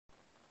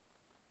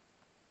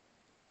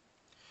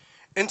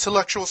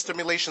Intellectual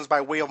stimulations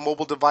by way of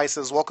mobile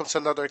devices. Welcome to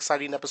another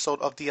exciting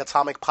episode of the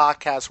Atomic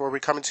Podcast, where we're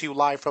coming to you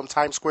live from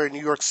Times Square, New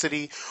York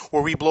City,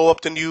 where we blow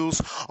up the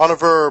news on a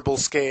verbal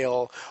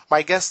scale.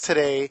 My guest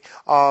today,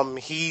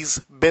 he's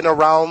been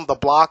around the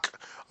block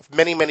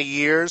many, many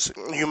years.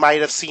 You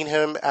might have seen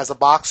him as a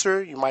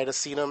boxer. You might have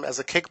seen him as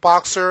a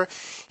kickboxer.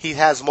 He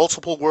has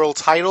multiple world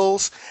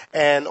titles,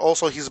 and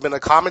also he's been a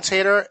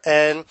commentator.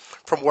 And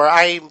from where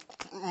I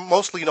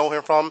mostly know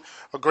him from,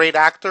 a great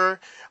actor.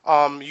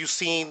 You've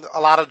seen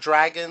a lot of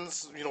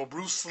dragons,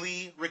 Bruce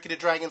Lee, Ricky the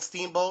Dragon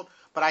Steamboat,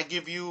 but I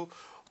give you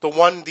the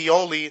one, the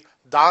only,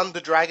 Don the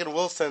Dragon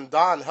Wilson.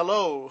 Don,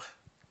 hello.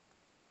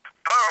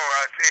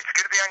 Hello, it's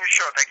good to be on your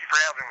show. Thank you for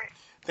having me.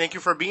 Thank you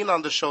for being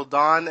on the show,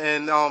 Don.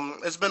 And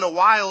it's been a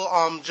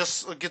while.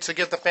 Just to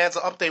get the fans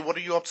an update. What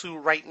are you up to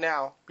right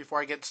now? Before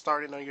I get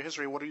started on your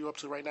history, what are you up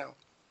to right now?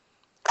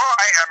 Well,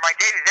 my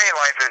day-to-day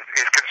life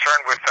is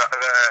concerned with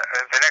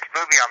the next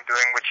movie I'm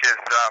doing, which is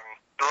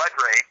Blood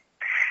Raid.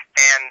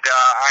 And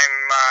I'm,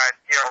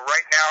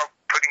 right now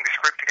putting the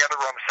script together.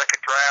 We're on the second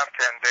draft,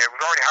 and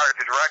we've already hired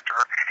the director.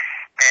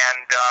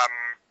 And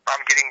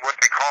I'm getting what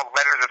they call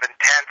letters of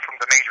intent from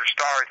the major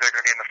stars that are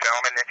going to be in the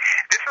film. And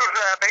this was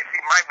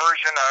basically my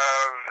version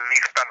of The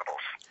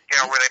Expendables,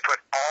 where they put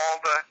all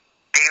the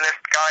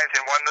A-list guys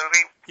in one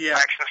movie,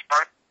 action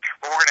stars.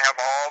 Well, we're going to have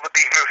all the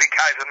B-movie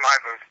guys in my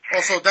movie.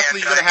 Also,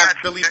 definitely going to have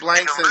Billy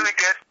Blanks. It's really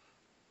good.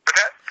 What's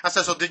that? I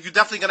said, so you're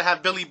definitely going to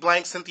have Billy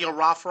Blanks, Cynthia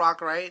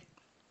Rothrock, right?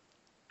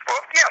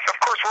 Well, yes, of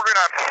course we're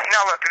going to.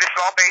 Now, look, this is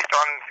all based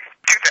on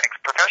two things: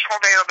 professional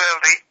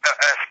availability.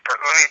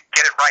 Let me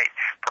get it right: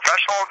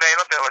 professional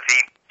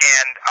availability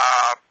and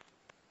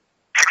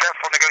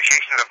successful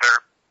negotiations of their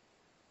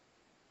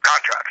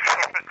contracts.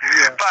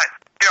 Yeah. But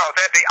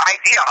the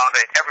idea of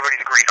it,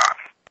 everybody's agreed on.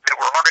 That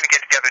we're all going to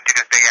get together and do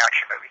this big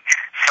action movie.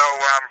 So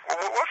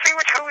we'll see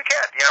who we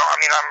get.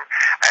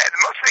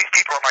 Most of these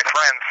people are my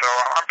friends, so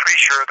I'm pretty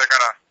sure they're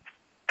going to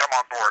come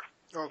on board.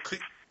 Oh, could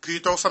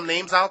you throw some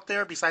names out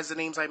there besides the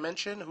names I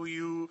mentioned? Who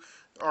you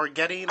are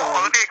getting?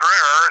 Olivia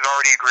Gruner has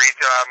already agreed.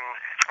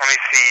 Let me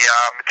see.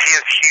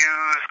 Matthias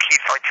Hughes,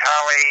 Keith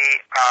Vitale,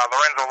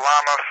 Lorenzo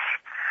Lamas.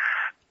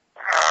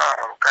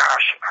 Oh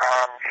gosh.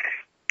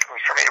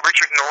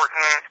 Richard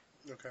Norton.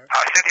 Okay.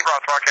 Cynthia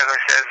Rothrock, as I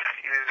said,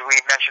 as we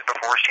mentioned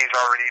before, she's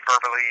already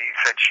verbally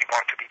said she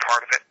wants to be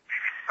part of it.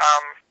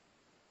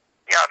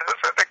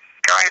 Those are the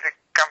guys that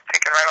I'm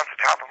thinking right off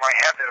the top of my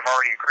head that have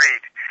already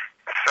agreed.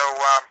 So,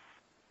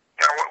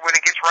 when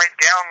it gets right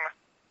down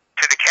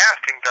to the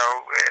casting,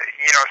 though,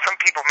 some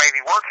people may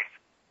be working.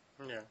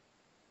 Yeah.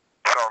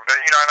 So,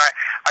 and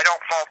I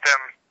don't fault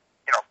them.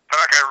 They're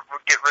not going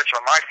to get rich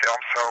on my film,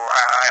 so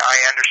I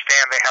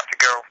understand they have to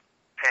go.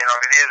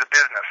 It is a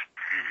business.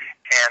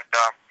 Mm-hmm. And,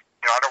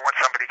 I don't want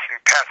somebody to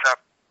pass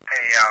up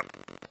a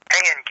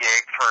pay-in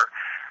gig for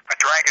a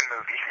dragon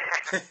movie.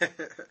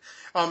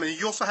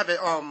 You also have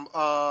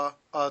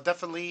a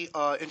definitely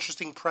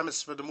interesting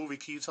premise for the movie.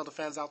 Can you tell the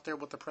fans out there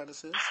what the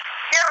premise is?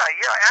 Yeah.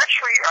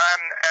 Actually,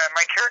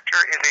 my character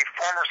is a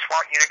former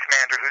SWAT unit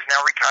commander who's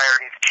now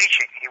retired. He's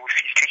teaching.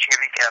 He's teaching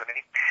at the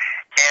academy,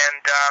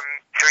 and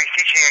so he's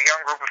teaching a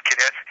young group of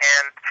cadets.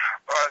 And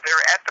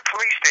they're at the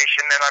police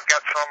station, and I've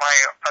got some of my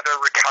other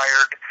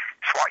retired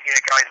SWAT unit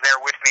guys there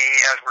with me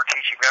as we're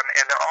teaching them.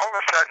 And all of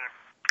a sudden,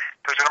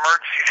 there's an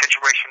emergency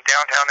situation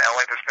downtown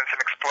LA. There's been some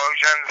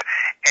explosions,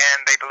 and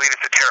they believe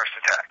it's a terrorist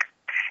attack.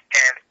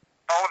 And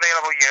all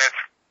available units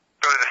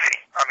go to the scene.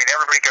 I mean,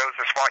 everybody goes,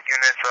 the SWAT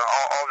units,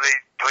 all the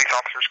police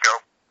officers go.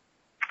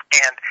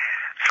 And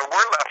so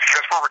we're left,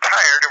 because we're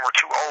retired and we're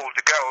too old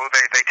to go,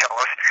 they tell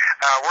us,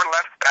 we're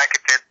left back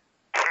at the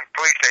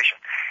police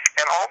station.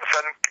 And all of a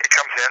sudden, it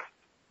comes in.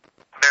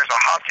 There's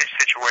a hostage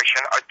situation,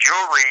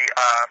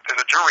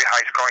 there's a jewelry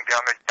heist going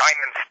down, the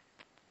diamonds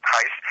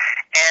heist,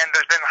 and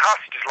there's been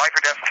hostages, life or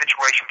death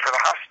situation for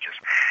the hostages.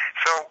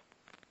 So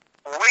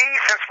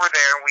since we're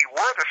there, we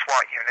were the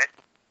SWAT unit,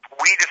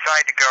 we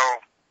decide to go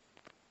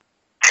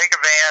take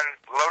a van,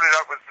 load it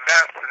up with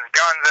vests and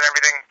guns and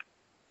everything,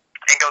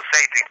 and go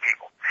save these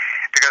people.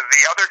 Because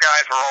the other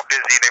guys are all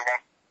busy, they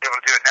won't be able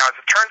to do it. Now, as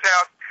it turns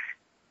out,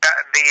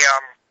 the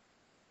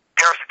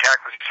terrorist attack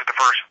was just a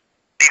diversion.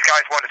 These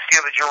guys wanted to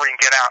steal the jewelry and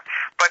get out,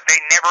 but they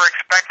never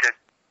expected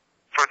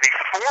for the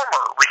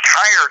former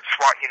retired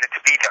SWAT unit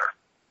to be there.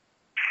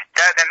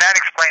 That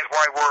explains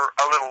why we're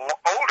a little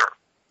older.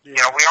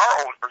 Yeah. We are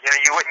older.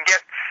 You wouldn't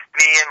get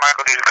me and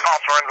Michael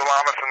Dudikoff, Lorenzo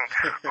Lamas, and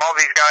all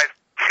these guys.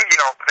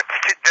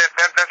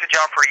 That's a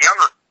job for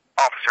younger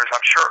officers,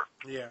 I'm sure.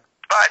 Yeah.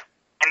 But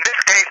in this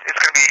case, it's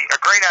going to be a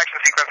great action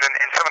sequence,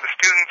 and some of the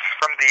students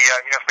from the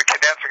the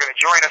cadets are going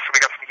to join us. So we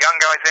got some young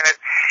guys in it.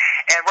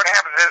 And what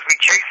happens is we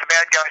chase the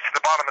bad guys to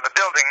the bottom of the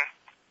building.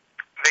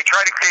 They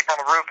try to escape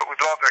on the roof, but we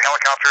blow up their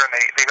helicopter, and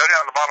they go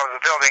down to the bottom of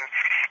the building.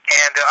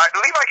 And I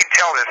believe I can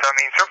tell this. I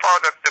mean, so far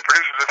the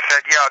producers have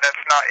said,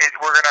 that's not it.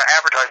 We're going to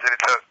advertise it.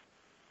 It's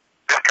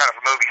this kind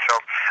of a movie, so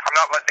I'm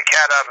not letting the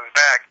cat out of his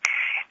bag.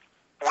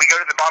 We go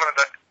to the bottom of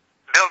the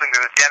building.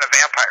 There's a den of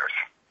vampires.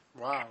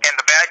 Wow. And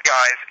the bad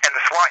guys and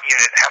the SWAT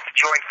unit have to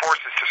join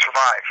forces to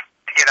survive,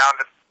 to get out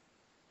of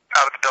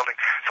building.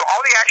 So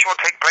all the action will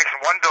take place in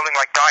one building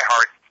like Die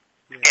Hard.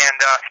 Yeah. And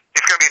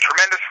it's going to be a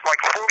tremendous,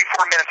 like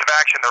 44 minutes of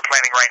action they're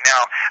planning right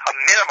now, a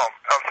minimum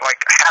of like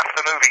half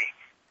the movie.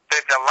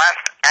 The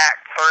last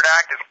act, third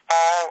act, is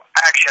all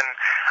action.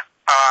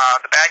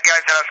 The bad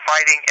guys and us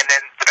fighting, and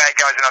then the bad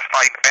guys and us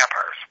fighting the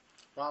vampires.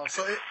 Wow,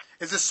 so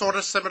is this sort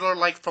of similar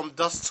like from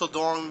Dusk Till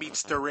Dawn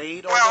meets The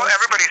Raid? Well,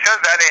 everybody says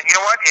that, and you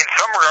know what? In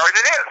some regards,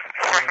 it is.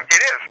 Yeah.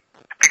 It is.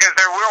 Because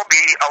there will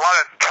be a lot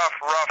of tough,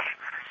 rough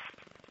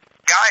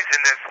guys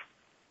in this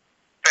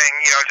thing,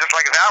 you know, just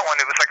like that one.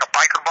 It was like a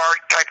biker bar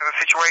type of a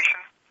situation.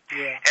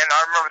 Yeah. And I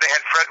remember they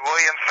had Fred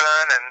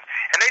Williamson,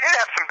 and they did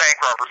have some bank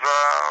robbers.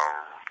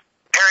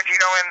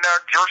 Tarantino and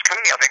George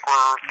Clooney, I think,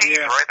 were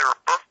thieves, right? They were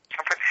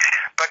something.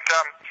 But,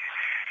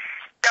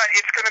 yeah,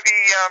 it's going to be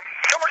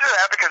similar to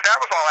that because that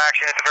was all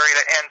action at the very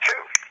end, too.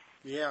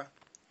 Yeah.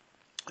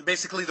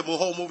 Basically, the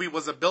whole movie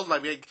was a build.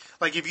 Like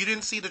if you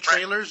didn't see the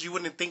trailers, you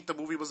wouldn't think the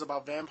movie was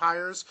about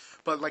vampires.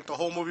 But, like, the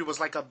whole movie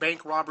was like a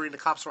bank robbery and the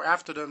cops were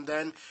after them.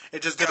 Then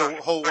it just did a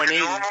whole 180. Like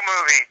a normal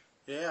movie.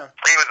 Yeah.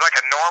 It was like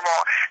a normal...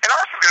 And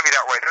ours is going to be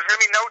that way. There's going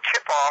to be no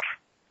tip-off.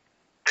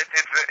 It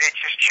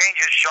just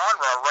changes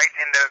genre right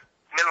in the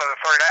middle of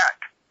the third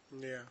act.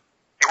 Yeah.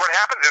 And what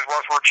happens is, while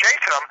we're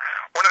chasing them,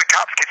 one of the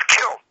cops gets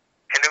killed.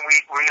 And then we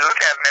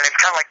look at him, and it's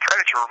kind of like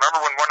Predator.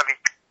 Remember when one of the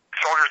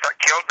soldiers got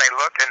killed, and they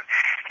looked, and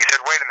he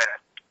said, wait a minute.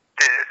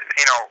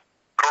 You know,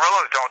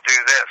 guerrillas don't do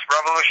this.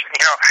 Revolution,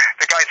 you know,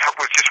 the guy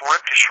was just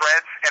ripped to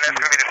shreds, and that's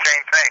going to be the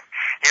same thing.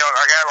 You know,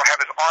 our guy will have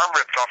his arm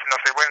ripped off, and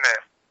they'll say, wait a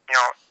minute. You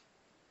know,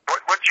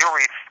 what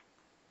jewelry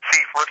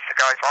thief rips the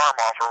guy's arm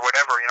off or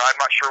whatever? You know, I'm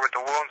not sure what the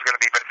wound's going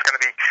to be, but it's going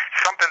to be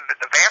something that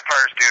the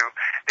vampires do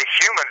that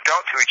humans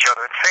don't to each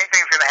other. The same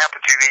thing's going to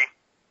happen to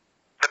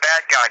the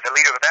bad guy, the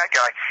leader of the bad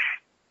guy.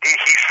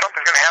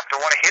 Something's going to happen to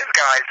one of his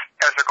guys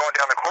as they're going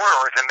down the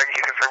corridors, and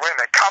he's going to say, wait a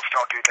minute, cops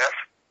don't do this.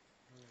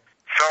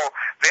 So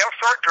they'll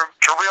start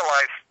to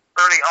realize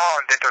early on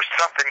that there's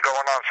something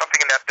going on,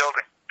 something in that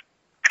building.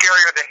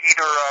 Scarier than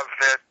either of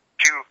the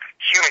two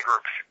human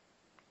groups.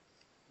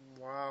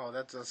 Wow,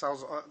 that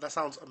sounds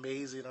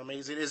amazing. But I mean,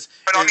 it's going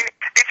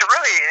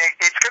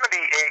to be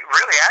a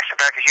really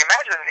action-packed. Because you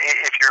imagine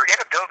if you're in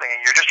a building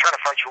and you're just trying to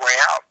fight your way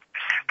out,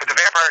 but the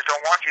vampires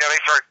don't want you. They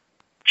start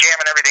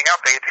jamming everything up.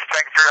 They try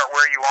to figure out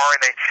where you are,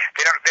 and they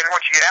don't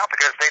want you to get out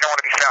because they don't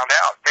want to be found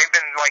out. They've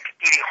been like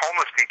eating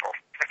homeless people.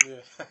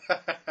 Yeah.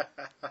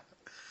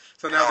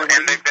 So now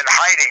they've been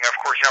hiding. Of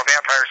course, you know,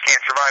 vampires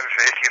can't survive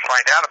if you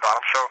find out about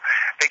them, so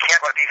they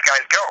can't let these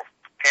guys go.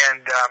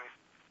 And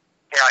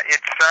yeah,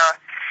 it's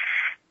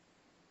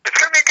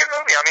going to be a good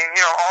movie. I mean,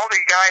 you know, all the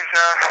guys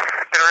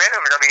that are in it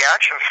are going to be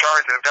action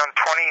stars that have done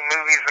 20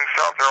 movies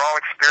themselves. They're all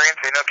experienced.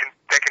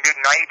 They can do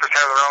 90% of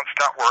their own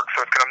stunt work,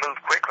 so it's going to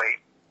move quickly.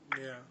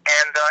 Yeah.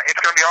 And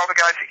it's going to be all the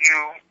guys that you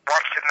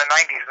watched in the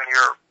 90s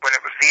when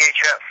it was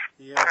VHS.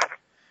 Yeah.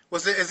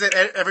 Is it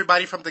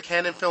everybody from the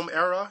Cannon film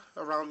era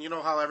around, you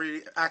know, how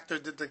every actor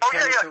did the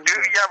Cannon film?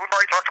 Yeah, we've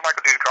already talked to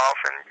Michael Dudikoff,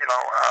 and, you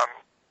know,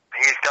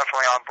 he's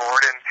definitely on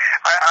board. And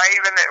I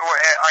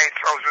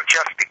was with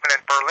Jeff Speakman in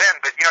Berlin,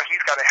 but, you know,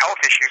 he's got a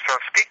health issue, so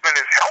Speakman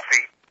is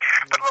healthy.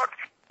 But look,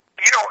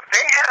 you know,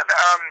 they had,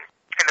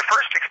 in the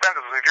first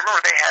Expendables, if you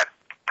remember, they had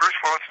Bruce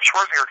Willis and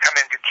Schwarzenegger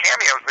come in and do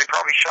cameos. They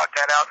probably shot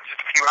that out in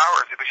just a few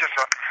hours. It was just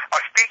a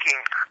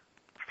speaking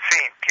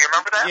scene. Do you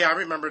remember that? Yeah, I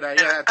remember that.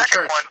 Yeah, at the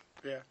church.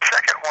 The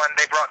second one,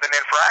 they brought them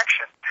in for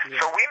action. Yeah.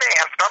 So we may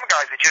have some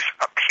guys that just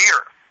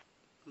appear.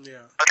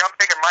 Yeah. Like I'm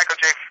thinking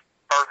Michael J.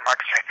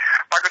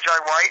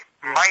 White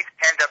might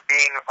end up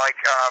being like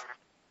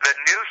the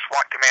new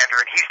SWAT commander,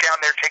 and he's down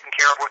there taking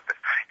care of what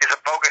is a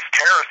bogus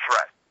terrorist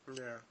threat.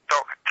 Yeah. So,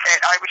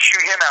 and I would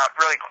shoot him out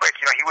really quick.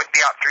 You know, he wouldn't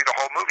be out through the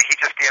whole movie. He'd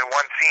just be in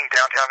one scene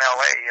downtown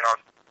L.A., you know,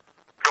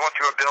 going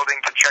through a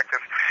building to check this,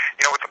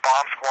 you know, with the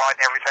bomb squad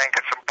and everything.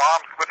 Because some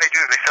bombs, what they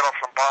do is they set off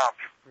some bombs.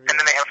 Yeah. And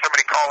then they have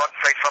somebody call up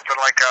and say something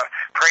like,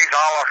 praise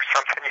Allah or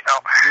something, you know.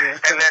 Yeah.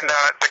 And then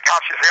the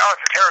cops just say, oh,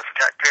 it's a terrorist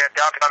attack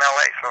downtown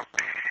L.A. So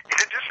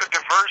it's just a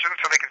diversion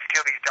so they can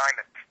steal these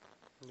diamonds.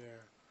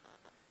 Yeah.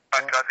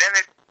 But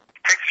then it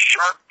takes a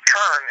sharp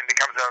turn and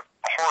becomes a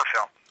horror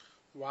film.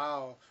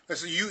 Wow.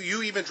 So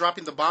you even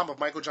dropping the bomb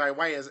of Michael Jai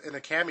White as in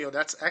a cameo,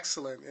 that's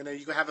excellent. And then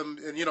you can have him,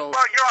 and, you know...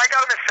 Well, you know, I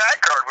got him in SAG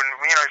card when,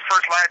 you know, his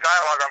first line of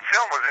dialogue on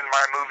film was in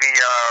my movie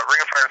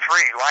Ring of Fire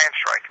 3, Lion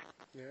Strike.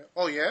 Yeah.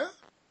 Oh, yeah?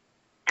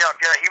 Yeah,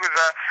 he was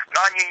a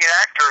non-union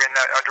actor and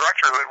a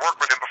director who had worked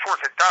with him before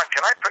said, Don,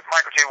 can I put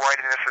Michael J. White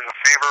in this as a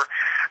favor?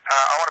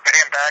 I want to pay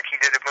him back. He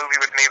did a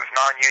movie with me. It was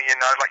non-union.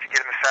 I'd like to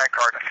get him a SAG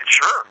card. I said,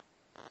 sure.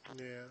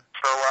 Yeah.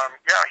 So,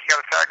 yeah, he got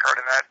a SAG card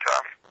in that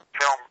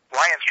film,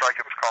 Lion Strike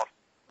it was called.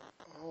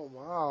 Oh,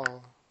 wow.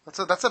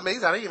 That's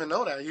amazing. I didn't even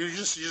know that. You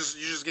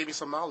just gave me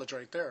some knowledge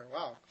right there.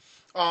 Wow.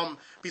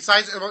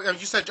 Besides,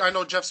 you said, I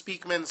know Jeff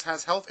Speakman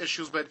has health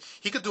issues, but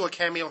he could do a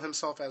cameo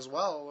himself as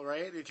well,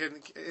 right?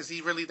 Is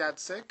he really that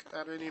sick?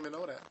 I didn't even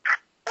know that.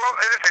 Well,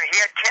 listen, he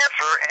had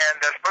cancer,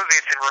 and supposedly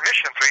it's in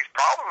remission, so he's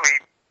probably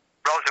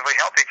relatively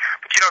healthy.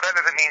 But, that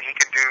doesn't mean he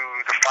can do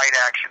the fight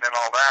action and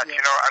all that.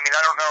 Yeah.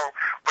 I don't know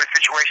what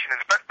his situation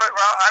is. But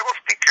I will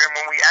speak to him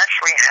when we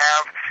actually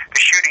have the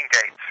shooting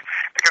dates.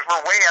 Because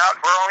we're way out.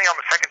 We're only on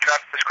the second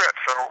draft of the script,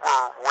 so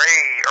we're way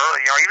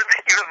early.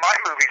 Even my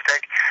movies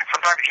take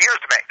sometimes years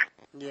to make.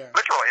 Yeah.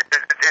 Literally.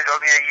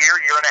 It'll be a year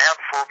and a half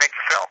before we make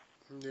the film.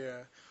 Yeah.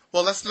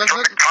 Well, let's the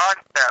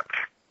concept.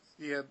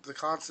 Yeah, the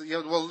concept.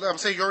 Yeah. Well, I'm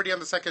saying you're already on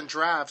the second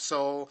draft,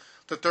 so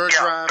the third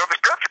Yeah, draft. so the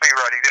script will be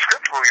ready. The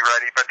script will be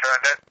ready, but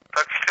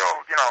that's still,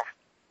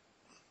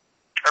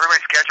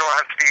 everybody's schedule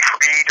has to be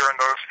free during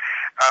those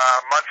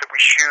months that we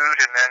shoot,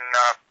 and then,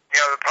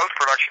 the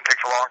post-production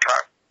takes a long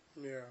time.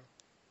 Yeah.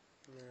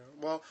 Yeah.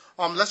 Well,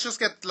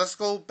 let's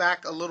go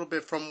back a little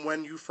bit from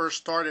when you first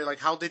started. Like,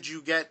 how did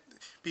you get,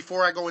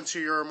 before I go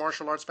into your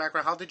martial arts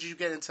background, how did you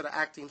get into the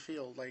acting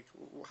field? Like,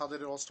 how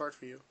did it all start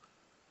for you?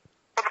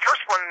 Well, the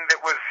first one that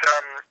was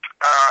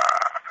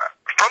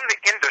from the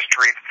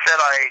industry that said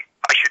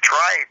I should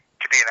try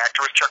to be an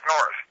actor was Chuck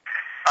Norris.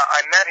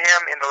 I met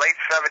him in the late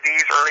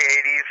 70s, early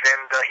 80s,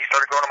 and he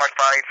started going to my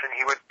fights, and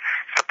he would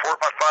support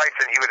my fights,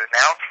 and he would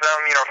announce them,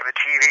 for the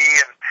TV,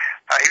 and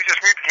he was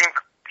just, we became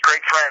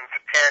great friends,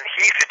 and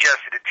he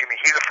suggested it to me.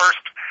 He's the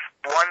first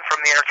one from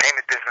the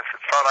entertainment business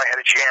that thought I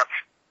had a chance.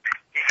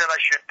 He said I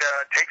should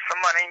take some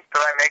money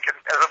that I make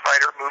as a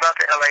fighter, move out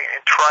to L.A.,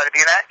 and try to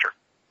be an actor.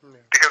 Yeah.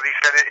 Because he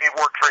said it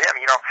worked for him.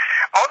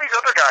 All these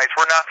other guys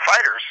were not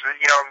fighters.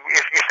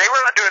 If they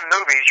were not doing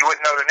movies, you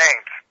wouldn't know their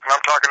names. And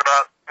I'm talking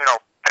about,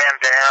 Van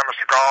Damme or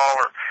Seagal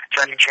or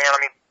Jackie Chan. I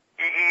mean,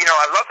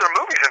 I love their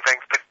movies and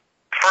things, but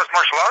as far as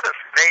martial artists,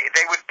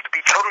 they would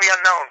be totally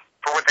unknown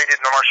for what they did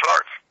in the martial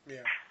arts.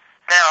 Yeah.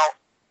 Now,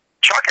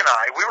 Chuck and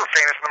I, we were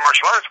famous in the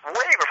martial arts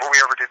way before we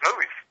ever did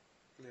movies.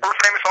 Yeah. We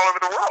were famous all over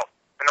the world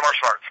in the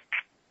martial arts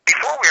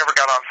before we ever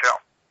got on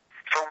film.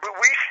 So we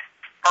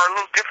are a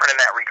little different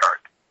in that regard.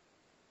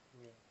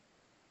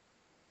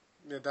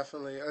 Yeah,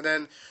 definitely. And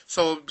then,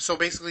 so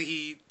basically,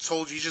 he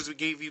just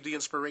gave you the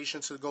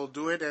inspiration to go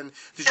do it. And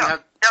did you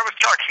have? That was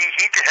Chuck. He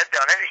had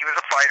done it. He was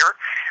a fighter.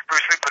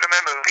 Bruce Lee put him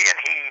in a movie, and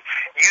he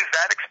used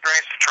that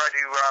experience to try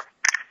to,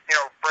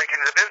 break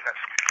into the business.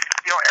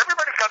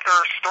 Everybody's got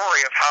their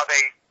story of how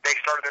they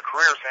started their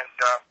careers, and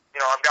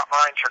I've got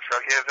mine. Chuck's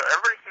got his.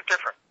 Everybody's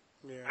different.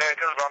 Yeah.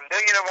 There's a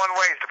million and one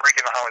ways to break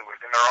into Hollywood,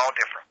 and they're all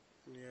different.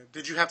 Yeah.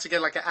 Did you have to get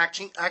like an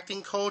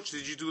acting coach?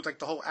 Did you do like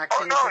the whole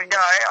acting? Oh no, thing?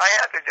 Yeah, I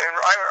had to.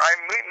 I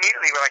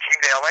immediately when I came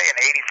to LA in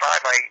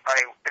 '85, I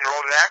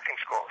enrolled in acting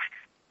schools.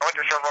 I went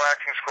to several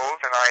acting schools,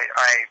 and I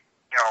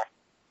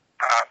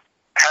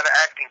had an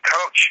acting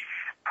coach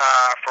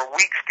for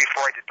weeks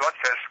before I did Blood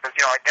Fist because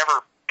I'd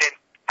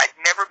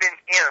never been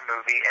in a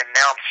movie, and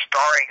now I'm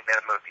starring in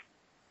a movie.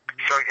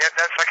 Mm-hmm. So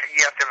that's like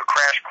you have to have a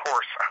crash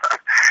course,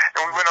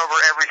 and we went over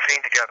every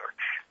scene together.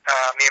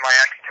 Me and my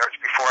acting coach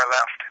before I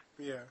left.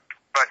 Yeah.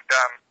 But,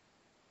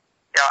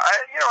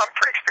 I'm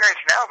pretty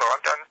experienced now, though.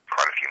 I've done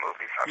quite a few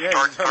movies.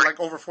 You've done like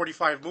over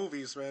 45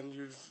 movies, man.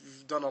 You've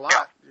done a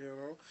lot,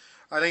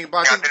 I think,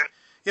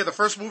 the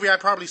first movie I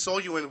probably saw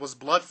you in was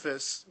Blood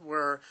Fist,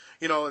 where,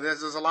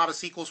 there's a lot of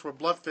sequels for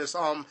Blood Fist.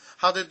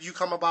 How did you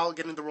come about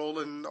getting the role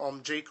in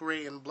Jake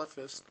Ray in Blood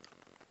Fist?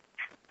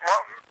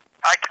 Well,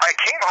 I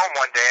came home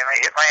one day and I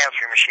hit my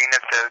answering machine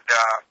that said,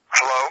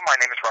 hello, my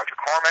name is Roger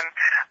Corman.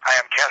 I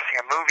am casting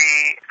a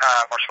movie,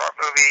 martial art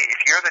movie.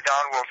 If you're the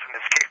Don Wilson,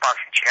 this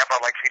kickboxing champ,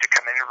 I'd like for you to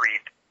come in and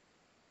read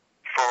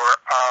for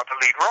the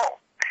lead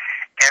role.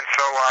 And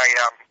so I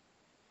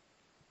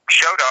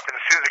showed up, and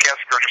as soon as the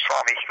casting director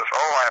saw me, he goes,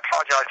 oh, I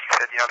apologize. He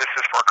said, this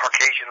is for a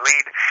Caucasian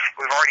lead.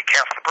 We've already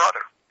cast the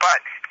brother. But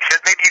he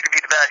said, maybe you could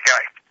be the bad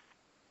guy.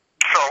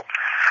 So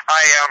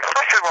I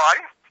said, well, I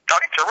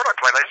didn't care what I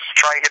played. Let's just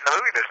try and get in the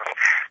movie business.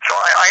 So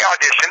I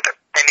auditioned,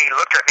 and he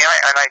looked at me,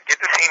 and I did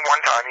the scene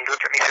one time, and he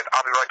looked at me and said,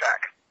 I'll be right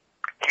back.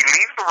 He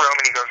leaves the room,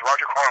 and he goes,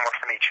 Roger Corman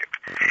wants to meet you.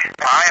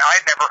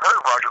 I'd never heard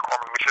of Roger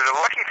Corman, which is a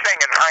lucky thing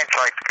in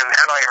hindsight, because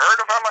had I heard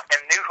of him and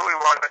knew who he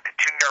was, I'd be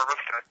too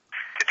nervous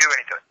to do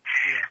anything.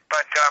 Yeah.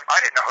 But I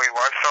didn't know who he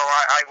was, so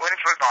I went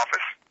into his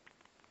office,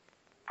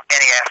 and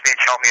he asked me to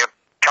tell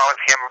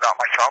him about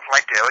myself, and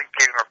I did. I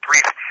gave him a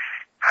brief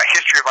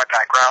history of my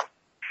background.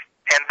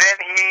 And then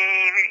he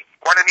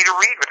wanted me to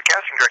read with the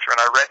casting director, and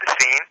I read the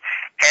scene,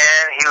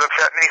 and he looks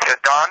at me and he said,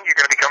 Don, you're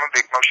going to become a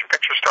big motion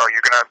picture star.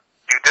 You're going to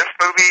do this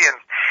movie, and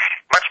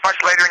much, much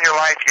later in your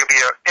life, you'll be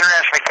an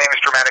internationally famous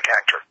dramatic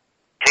actor.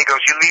 He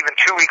goes, you leave in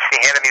 2 weeks,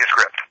 and he handed me the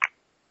script.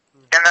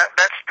 And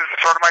that's the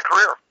start of my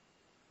career.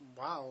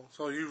 Wow.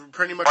 So you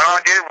pretty much... One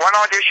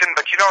audition,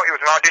 but it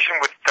was an audition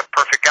with the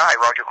perfect guy,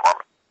 Roger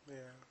Corman.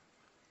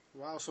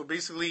 Wow, so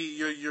basically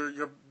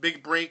your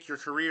big break, your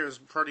career is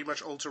pretty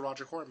much owed to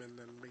Roger Corman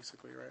then,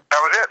 basically, right?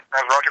 That was it.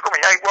 That was Roger Corman.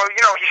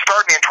 He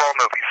starred me in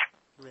 12 movies.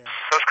 Yeah.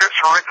 Those scripts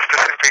were written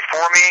specifically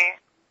for me.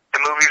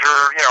 The movies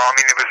were,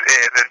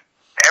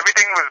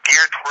 everything was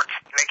geared towards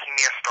making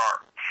me a star,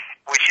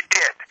 which it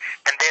did.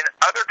 And then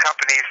other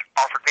companies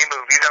offered me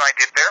movies, and I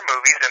did their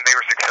movies, and they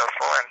were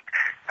successful. And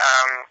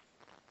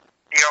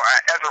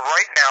as of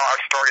right now,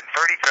 I've starred in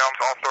 30 films,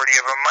 all 30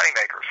 of them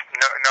moneymakers.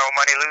 No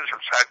money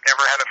losers. I've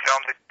never had a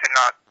film that did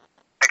not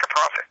make a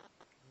profit.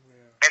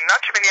 Yeah. And not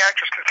too many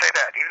actors can say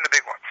that, even the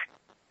big ones.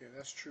 Yeah,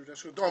 that's true.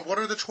 That's true. What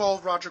are the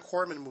 12 Roger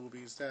Corman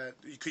movies that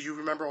could you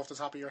remember off the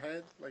top of your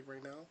head, like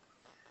right now?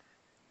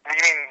 You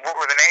mean what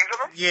were the names of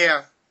them?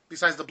 Yeah,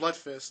 besides the Blood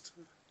Fist.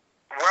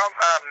 Well,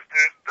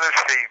 let's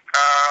see.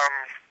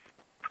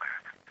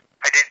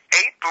 I did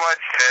 8 Blood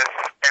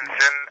Fists, and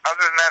then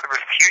other than that, there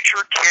was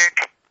Future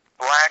Kick,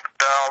 Black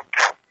Belt.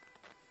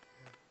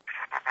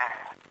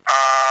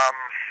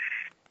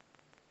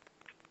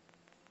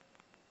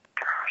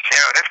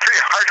 It's pretty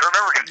hard to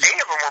remember because 8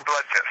 of them were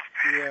Blood Fists.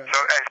 Yeah. So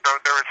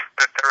there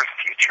was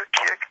Future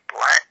Kick,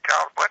 Black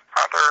Belt. What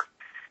other?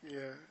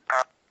 Yeah.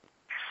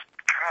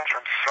 Gosh,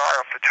 I'm sorry,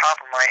 off the top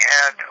of my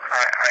head,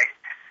 I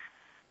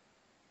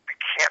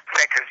can't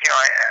think because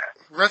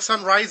Red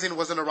Sun Rising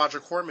wasn't a Roger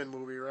Corman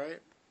movie,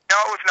 right? No,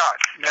 it was not.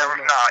 No,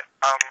 it was not.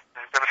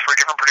 It was for a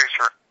different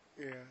producer.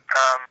 Yeah.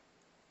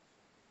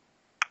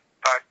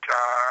 But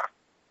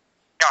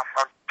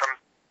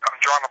I'm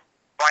drawing a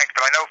blank,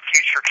 but I know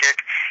Future Kick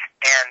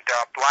and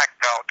Black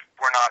Belt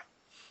were not.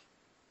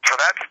 So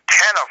that's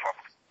 10 of them.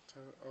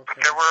 Okay. But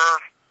there were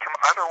some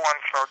other ones.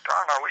 So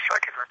darn, I wish I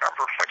could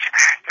remember. Which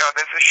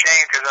this is a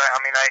shame because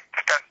I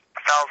spent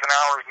 1,000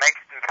 hours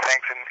making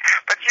things,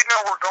 but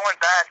we're going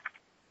back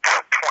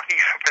 20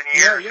 something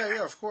years.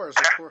 Yeah. Of course.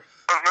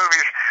 Those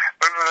movies,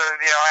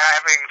 I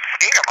haven't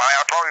seen them.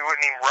 I probably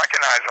wouldn't even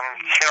recognize them,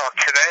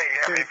 today.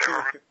 I mean, they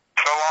were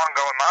so long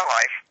ago in my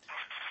life.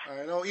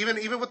 I know. Even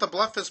with the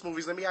Blood Fist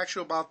movies, let me ask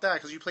you about that,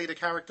 because you played a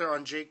character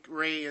on Jake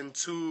Ray in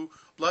 2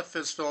 Blood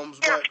Fist films.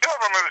 Yeah, 2 of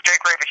them was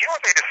Jake Ray, but you know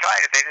what they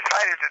decided? They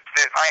decided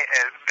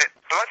that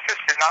Blood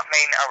Fist did not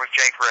mean I was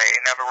Jake Ray.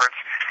 In other words,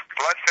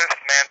 Blood Fist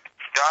meant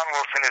Don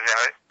Wilson is in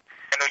it,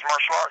 and there's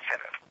martial arts in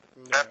it.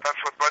 Yeah.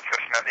 That's what Blood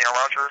Fist meant.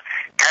 Roger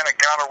kind of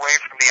got away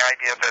from the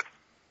idea that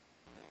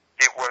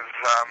it was,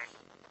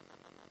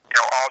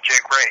 all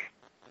Jake Ray.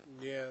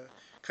 Yeah.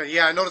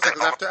 Yeah, I noticed that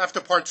because after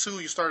part 2,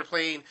 you started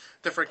playing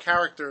different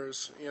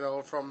characters,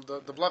 from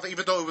the Blood.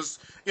 Even though it was,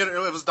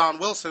 it was Don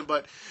Wilson,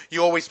 but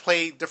you always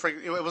played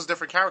different. It was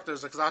different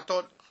characters because I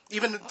thought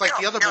even like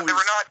the other movies.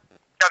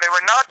 They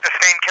were not the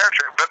same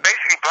character. But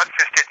basically, Blood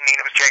Fist didn't mean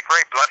it was Jake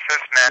Ray. Blood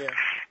Fist meant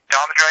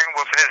Don the Dragon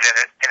Wilson is in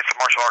it, and it's a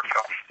martial arts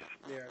film.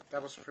 Yeah,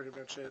 that was pretty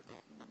much it.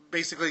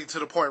 Basically, to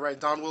the point, right?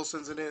 Don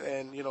Wilson's in it,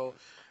 and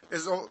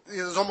it's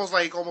almost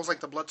like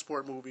the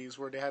Bloodsport movies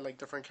where they had like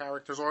different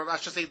characters, or I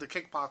should say the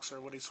Kickboxer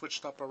where they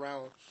switched up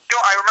around.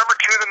 I remember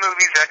 2 of the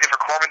movies that I did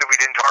for Corman that we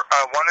didn't talk.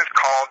 One is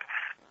called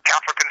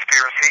Catholic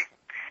Conspiracy,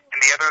 and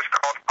the other is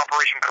called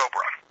Operation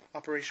Cobra.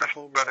 Operation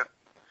Cobra.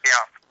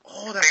 Yeah.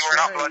 Oh, that's they were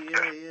right.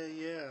 Not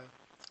Yeah.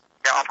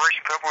 Yeah,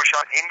 Operation Cobra was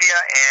shot in India,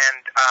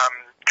 and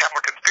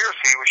Catholic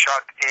Conspiracy was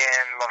shot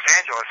in Los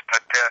Angeles,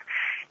 but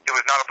it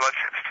was not a Blood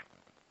Fist.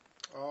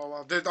 Oh,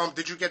 well,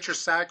 did you get your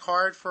SAG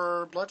card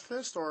for Blood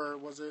Fist, or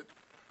was it?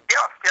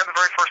 Yeah, the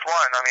very first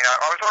one. I mean,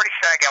 I was already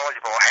SAG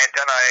eligible. I had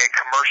done a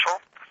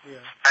commercial,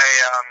 a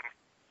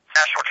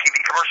national TV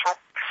commercial,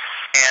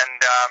 and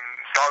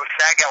so I was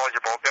SAG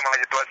eligible. Then when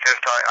I did Blood Fist,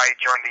 I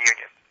joined the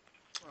union.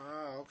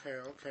 Ah,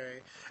 okay.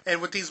 And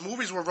with these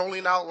movies, we're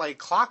rolling out like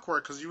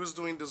clockwork because you was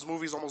doing these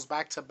movies almost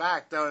back to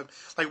back.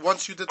 Like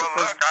once you did the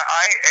first. Look,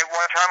 at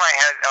one time I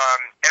had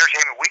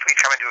Entertainment Weekly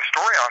come and do a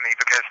story on me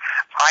because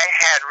I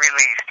had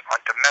released on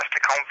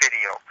domestic home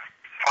video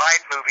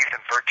 5 movies in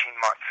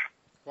 13 months.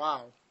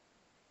 Wow.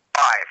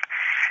 5,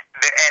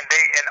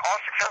 and all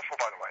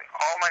successful, by the way,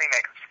 all money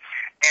makers.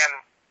 And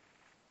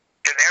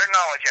to their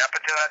knowledge, up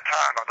until that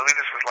time, I believe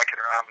this was like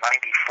around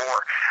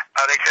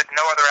 '94, they said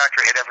no other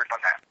actor had ever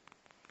done that.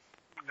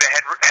 They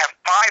have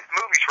 5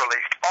 movies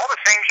released, all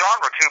the same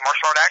genre too,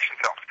 martial art action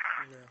films,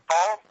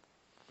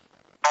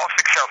 all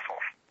successful.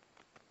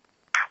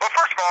 Well,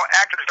 first of all,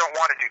 actors don't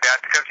want to do that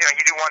because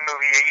you do 1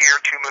 movie a year,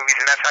 2 movies,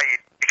 and that's how you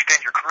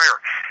extend your career.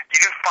 You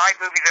do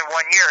 5 movies in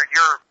 1 year,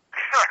 you're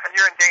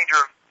in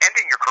danger of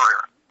ending your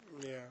career.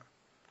 Yeah.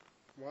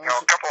 Wow.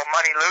 A couple of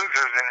money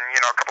losers and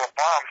a couple of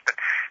bombs, but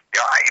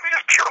it was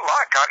just pure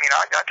luck. I mean,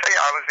 I tell you,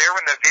 I was there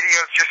when the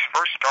videos just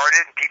first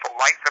started, and people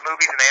liked the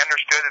movies, and they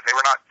understood that they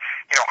were not,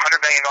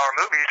 $100 million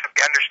movies.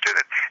 They understood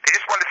it. They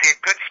just wanted to see a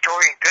good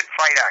story and good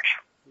fight action.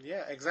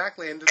 Yeah,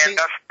 exactly. And that's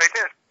what they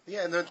did.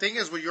 Yeah, and the thing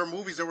is, with your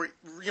movies, there were,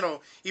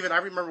 even I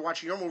remember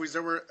watching your movies, they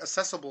were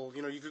accessible.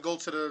 You could go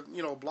to the,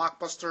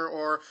 Blockbuster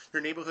or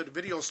your neighborhood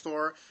video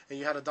store, and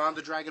you had a Don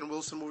the Dragon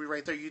Wilson movie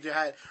right there. You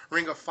had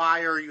Ring of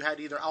Fire, you had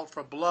either Out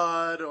for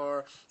Blood,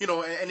 or,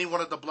 any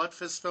one of the Blood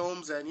Fist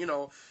films, and,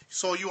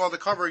 saw you on the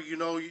cover, you're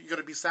going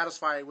to be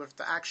satisfied with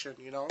the action,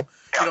 Yeah, there's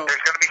going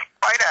to be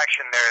fight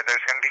action there.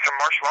 There's going to be some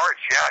martial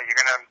arts, you're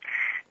going to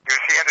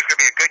see, and there's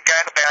going to be a good guy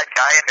and a bad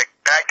guy, and the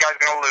bad guy's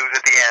going to lose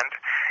at the end.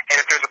 And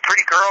if there's a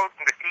pretty girl,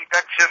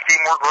 that's just even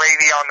more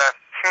gravy on the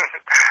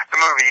the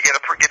movie. You get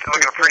to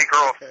look at a pretty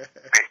girl.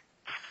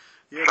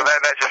 So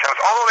that just happens.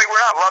 Although they were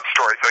not love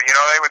stories, so they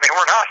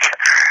were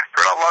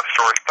not love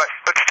stories, but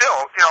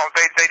still,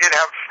 they did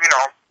have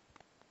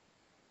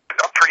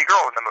a pretty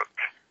girl in the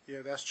movie.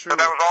 Yeah, that's So true.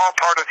 that was all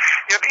part of,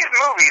 these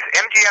movies.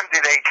 MGM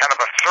did a kind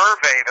of a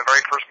survey, the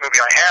very first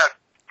movie I had,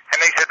 and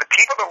they said the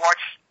people that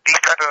watch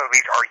these type of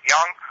movies are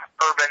young,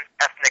 urban,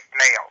 ethnic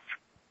males.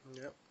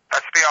 Yep.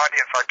 That's the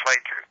audience I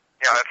played to.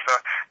 Yeah, that's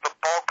the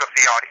bulk of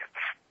the audience.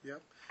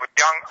 Yep. With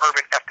young,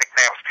 urban, ethnic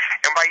males.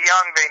 And by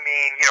young, they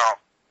mean,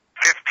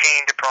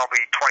 15 to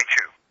probably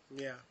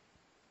 22. Yeah.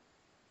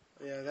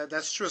 Yeah,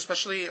 that's true,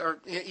 especially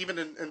even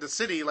in the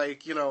city.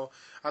 Like,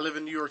 I live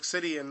in New York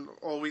City, and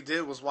all we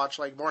did was watch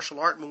like martial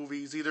art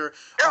movies. Either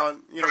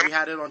on, we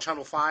had it on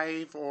Channel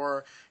 5,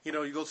 or you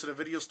go to the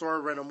video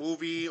store, rent a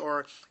movie,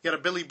 or get a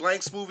Billy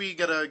Blanks movie,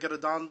 get a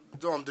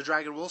the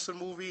Dragon Wilson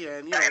movie,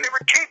 and Yeah, and they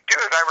were cheap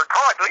too, as I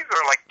recall. I believe they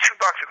were like $2.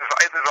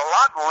 It was a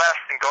lot less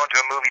than going to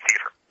a movie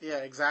theater.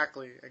 Yeah,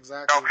 exactly. Because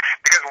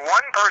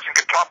one person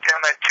could plop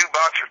down that $2 or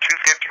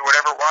 $2.50 or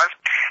whatever it was,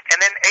 and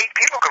then 8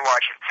 people could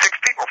watch it.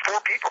 6 people, 4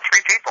 people,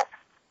 3 people.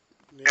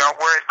 Yeah.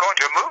 Whereas going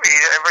to a movie,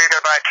 everybody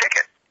got to buy a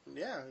ticket.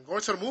 Yeah,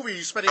 going to the movie,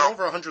 you're spending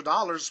over $100,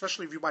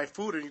 especially if you buy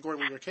food and you're going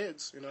with your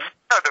kids. No, the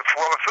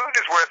food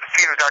is where the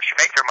theaters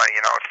actually make their money.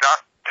 It's not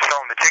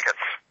selling the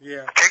tickets.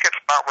 Yeah. The tickets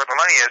not where the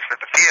money is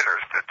at the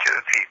theaters. The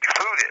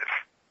food is.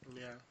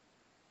 Yeah.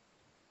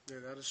 Yeah,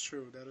 that is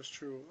true.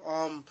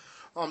 Don,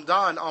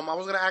 I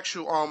was gonna ask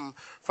you,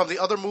 from the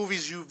other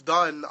movies you've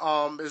done,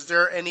 is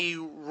there any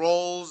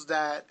roles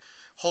that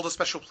hold a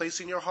special place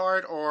in your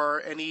heart,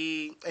 or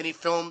any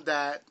film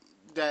that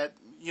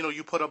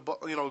you put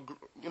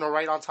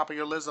right on top of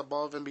your list,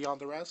 above and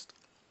beyond the rest?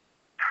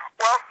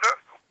 Well,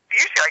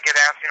 usually I get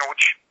asked,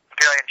 which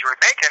did I enjoy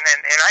making,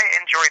 and I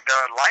enjoyed the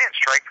Lion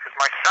Strike because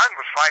my son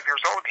was 5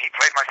 years old and he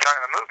played my son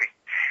in the movie.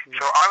 Yeah.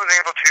 So I was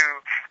able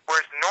to,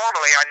 whereas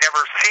normally I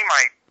never see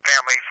my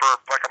family for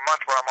like a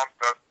month when I'm on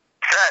the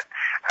set,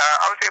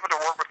 I was able to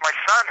work with my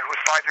son who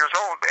was 5 years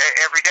old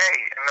every day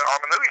on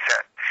the movie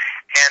set.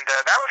 And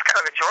that was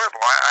kind of enjoyable.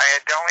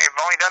 I've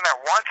only done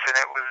that once, and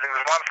it was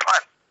a lot of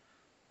fun.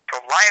 So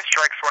Lion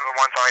Strike's one of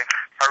the ones I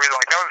really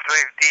like. That was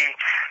the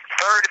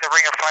third in the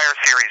Ring of Fire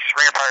series,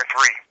 Ring of Fire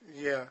 3.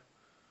 Yeah.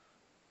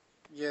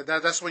 Yeah,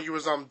 that's when you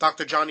was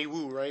Dr. Johnny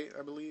Woo, right?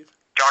 I believe.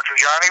 Dr.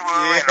 Johnny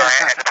Woo, yeah. And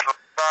I had a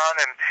son,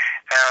 and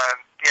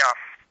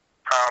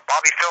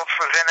Bobby Phillips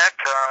was in it.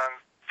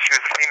 She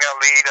was the female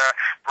lead.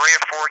 Maria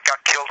Ford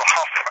got killed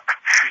off.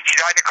 She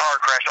died in a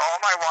car crash. All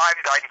my wives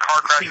died in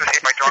car crashes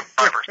hit by drunk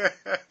drivers.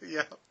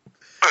 Yeah.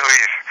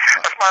 Please.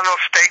 That's my little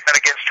statement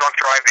against drunk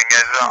driving.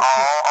 Is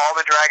all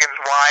the Dragon's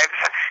wives,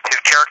 his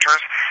characters,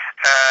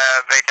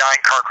 they die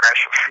in car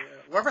crashes.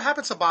 Yeah. Whatever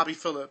happened to Bobby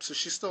Phillips?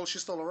 She's still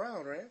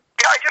around, right?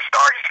 Yeah, I just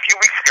started a few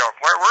weeks ago.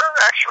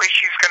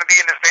 She's going to be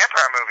in this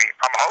vampire movie.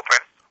 I'm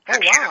hoping. Oh,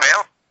 wow. She's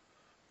available.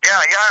 Yeah.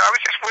 I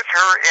was just with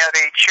her at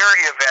a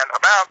charity event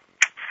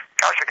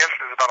I guess it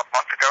was about a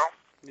month ago.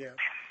 Yeah.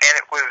 And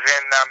it was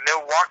in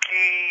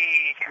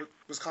Milwaukee,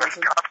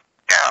 Wisconsin.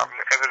 Yeah,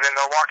 it was in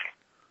Milwaukee.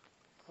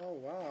 Oh,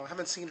 wow. I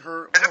haven't seen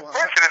her. It's a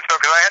coincidence, though,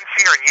 because I hadn't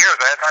seen her in years.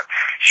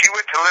 She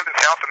went to live in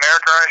South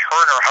America. Her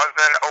and her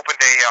husband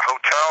opened a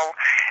hotel,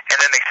 and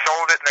then they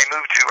sold it, and they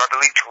moved to, I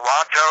believe,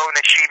 Toronto. And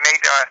then she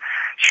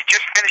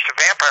just finished a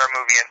vampire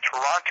movie in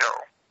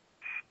Toronto.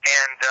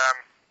 And,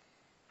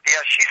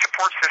 she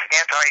supports this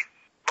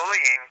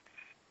anti-bullying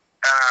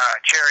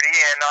charity,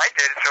 and I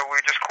did. So we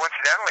just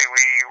coincidentally,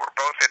 we were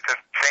both at the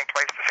same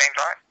place at the same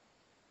time.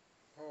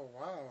 Oh,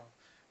 wow.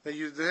 That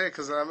you did,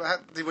 because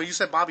when you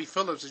said Bobby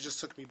Phillips, it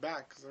just took me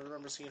back, because I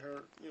remember seeing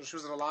her. She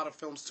was in a lot of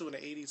films too, in the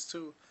 80s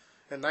too,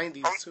 and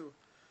 90s too.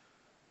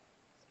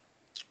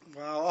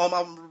 Wow.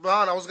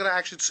 Ron, I was gonna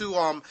ask you too.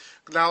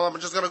 Now I'm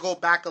just gonna go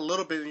back a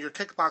little bit in your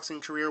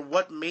kickboxing career.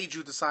 What made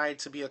you decide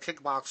to be a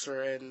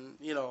kickboxer, and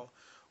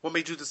what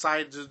made you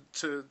decide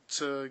to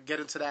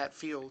get into that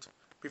field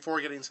before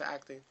getting into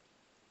acting?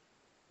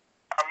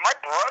 My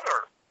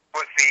brother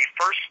was the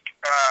first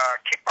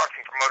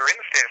kickboxing promoter in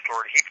the state of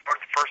Florida. He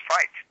promoted the first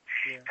fight,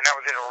 and that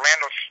was at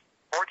Orlando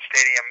Sports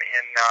Stadium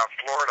in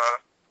Florida.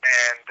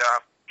 And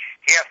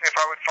he asked me if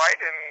I would fight,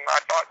 and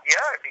I thought,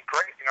 yeah, it'd be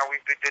great.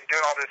 We've been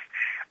doing all this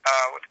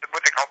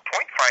what they call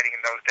point fighting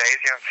in those days,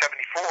 in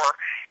 '74,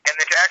 and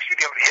then to actually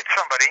be able to hit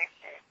somebody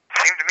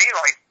seemed to me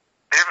like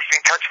the difference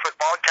between touch,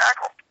 football, and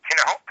tackle.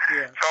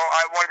 Yeah. So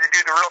I wanted to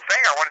do the real thing.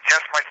 I wanted to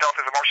test myself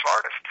as a martial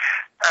artist.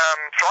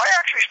 So I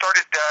actually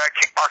started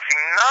kickboxing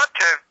not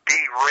to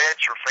be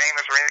rich or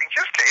famous or anything,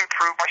 just to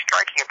improve my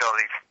striking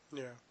abilities.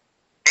 Yeah.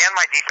 And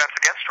my defense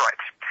against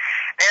strikes.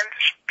 And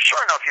sure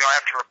enough,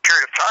 after a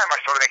period of time, I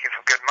started making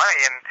some good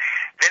money, and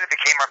then it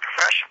became my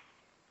profession.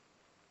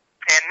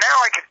 And now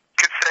I could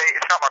say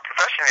it's not my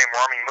profession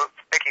anymore. I mean,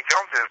 making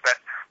films is, but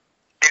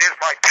it is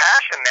my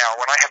passion now.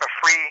 When I have a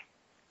free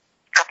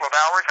couple of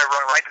hours, I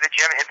run right to the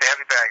gym and hit the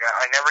heavy bag.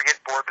 I never get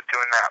bored with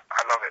doing that.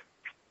 I love it.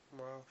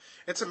 Wow.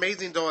 It's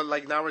amazing, though,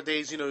 like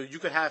nowadays, you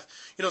could have,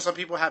 some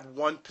people have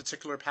one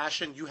particular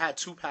passion. You had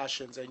two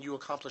passions, and you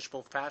accomplished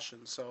both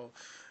passions. So,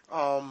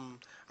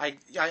 I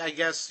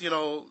guess,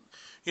 you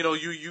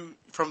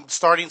from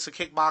starting to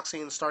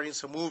kickboxing and starting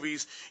to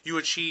movies, you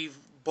achieve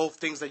both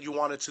things that you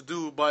wanted to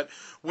do, but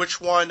which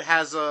one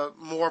has a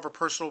more of a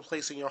personal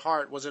place in your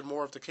heart? Was it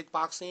more of the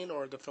kickboxing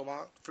or the film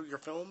for your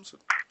films?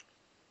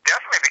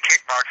 Definitely the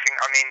kickboxing.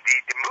 I mean,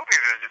 the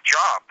movies is a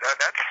job.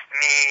 That's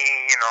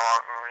me,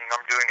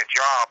 I'm doing a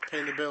job.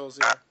 Paying the bills,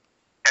 yeah.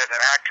 As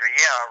an actor,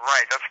 yeah,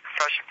 right. That's a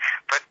profession.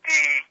 But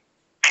the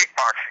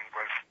kickboxing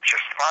was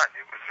just fun.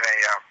 It was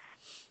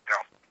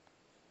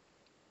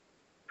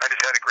I just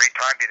had a great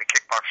time being a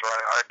kickboxer.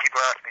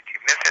 People ask me, do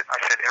you miss it?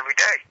 I said, every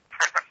day.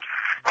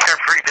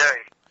 Every day.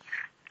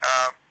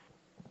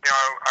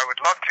 I would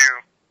love to.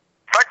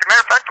 In fact, as a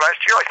matter of fact, last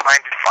year I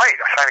signed a fight.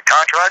 I signed a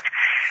contract,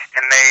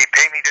 and they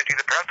paid me to do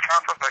the press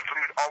conference. I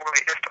flew all the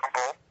way to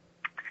Istanbul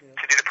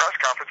to do the press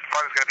conference. The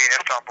fight was going to be in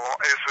Istanbul.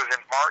 This was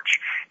in March,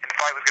 and the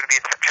fight was going to be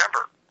in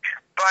September.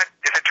 But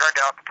as it turned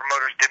out, the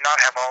promoters did not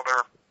have all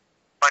their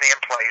money in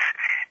place,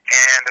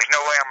 and there's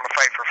no way I'm going to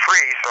fight for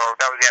free, so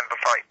that was the end of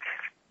the fight.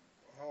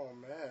 Oh,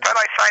 man. But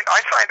I signed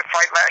a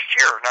fight last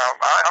year. Now,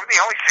 I'm the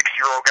only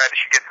 60-year-old guy that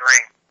should get in the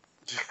ring.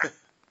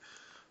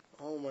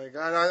 Oh my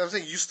God! I was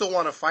saying you still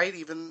want to fight,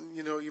 even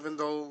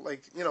though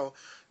like I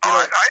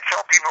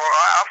tell people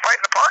I'll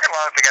fight in the parking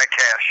lot if they got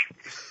cash.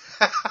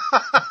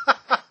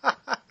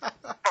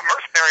 I'm a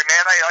mercenary,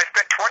 man. I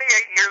spent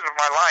 28 years of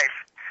my life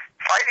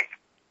fighting.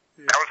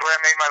 Yeah. That was where I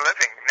made my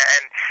living,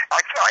 and I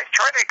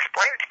try to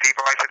explain it to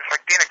people. I said it's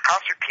like being a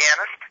concert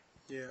pianist,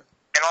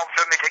 and all of a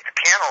sudden they take the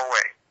piano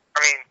away.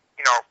 I mean,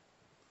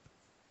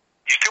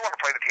 you still want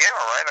to play the piano,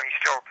 right? I mean,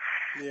 you still,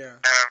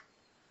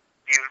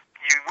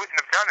 you wouldn't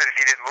have done it if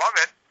you didn't love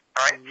it,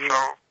 right? So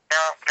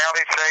now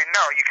they say,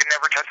 no, you can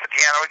never touch the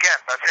piano again.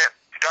 That's it.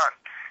 It's done.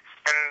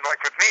 And like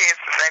with me,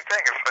 it's the same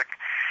thing. It's like,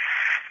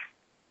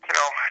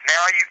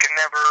 now you can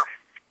never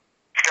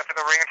step in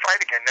the ring and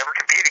fight again, never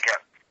compete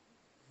again.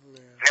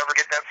 Never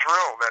get that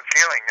thrill, that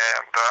feeling,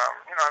 and,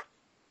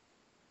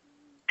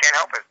 can't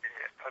help it.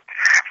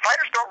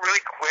 Fighters don't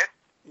really quit.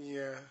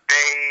 Yeah.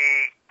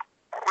 They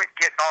quit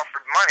getting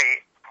offered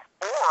money,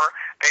 or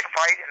they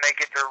fight and they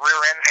get their rear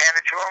ends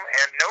handed to them,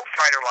 and no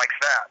fighter likes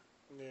that.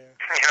 Yeah.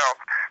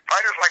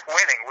 Fighters like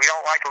winning. We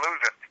don't like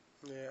losing.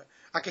 Yeah.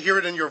 I can hear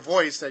it in your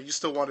voice that you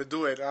still want to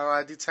do it.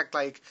 I detect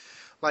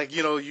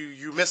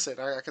you miss it.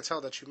 I can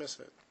tell that you miss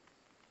it.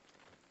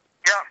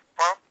 Yeah.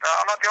 Well,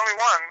 I'm not the only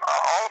one.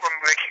 All of them,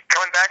 they keep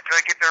coming back till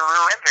they get their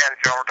rear ends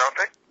handed to them, don't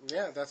they?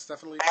 Yeah, that's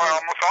definitely true.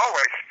 Almost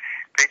always.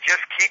 They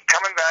just keep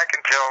coming back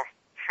until...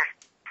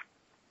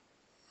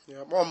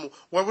 What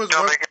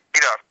they get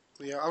beat up.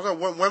 Yeah, I was like,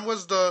 when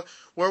was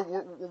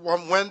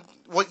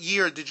what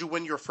year did you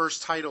win your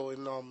first title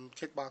in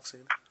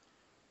kickboxing?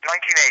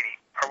 1980.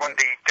 I won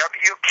the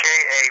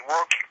WKA,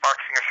 World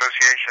Kickboxing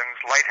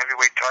Association's light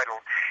heavyweight title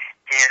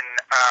in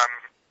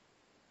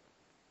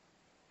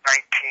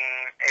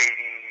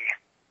 1980.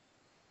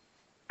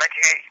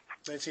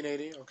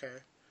 1980.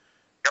 Okay.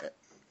 Yep.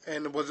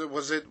 And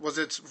was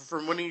it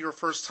from winning your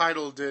first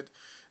title? Did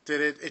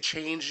it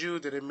change you?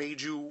 Did it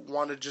made you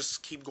want to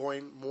just keep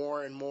going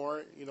more and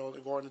more?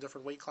 Going to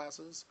different weight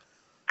classes.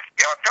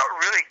 Yeah, it felt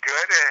really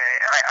good.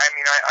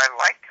 I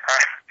like.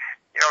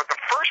 The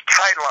first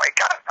title I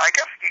got. I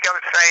guess you got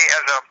to say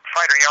as a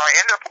fighter. I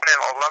ended up winning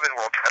 11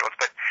 world titles,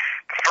 but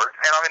the first,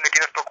 and I'm in the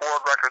Guinness Book of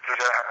World Records as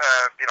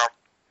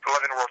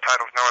 11 world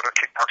titles. No other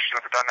kickboxers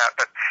have ever done that.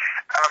 But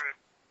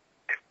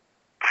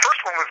the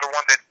first one was the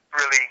one that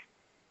really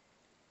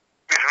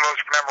is the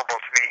most memorable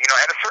to me.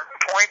 At a certain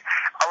point,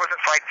 I wasn't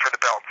fighting for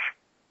the belts.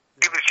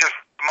 It was just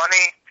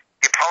money,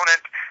 the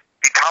opponent,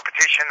 the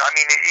competition. I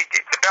mean,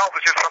 the belt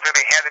was just something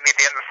they handed me at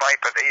the end of the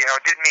fight, but it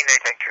didn't mean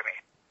anything to me.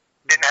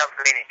 It didn't have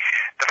meaning.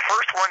 The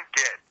first one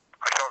did.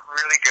 I felt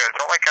really good. It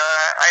felt like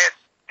I had,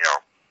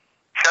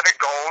 set a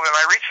goal and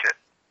I reached it.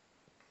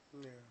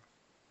 Yeah.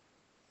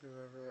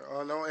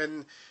 Oh no,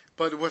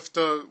 but with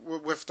the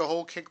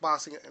whole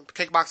kickboxing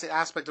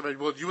aspect of it,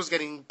 well, you was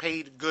getting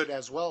paid good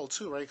as well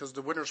too, right? Because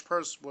the winner's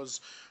purse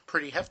was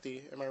pretty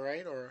hefty. Am I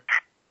right? Or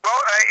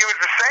well, it was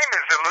the same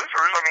as the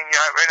losers. I mean,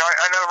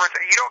 in other words,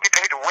 you don't get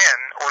paid to win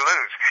or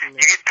lose. Yeah.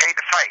 You get paid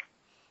to fight.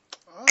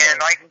 Oh,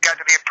 and I got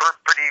to be a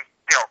pretty,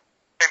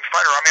 famous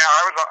fighter. I mean,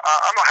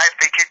 I'm the highest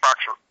paid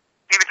kickboxer,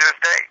 even to this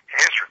day in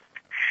history,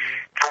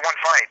 for one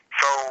fight.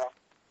 So,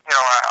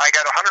 I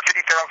got $150,000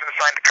 to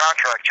sign the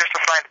contract, just to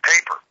sign the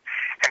paper,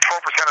 and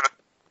 12% of the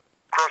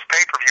gross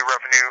pay-per-view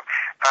revenue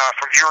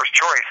from Viewer's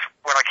Choice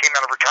when I came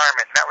out of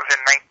retirement, and that was in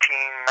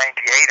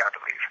 1998, I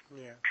believe.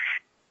 Yeah.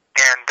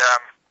 And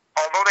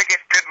although they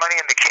get good money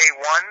in the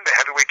K1, the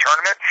heavyweight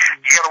tournament,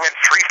 you got to win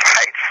 3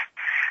 fights.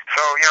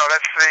 So,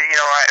 that's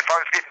if I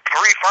was getting 3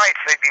 fights,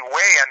 they'd be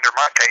way under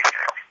my pay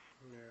scale.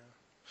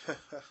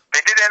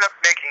 They did end up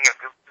making it,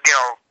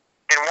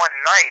 in one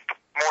night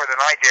more than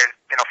I did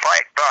in a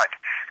fight, but,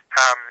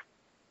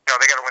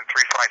 they got to win 3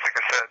 fights, like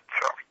I said,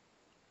 so.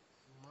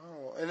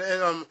 Wow.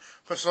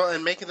 And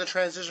making the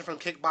transition from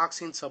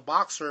kickboxing to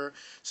boxer,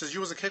 since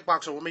you was a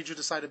kickboxer, what made you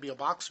decide to be a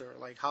boxer?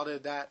 Like, how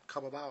did that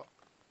come about?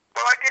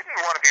 Well, I didn't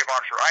want to be a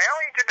boxer. I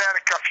only did that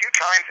a few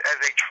times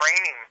as a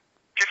training,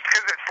 just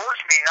because it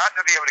forced me not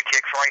to be able to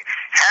kick, so I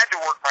had to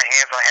work my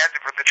hands, I had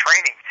to put the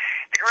training.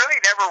 It really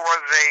never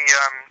was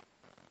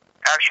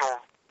actual,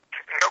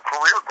 no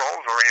career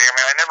goals or anything. I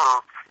mean, I never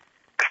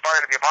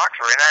aspired to be a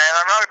boxer, and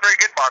I'm not a very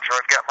good boxer.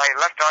 I've got my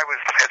left eye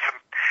had some,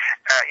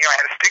 I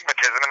had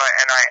astigmatism,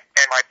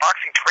 and my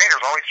boxing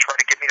trainers always try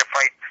to get me to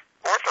fight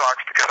orthodox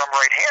because I'm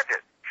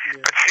right-handed.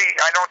 Yeah. But see,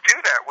 I don't do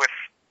that with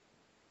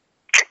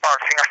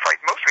kickboxing. I fight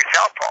mostly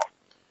southpaw.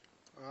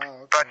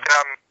 Oh, okay.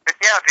 But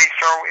yeah,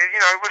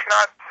 it was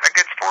not a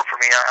good sport for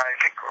me. I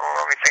think,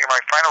 let me think. My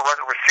final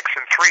record was 6-3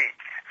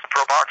 as a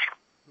pro boxer.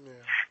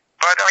 Yeah.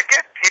 But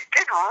it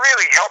did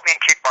really help me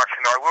in kickboxing,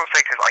 though, I will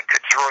say, because I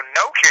could throw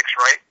no kicks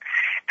right,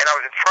 and I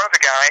was in front of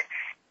the guy,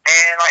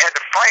 and I had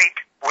to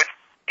fight with,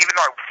 even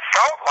though I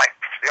felt like,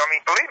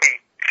 believe me,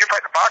 if you're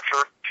fighting a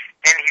boxer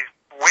and he's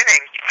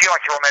winning, you feel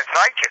like you're on that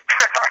side kick,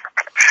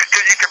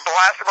 because you can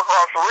blast him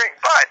across the ring.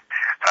 But,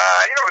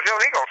 it was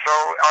illegal, so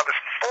I was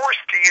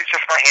forced to use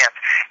just my hands.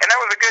 And that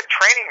was a good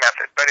training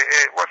method, but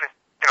it wasn't,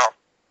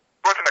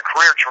 wasn't a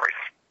career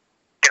choice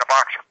in a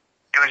boxer.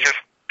 It was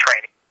just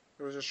training.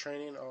 It was just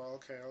training? Oh,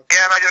 okay.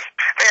 Yeah, and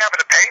they happened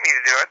to pay me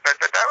to do it, but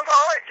that was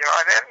all right.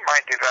 I didn't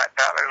mind do that.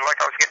 It was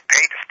like I was getting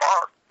paid to spar,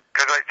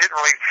 because I didn't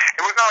really,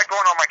 it was not like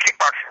going on my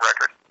kickboxing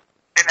record.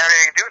 It didn't have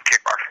anything to do with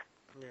kickboxing.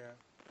 Yeah.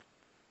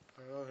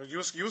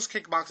 You was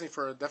kickboxing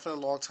for a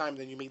definite long time,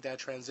 then you made that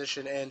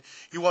transition, and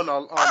you won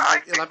I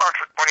kickboxed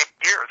for 20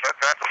 years.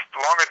 That's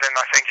longer than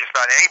I think just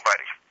about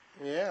anybody.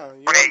 Yeah.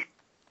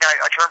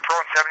 I turned pro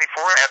in 74,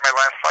 and I had my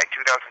last fight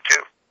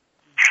 2002.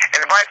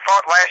 And if I had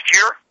fought last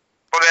year,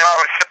 well, then I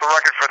would have set the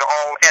record for the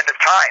all end of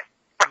time.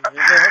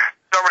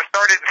 So I would have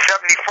started in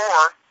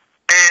 74,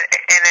 and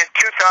in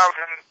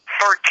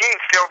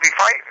 2013 still be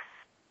fighting.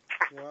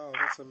 Wow,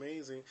 that's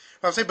amazing.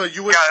 I'm saying, but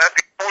you would... Yeah, that'd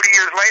be 40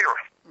 years later.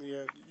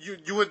 Yeah,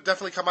 you would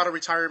definitely come out of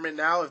retirement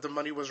now if the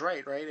money was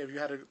right? If you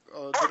had a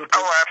good opinion.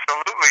 Oh,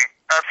 absolutely.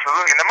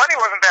 And the money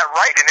wasn't that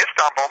right in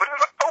Istanbul, but it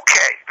was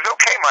okay. It was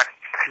okay money.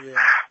 Yeah.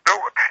 So,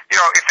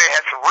 if they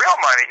had some real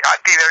money,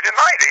 I'd be there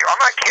tonight. I'm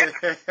not kidding.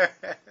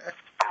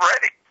 I'm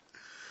ready.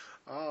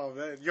 Oh,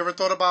 man. You ever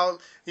thought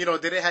about, they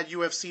didn't have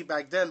UFC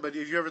back then, but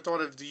have you ever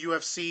thought of the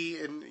UFC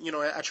at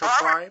your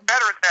prime?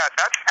 Better at that.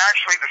 That's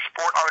actually the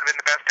sport I would have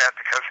been the best at,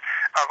 because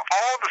of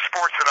all the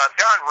sports that I've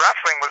done,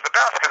 wrestling was the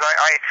best, because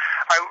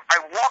I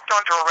walked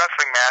onto a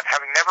wrestling mat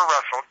having never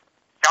wrestled,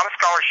 got a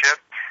scholarship,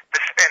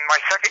 and my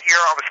second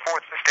year I was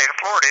fourth in the state of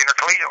Florida,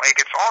 intercollegiate league,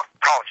 it's all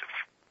colleges.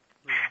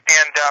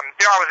 And,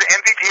 I was the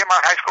MVP of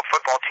my high school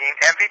football team,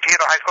 MVP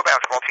of the high school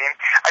basketball team.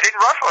 I didn't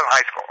wrestle in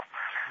high school.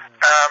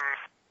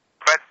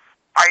 But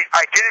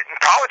I did it in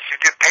college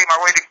to pay my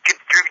way to get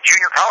through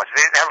junior college.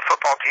 They didn't have a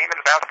football team, and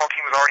the basketball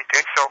team was already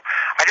picked, so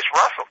I just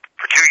wrestled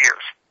for 2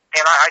 years.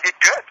 And I did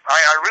good. I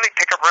really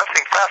picked up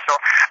wrestling fast, so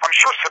I'm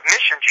sure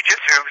submission,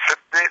 jiu-jitsu,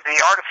 the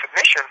art of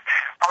submission,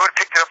 I would have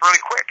picked it up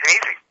really quick and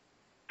easy.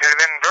 It would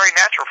have been very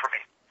natural for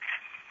me.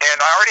 And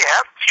I already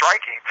have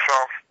striking, so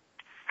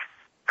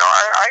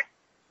I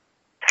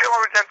feel I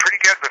was done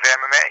pretty good with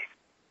MMA.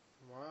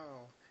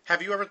 Wow. Have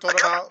you ever thought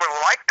about... I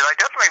liked it. I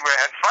definitely would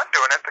have had fun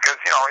doing it, because,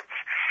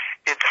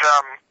 it's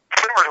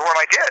similar to what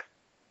I did,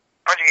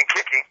 punching and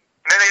kicking.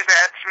 And then they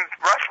had some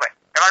wrestling.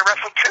 And I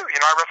wrestled too.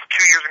 I wrestled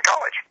 2 years in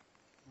college.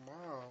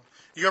 Wow.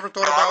 You ever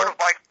thought about... I would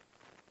have liked...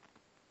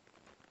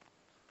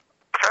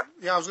 What's that?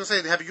 Yeah, I was going to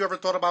say, have you ever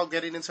thought about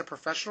getting into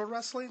professional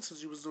wrestling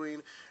since you was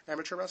doing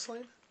amateur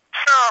wrestling? No.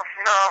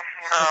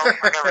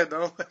 I never...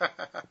 No?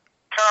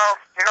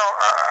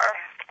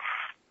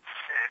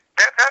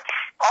 That's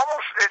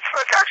almost...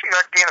 It's actually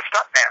like being a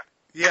stuntman.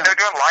 Yeah. They're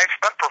doing live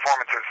stunt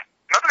performances.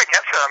 Nothing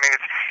against it. I mean,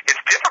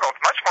 it's difficult.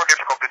 It's much more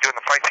difficult to do in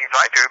the fight scenes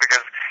I do,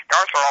 because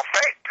ours are all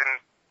faked and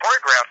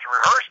choreographed and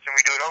rehearsed, and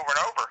we do it over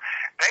and over.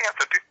 They have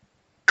to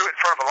do it in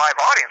front of a live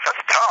audience.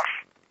 That's tough.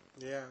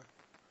 Yeah.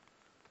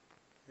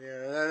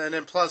 Yeah, and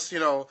then plus,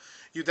 you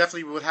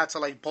definitely would have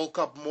to,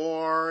 bulk up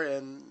more,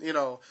 and,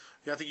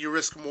 I think you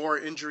risk more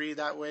injury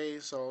that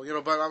way. So,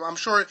 but I'm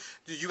sure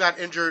you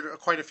got injured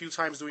quite a few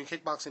times doing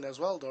kickboxing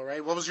as well, though, right?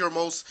 What was your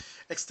most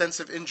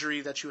extensive injury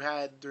that you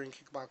had during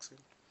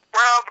kickboxing?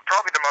 Well,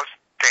 probably the most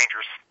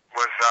dangerous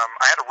was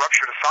I had a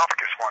ruptured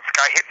esophagus once. A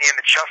guy hit me in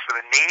the chest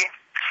with a knee,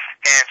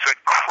 and so it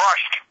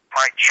crushed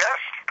my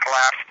chest,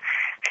 collapsed,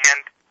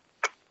 and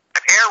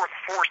the air was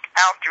forced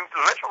out through,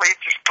 literally it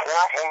just tore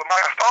a hole in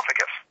my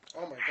esophagus.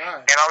 Oh, my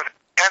God. And I was in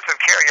intensive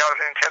care. I was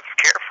in intensive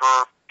care for,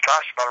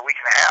 about a week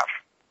and a half.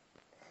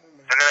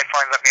 And then they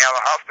finally let me out of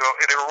the hospital.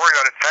 They were worried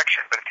about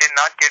infection, but it did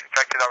not get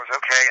infected. I was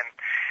okay, and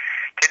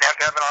didn't have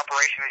to have an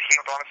operation. It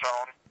healed on its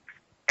own.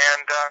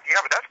 And,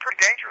 but that's pretty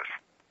dangerous.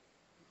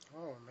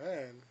 Oh,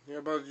 man.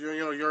 Yeah, but,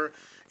 you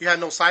had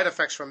no side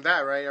effects from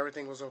that, right?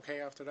 Everything was okay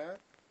after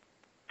that?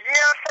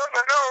 Yeah, as far as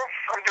I know,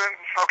 I'm doing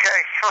okay.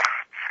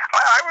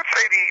 I would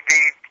say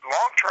the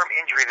long-term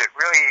injury that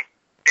really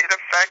did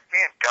affect me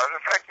and does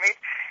affect me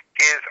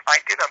is I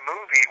did a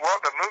movie,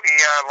 the movie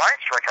Lion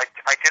Strike,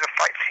 I did a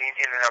fight scene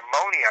in an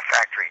ammonia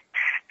factory,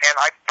 and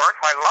I burnt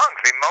my lungs.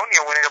 The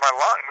ammonia went into my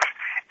lungs,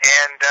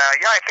 and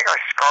I think I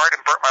scarred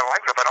and burnt my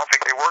lungs up. I don't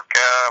think they work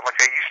like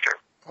they used to.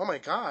 Oh, my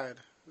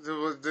God. They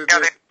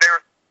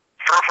were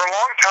for a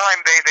long time,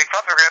 they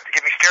thought they were going to have to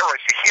give me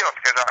steroids to heal it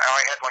because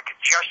I had like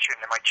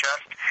congestion in my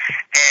chest,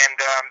 and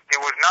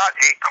it was not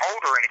a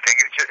cold or anything.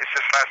 It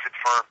just lasted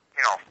for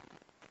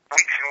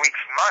weeks and weeks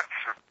and months.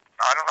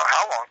 I don't know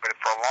how long, but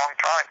for a long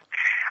time,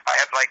 I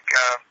had like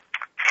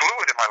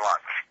fluid in my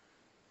lungs.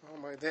 Oh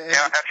my God!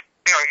 Yeah, that's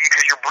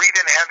because you're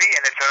breathing heavy,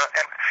 and it's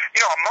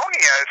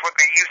ammonia is what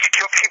they used to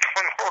kill people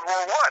in World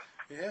War One.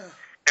 Yeah.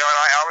 And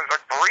I was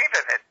like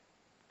breathing it,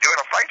 doing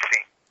a fight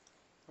scene.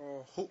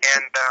 Oh.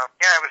 And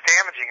it was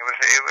damaging. It was.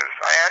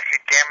 I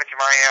actually damaged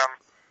my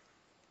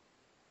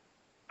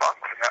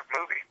lungs in that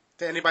movie.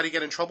 Did anybody get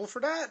in trouble for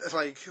that?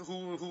 Like,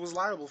 who was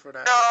liable for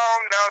that? No.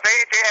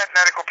 They had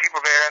medical people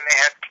there, and they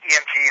had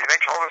EMTs. And they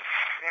told us,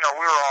 we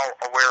were all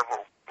aware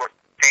of what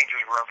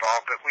dangers were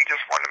involved, but we just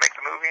wanted to make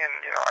the movie, and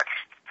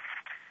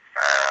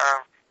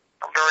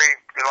I'm very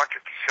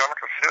reluctant to sue. I'm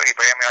not going to sue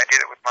anybody. I mean, I did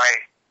it with my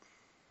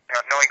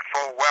knowing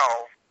full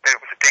well that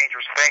it was a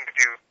dangerous thing to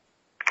do,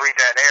 to breathe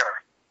that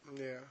air.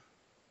 Yeah.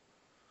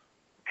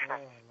 Oh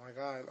my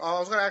God!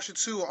 I was gonna ask you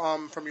too.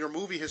 From your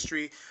movie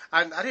history,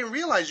 I didn't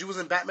realize you was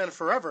in Batman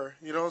Forever.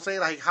 You know what I'm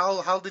saying? Like,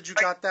 how did you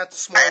got that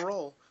small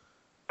role?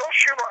 Joe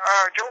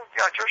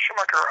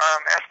Schumacher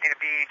asked me to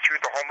be through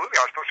the whole movie.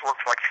 I was supposed to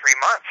work for like 3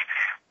 months,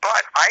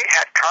 but I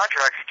had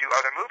contracts to do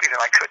other movies,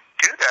 and I couldn't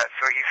do that.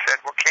 So he said,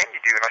 "What can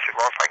you do?" And I said,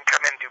 "Well, if I can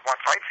come in and do one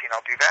fight scene,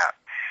 I'll do that."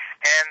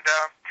 And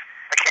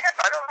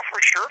I don't know for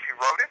sure if he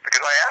wrote it,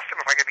 because I asked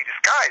him if I could be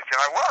disguised, and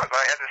I was.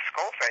 I had this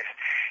skull face.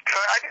 So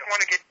I didn't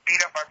want to get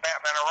beat up by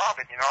Batman or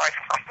Robin,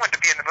 I wanted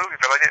to be in the movie,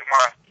 but I didn't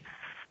want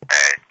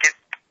to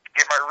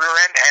get my rear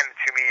end handed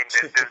to me in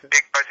this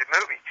big budget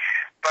movie.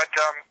 But,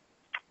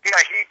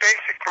 he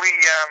basically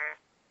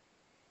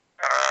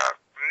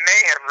may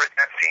have written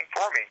that scene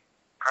for me.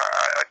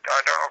 I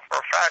don't know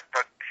for a fact,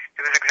 but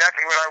it was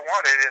exactly what I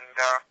wanted, and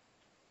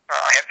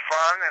I had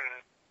fun, and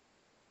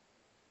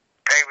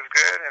pay was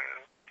good,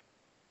 and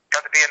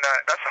got to be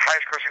that's the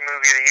highest grossing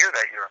movie of the year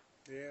that year.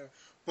 Yeah.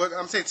 But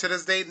I'm saying, to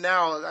this day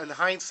now, in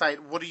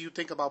hindsight, what do you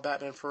think about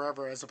Batman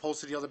Forever as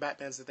opposed to the other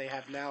Batmans that they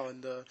have now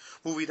and the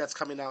movie that's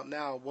coming out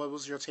now? What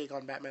was your take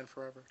on Batman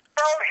Forever?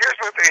 Well, here's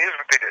what they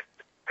did.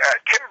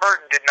 Tim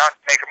Burton did not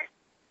make him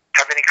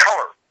have any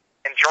color.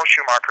 And Joel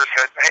Schumacher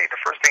said, hey, the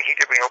first thing he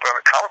did when he opened up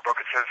a comic book,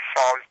 it says,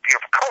 all these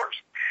beautiful colors.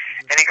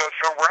 Mm-hmm. And he goes,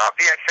 so we're not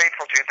being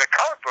faithful to the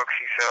comic books.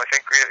 He said, I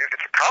think if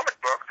it's a comic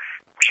book,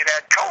 we should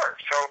add color.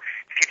 So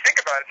if you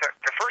think about it,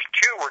 the first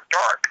two were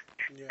dark.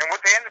 Yeah. And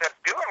what they ended up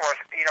doing was,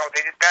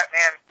 they did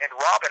Batman and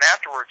Robin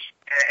afterwards,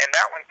 and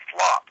that one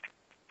flopped.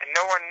 And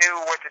no one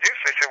knew what to do,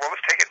 so they said, well,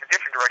 let's take it in a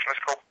different direction.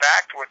 Let's go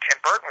back to what Tim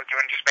Burton was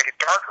doing and just make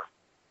it darker.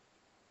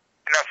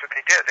 And that's what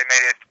they did. They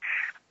made it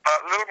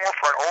a little more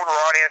for an older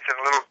audience and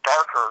a little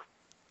darker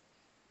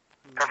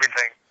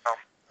everything.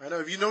 I know.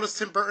 If you notice,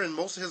 Tim Burton,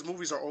 most of his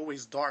movies are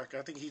always dark.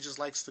 I think he just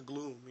likes the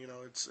gloom.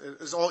 It's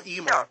all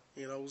emo.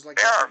 Yeah. It was like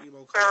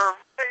emo color.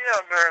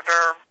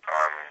 They're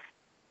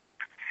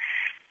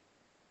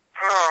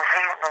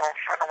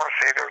I don't want to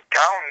say they're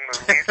down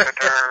movies, but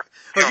they're...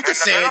 you can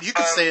say it. You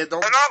can say it. They're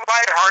not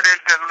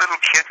lighthearted, they're little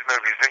kids'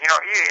 movies.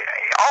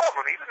 All of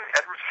them, even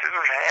Edward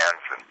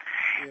Scissorhands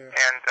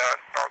and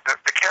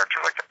the character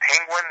like the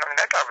Penguin. I mean,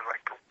 that guy was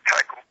like kind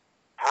of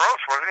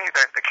gross, wasn't he?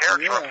 The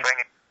character I'm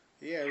saying.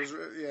 Yeah, it was.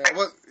 Yeah,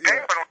 Penguin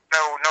was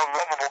no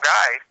lovable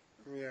guy.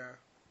 Yeah.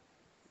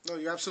 No,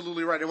 you're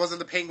absolutely right. It wasn't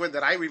the Penguin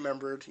that I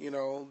remembered.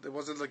 It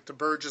wasn't like the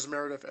Burgess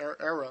Meredith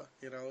era.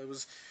 It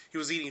was he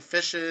was eating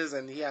fishes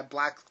and he had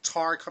black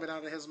tar coming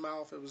out of his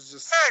mouth. It was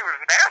just. Yeah, he was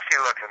nasty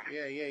looking.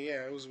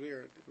 Yeah. It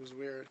was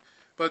weird.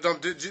 But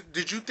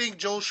did you think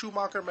Joel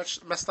Schumacher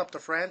messed up the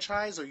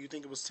franchise, or you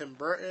think it was Tim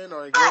Burton,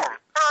 or? No.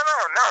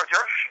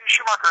 Joel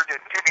Schumacher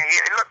didn't.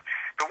 Look,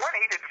 the one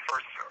he did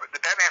first,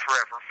 the Batman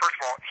Forever. First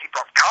of all, he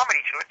brought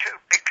comedy to it too,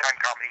 big time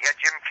comedy. He had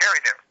Jim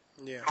Carrey there,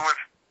 who was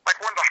like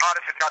one of the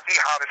hottest, if not the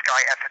hottest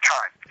guy at the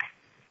time.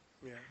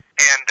 Yeah.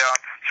 And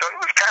so it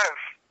was kind of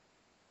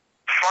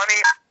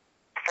funny,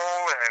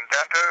 full, and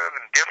inventive,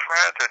 and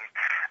different, and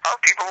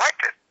people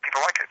liked it.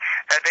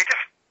 And they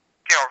just,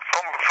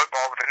 filmed the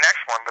football with the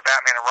next one, the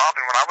Batman and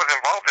Robin, when I was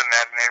involved in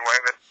that in any way,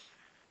 but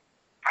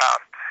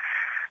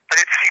I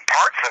didn't see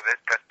parts of it,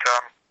 but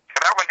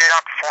that one did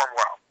not perform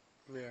well.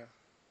 Yeah.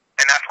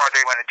 And that's why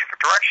they went in a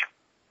different direction.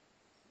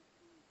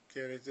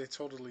 Yeah, they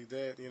totally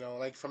did.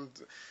 Like from,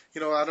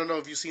 I don't know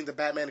if you've seen the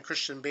Batman the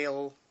Christian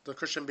Bale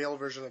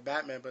version of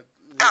Batman, but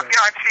I've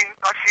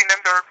seen them.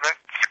 They're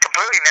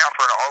completely now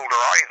for an older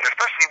audience,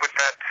 especially with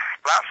that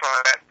last one.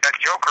 That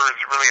Joker is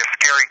really a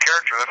scary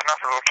character. That's not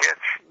for little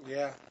kids.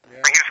 Yeah. I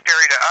mean, he's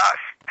scary to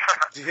us.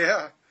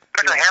 Yeah.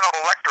 Like a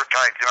Hannibal Lecter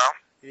type,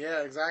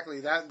 Yeah,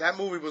 exactly. That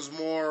movie was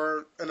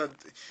more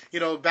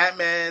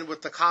Batman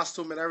with the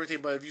costume and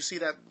everything. But if you see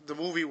the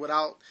movie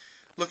without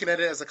looking at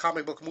it as a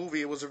comic book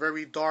movie, it was a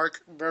very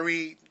dark,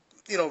 very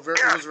it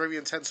was a very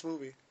intense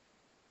movie.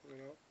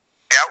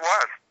 Yeah, it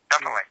was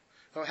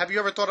definitely. Have you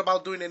ever thought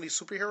about doing any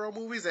superhero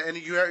movies? And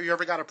you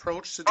ever got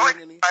approached to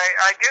doing any?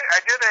 I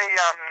did a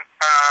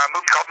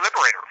movie called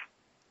Liberator.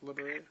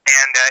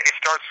 And it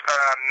stars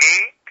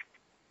me.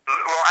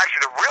 Well,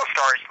 actually, the real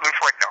star is Lou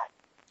Ferrigno.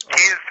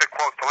 He is the,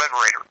 quote, the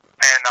Liberator,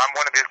 and I'm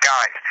one of his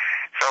guys.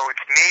 So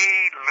it's me,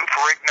 Lou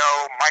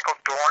Ferrigno, Michael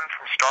Dorn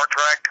from Star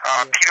Trek,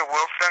 Peter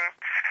Wilson.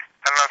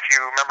 I don't know if you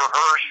remember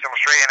her. She's an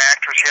Australian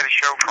actress. She had a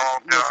show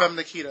called... Femme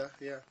Nikita,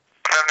 yeah.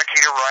 Femme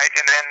Nikita, right.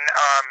 And then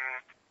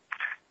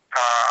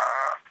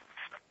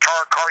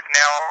Tara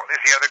Cardinal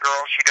is the other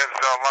girl. She does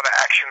a lot of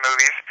action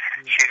movies.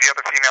 She's the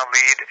other female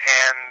lead.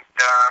 And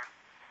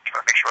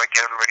trying to make sure I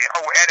get everybody.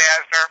 Oh, Ed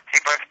Asner.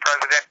 He plays the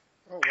president.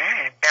 Oh,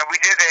 wow. And we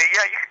did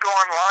you could go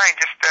online,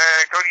 just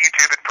go to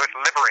YouTube and put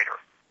Liberator.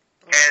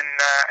 And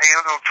a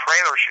little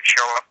trailer should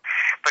show up.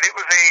 But it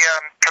was a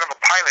kind of a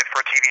pilot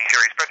for a TV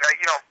series. But,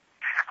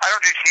 I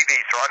don't do TV,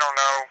 so I don't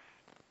know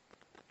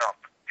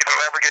if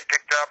it'll ever get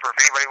picked up or if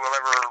anybody will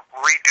ever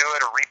redo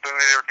it or reboot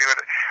it or do it.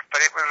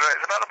 But it's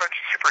about a bunch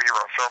of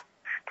superheroes. So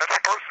that's the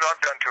closest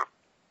I've done to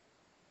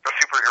a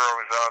superhero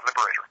is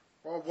Liberator.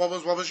 Well,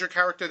 what was your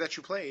character that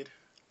you played?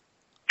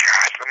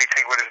 Gosh, let me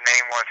think what his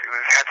name was. It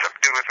had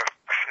something to do with a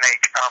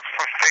snake. Let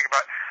me think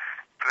about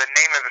the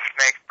name of the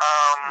snake.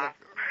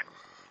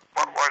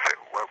 What was it?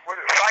 What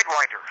is it?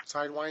 Sidewinder.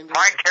 Sidewinder?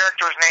 My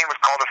character's name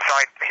was called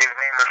his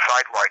name was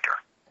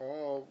Sidewinder.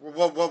 Oh,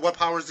 what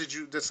powers did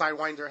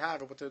Sidewinder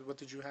have, or what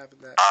did you have in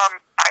that?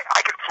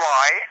 I could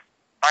fly.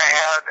 I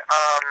had,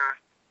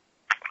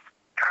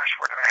 gosh,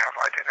 what did I have?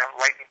 I didn't have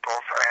lightning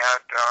bolts. I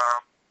had,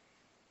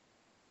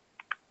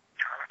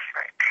 trying to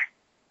think.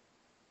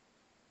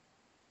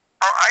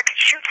 Oh, I could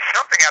shoot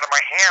something out of my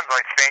hands,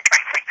 I think.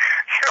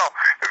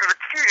 It was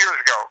a few years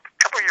ago, a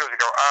couple of years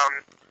ago.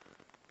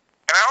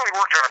 And I only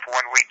worked on it for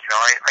 1 week,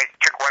 I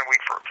took 1 week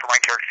for my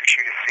character to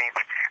shoot his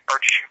scenes, or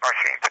to shoot my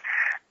scenes.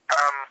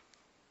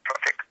 So I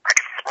think I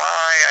could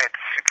fly, I had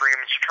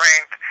superhuman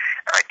strength,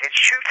 and I did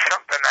shoot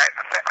something. I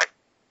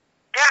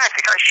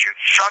think I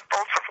shot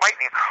bolts of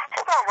lightning.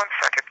 Hold on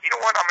 1 second. You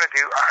know what I'm going to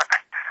do?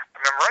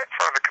 I'm right in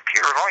front of the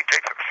computer. It only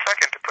takes a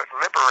second to put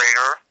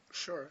Liberator.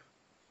 Sure.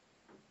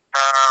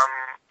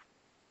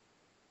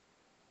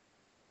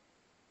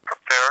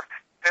 Up there.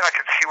 Then I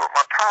can see what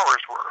my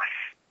powers were.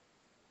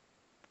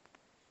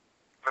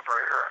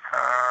 Liberator.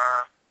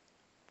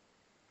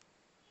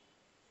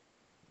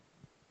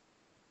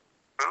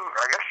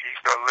 I guess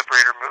he's the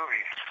Liberator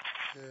movie.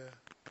 Yeah.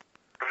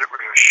 Because it was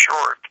a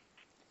short.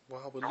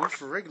 Wow, with Lou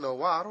Ferrigno.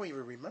 Wow, I don't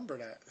even remember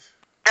that.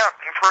 Yeah,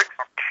 Lou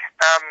Ferrigno.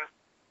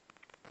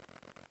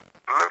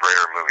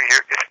 Liberator movie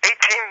here. It's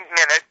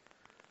 18-minute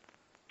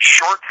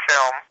short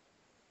film.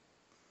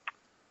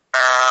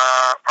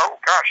 Oh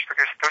gosh,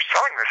 they're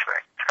selling this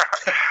thing.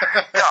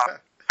 Yeah.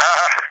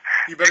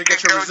 You better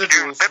get your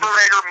residuals. To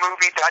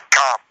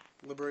liberatormovie.com.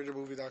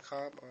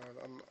 Liberatormovie.com.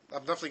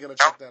 I'm definitely gonna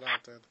check that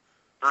out then.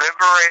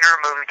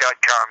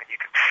 Liberatormovie.com, and you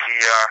can see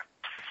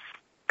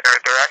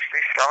they're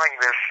actually selling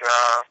this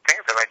thing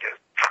that I did.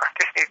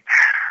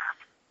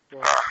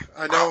 Well,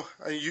 I know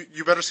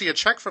you better see a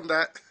check from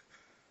that.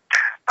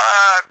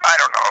 I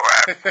don't know.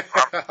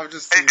 I'm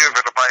just they do it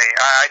for the money.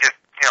 I just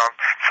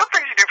some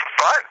things you do for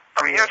fun. I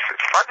mean, it's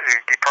fun to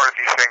be part of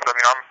these things. I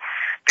mean, I'm a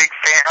big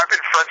fan. I've been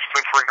friends with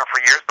Lou Ferrigno for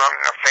years, but I'm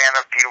a fan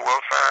of Peter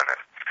Wilson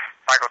and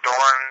Michael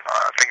Dorn.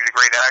 I think he's a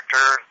great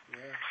actor.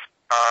 Yeah.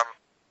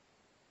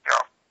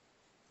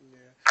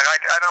 And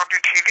I don't do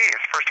TV. It's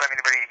the first time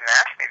anybody even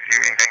asked me to do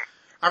anything.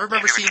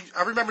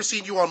 I remember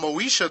seeing you on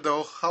Moesha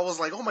though. I was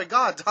like, oh my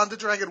God, Don the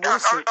Dragon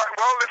Wilson.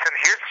 Well, listen.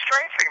 Here's the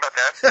strange thing about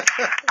that.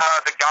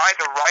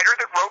 The writer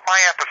that wrote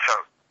my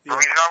episode, the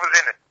reason I was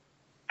in it,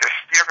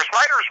 because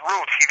writers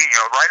rule TV.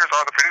 Writers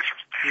are the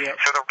producers. Yep.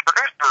 So the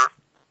producer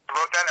who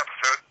wrote that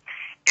episode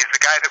is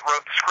the guy that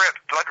wrote the script,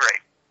 Blood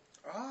Rain.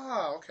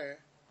 Ah, okay.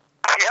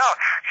 Yeah.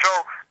 So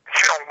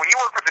when you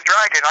work with the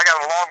Dragon, I got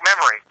a long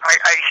memory.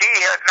 He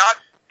had not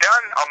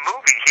done a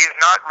movie. He has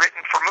not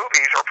written for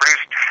movies or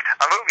produced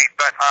a movie,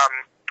 but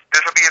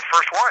this will be his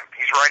first one.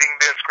 He's writing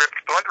the script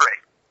Blood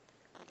Rain.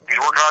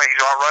 He's working on it.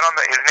 He's all right on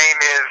his name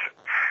is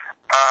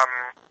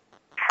I'm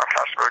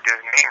not sure I did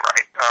his name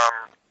right.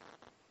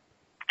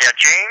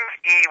 James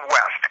E.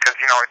 West, because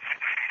you gotta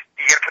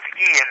put the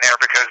E in there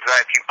because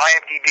if you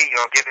IMDb,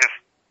 you'll get his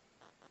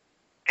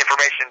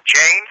information.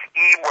 James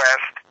E.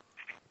 West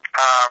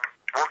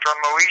worked on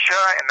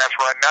Moesha, and that's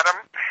where I met him.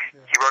 Yeah.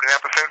 He wrote an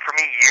episode for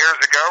me years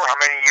ago. How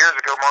many years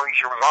ago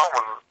Moesha was on?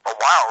 Was a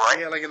while, right?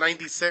 Yeah, like in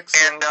 '96.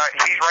 And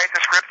he's writing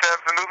the script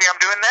of the movie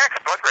I'm doing next,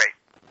 Blood Rain.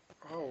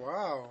 Oh,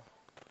 wow.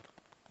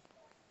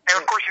 And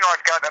of course,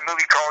 I've got a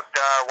movie called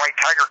White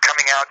Tiger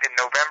coming out in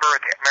November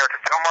at the American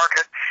Film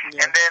Market.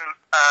 Yeah. And then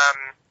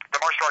The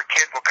Martial Art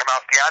Kid will come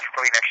out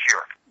theatrically next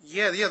year.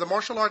 Yeah, The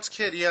Martial Arts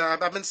Kid. Yeah,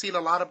 I've been seeing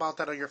a lot about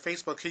that on your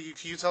Facebook. Can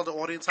you tell the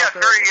audience out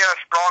there? Yeah, very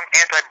strong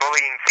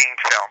anti-bullying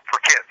themed film for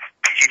kids,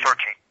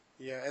 PG-13.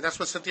 Yeah, and that's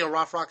with Cynthia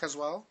Rothrock as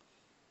well?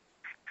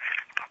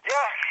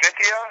 Yeah,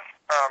 Cynthia,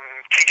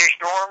 TJ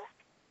Storm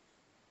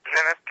is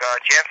in it,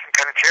 Jansen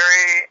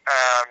Panettiere,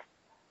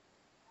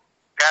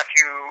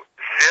 Matthew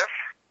Ziff,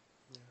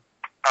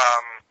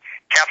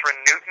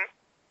 Catherine Newton.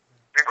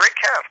 It's a great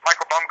cast.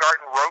 Michael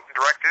Baumgarten wrote and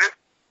directed it,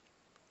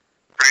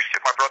 produced it.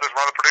 My brother's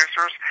one of the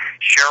producers.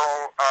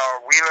 Cheryl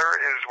Wheeler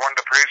is one of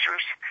the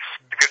producers.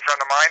 A good friend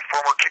of mine,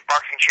 former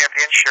kickboxing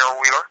champion Cheryl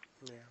Wheeler.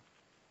 Yeah.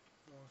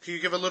 Can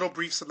you give a little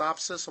brief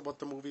synopsis of what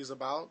the movie is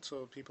about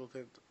so people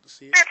could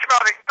see it? It's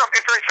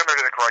very similar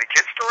to the Karate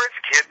Kid story. It's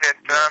a kid that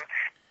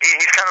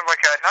he's kind of like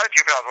not a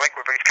juvenile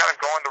delinquent, but he's kind of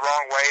going the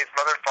wrong way. His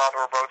mother and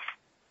father are both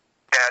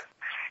dead,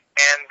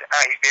 and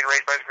he's being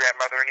raised by his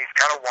grandmother, and he's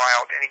kind of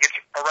wild, and he gets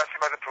arrested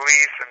by the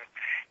police, and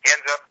he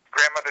ends up,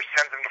 grandmother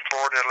sends him to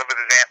Florida to live with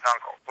his aunt and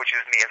uncle, which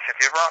is me and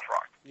Cynthia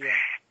Rothrock. Yeah.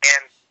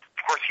 And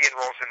of course, he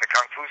enrolls in the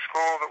Kung Fu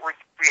school that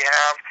we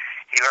have.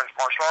 He learns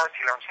martial arts.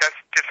 He learns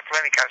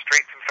discipline. He kind of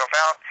straightens himself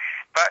out.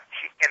 But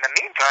in the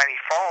meantime, he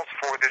falls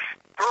for this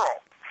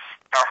girl.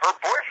 Now, her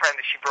boyfriend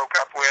that she broke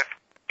up with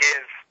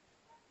is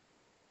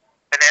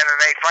an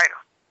MMA fighter.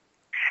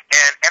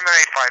 And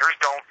MMA fighters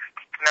don't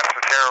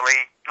necessarily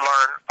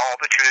learn all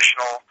the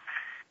traditional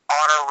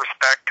honor,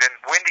 respect, and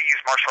when to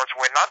use martial arts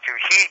and when not to.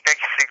 He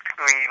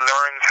basically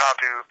learns how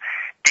to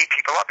beat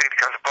people up, and he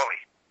becomes a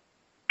bully.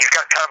 He's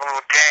got kind of a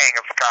little gang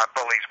of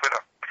bullies with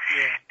him.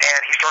 Yeah.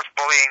 And he starts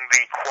bullying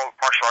the, quote,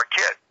 martial art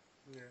kid.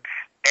 Yeah.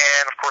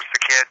 And, of course,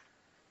 the kid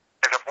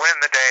ends up winning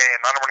the day,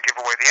 and I don't want to give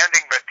away the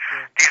ending, but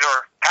these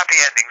are happy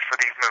endings for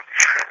these movies.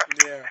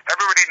 Yeah.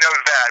 Everybody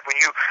knows that. When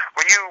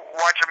you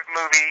watch a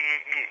movie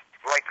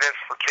like this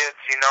for kids,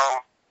 you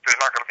know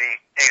there's not going to be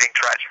anything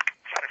tragic.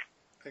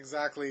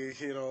 Exactly,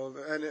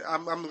 and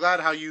I'm glad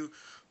how you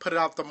put it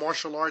out, the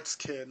martial arts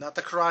kid, not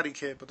the Karate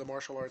Kid, but the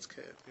martial arts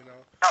kid, No,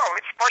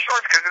 it's martial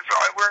arts because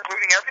we're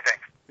including everything.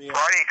 Yeah.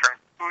 Karate, Kung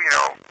Fu,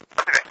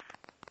 everything.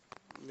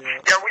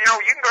 Yeah. Yeah, well,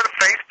 you can go to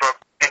Facebook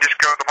and just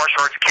go to the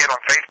martial arts kid on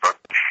Facebook,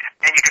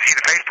 and you can see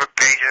the Facebook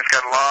page, and it's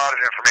got a lot of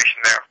information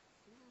there.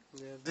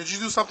 Yeah. Did you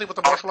do something with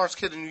the martial arts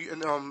kid in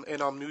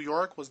New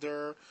York? Was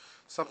there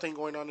something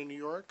going on in New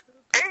York?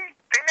 They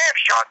may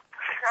have shot.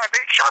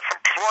 They shot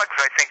some plugs,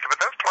 I think, but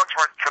those plugs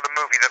weren't for the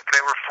movie.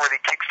 They were for the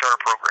Kickstarter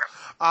program.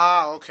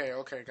 Ah, okay,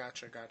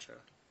 gotcha.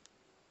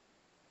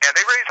 Yeah,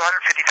 they raised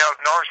 $150,000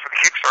 for the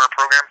Kickstarter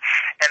program,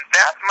 and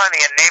that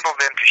money enabled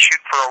them to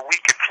shoot for a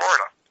week in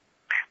Florida.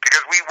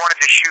 Because we wanted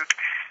to shoot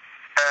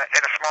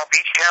in a small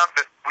beach town,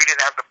 but we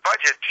didn't have the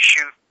budget to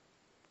shoot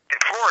in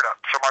Florida.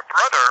 So my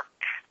brother,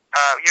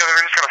 they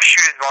were just going to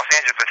shoot it in Los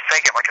Angeles, but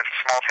fake it like it's a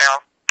small town.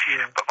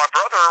 Yeah. But my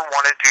brother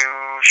wanted to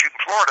shoot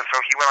in Florida,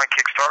 so he went on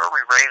Kickstarter. We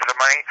raised the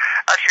money.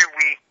 Actually,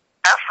 we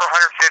asked for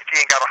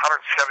 $150 and got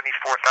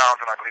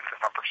 $174,000, I believe, the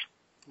numbers.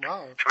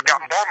 Wow. So we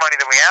got more money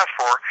than we asked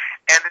for,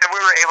 and then we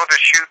were able to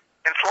shoot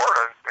in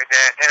Florida,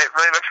 and it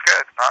really looks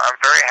good. I'm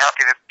very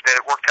happy that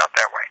it worked out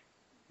that way.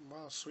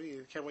 Wow,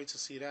 sweet. Can't wait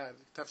to see that.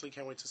 Definitely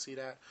can't wait to see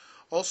that.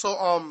 Also,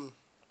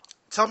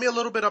 tell me a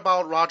little bit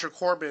about Roger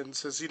Corbin,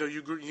 since you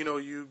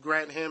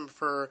grant him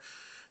for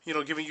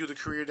giving you the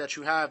career that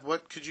you have.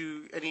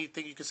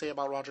 Anything you could say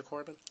about Roger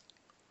Corbin?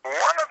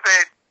 One of the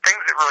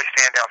things that really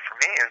stand out for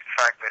me is the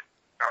fact that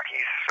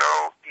he's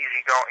so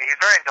easygoing. He's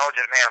a very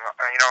intelligent man,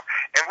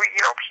 and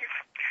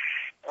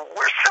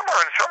we're similar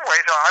in some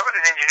ways. I was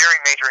an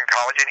engineering major in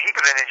college, and he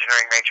was an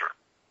engineering major.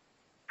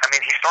 I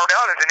mean, he started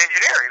out as an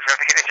engineer. He was going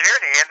to be an engineer,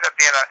 and he ended up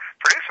being a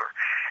producer.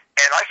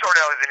 And I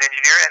started out as an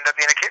engineer and ended up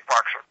being a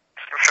kickboxer.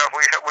 So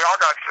we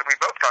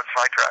both got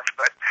sidetracked.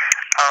 But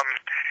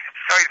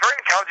so he's a very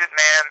intelligent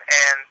man,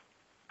 and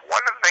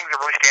one of the things that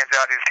really stands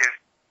out is his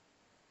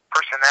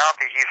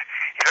personality. He's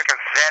like a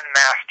Zen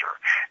master.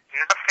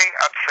 Nothing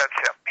upsets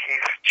him.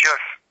 He's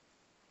just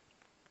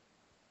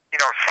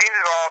seen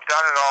it all,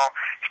 done it all.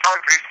 He's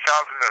probably produced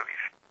 1,000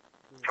 movies.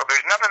 So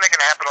there's nothing that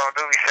can happen on a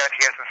movie set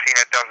he hasn't seen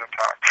a dozen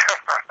times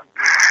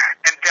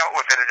and dealt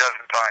with it a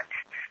dozen times.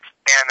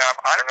 And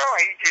I don't know,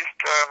 he's just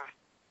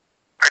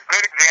a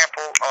good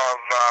example of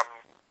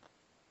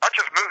not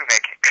just movie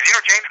making. Because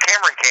James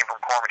Cameron came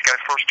from Corman. He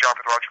got his first job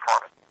with Roger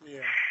Corman.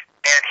 Yeah.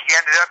 And he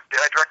ended up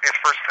directing his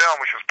first film,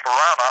 which was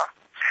Piranha.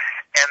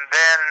 And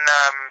then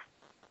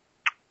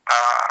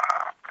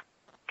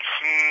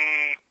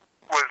he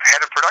was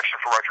head of production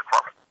for Roger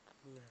Corman.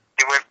 Yeah.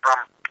 He went from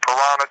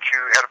Piranha to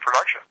head of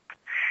production.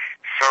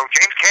 So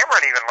James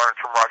Cameron even learned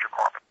from Roger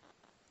Corman.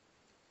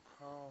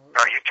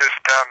 He's just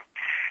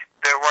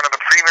they're one of the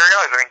premier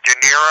guys. I mean, De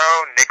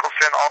Niro,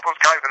 Nicholson, all those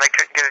guys, when they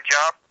couldn't get a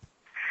job,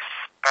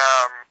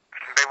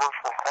 they worked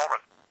for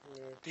Corman.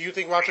 Yeah. Do you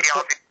think Roger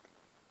Corman?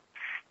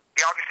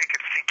 He obviously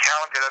could see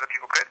talent that other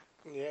people couldn't.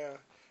 Yeah.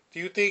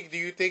 Do you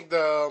think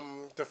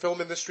the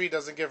film industry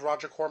doesn't give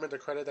Roger Corman the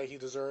credit that he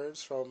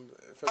deserves no,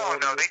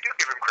 they do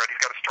give him credit.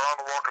 He's got a star on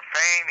the Walk of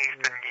Fame.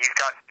 He's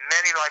got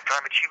many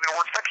Lifetime Achievement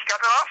Awards. In fact, he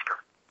got an Oscar.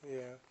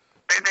 Yeah.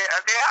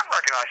 They have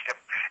recognized him.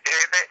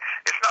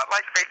 It's not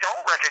like they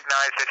don't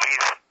recognize that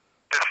he's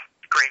this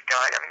great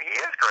guy. I mean, he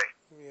is great.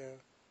 Yeah.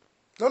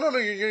 No,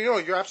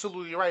 you're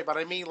absolutely right. But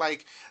I mean,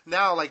 like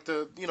now, like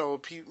the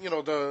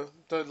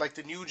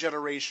new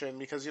generation,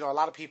 because a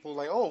lot of people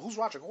like, oh, who's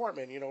Roger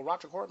Corman?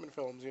 Roger Corman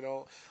films.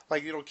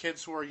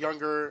 Kids who are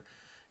younger,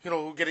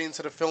 who get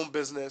into the film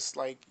business.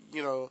 Like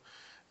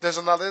there's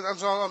another.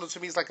 To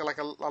me, it's like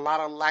a lot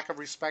of lack of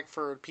respect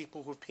for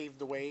people who've paved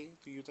the way.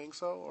 Do you think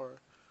so, or?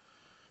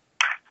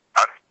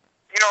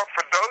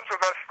 For those of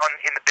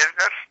in the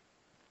business,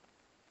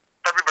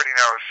 everybody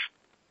knows.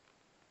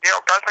 You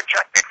know, guys like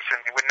Jack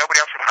Nicholson, when nobody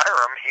else would hire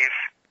him, he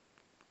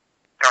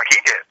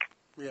did.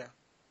 Yeah.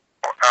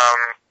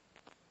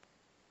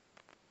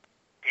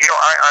 You know,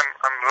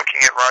 I'm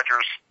looking at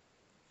Roger's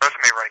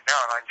resume right now,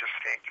 and I'm just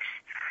seeing just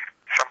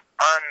some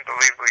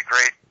unbelievably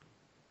great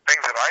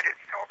things that I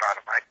didn't know about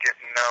him. I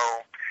didn't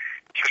know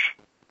just,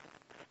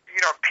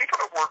 you know, people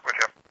that work with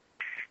him,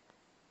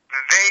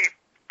 they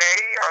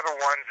are the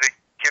ones that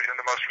give him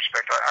the most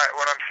respect.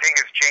 What I'm seeing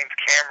is James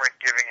Cameron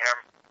giving him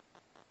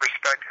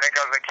respect. I think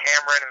guys like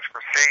Cameron and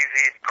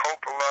Scorsese and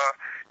Coppola,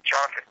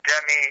 Jonathan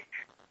Demme,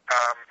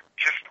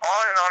 just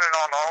on and on and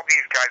on. All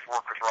these guys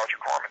work with Roger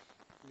Corman.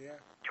 Yeah.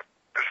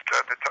 Just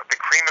the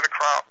cream of the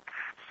crop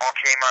all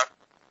came up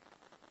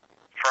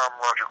from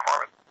Roger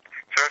Corman.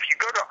 So if you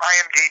go to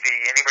IMDb,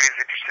 anybody who's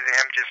interested in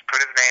him, just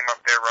put his name up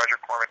there, Roger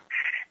Corman,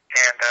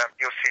 and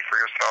you'll see for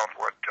yourself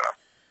what.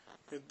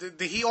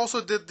 He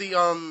also did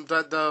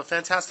the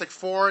Fantastic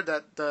Four,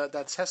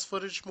 that test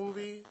footage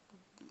movie.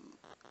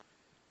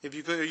 If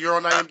you could, you're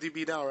on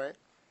IMDb now, right?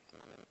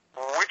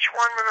 Which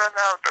one was that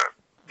now?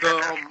 He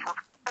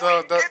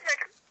did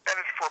make a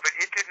Fantastic Four, but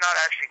it did not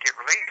actually get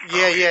released.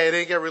 Yeah, it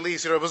didn't get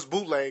released. You know, it was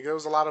bootleg. There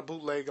was a lot of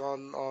bootleg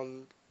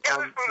on. Yeah,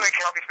 it was bootleg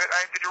copies, but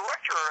the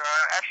director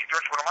actually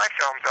directed one of my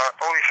films,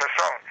 Oli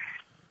Sassoon,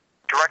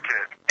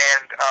 directed it,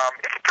 and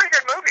it's a pretty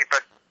good movie.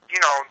 But you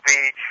know,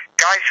 the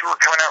guys who were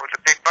coming out with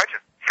the big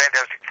budget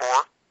Fantastic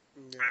Four,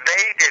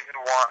 they didn't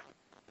want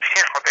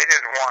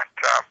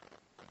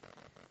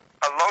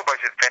a low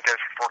budget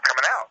Fantastic Four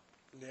coming out.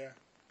 Yeah.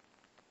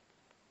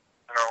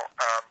 You know,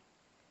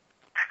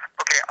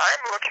 okay,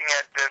 I'm looking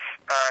at this.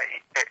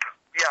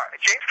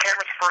 James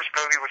Cameron's first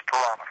movie was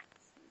Piranha.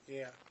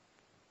 Yeah.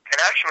 And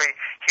actually,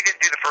 he didn't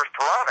do the first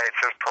Piranha. It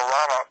says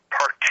Piranha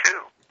Part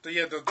 2.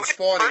 The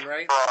Spawning,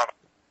 right? Piranha?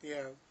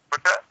 Yeah.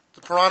 What's that?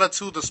 The Piranha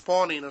 2, The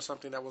Spawning, or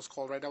something that was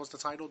called, right? That was the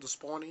title, The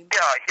Spawning?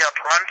 Yeah,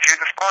 Piranha 2,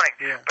 The Spawning.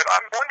 Yeah. But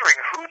I'm wondering,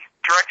 who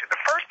directed the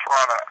first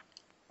Piranha?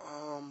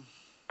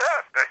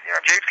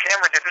 James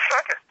Cameron did the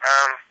second.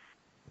 I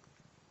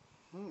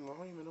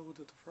don't even know who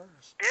did the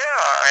first. Yeah,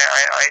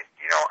 I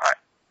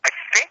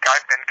think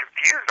I've been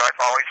confused.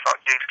 I've always thought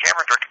James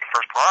Cameron directed the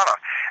first Piranha,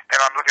 and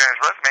I'm looking at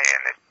his resume,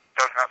 and it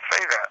does not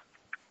say that.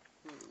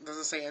 Does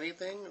it say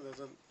anything? It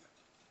doesn't.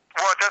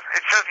 Well, it does.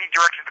 It says he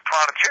directed the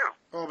Piranha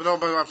 2. Oh, but no,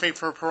 but I think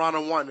for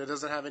Piranha 1, it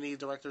doesn't have any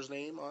director's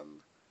name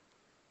on.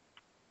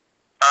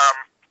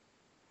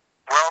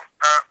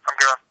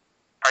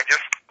 I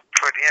just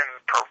put in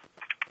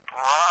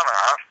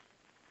Piranha.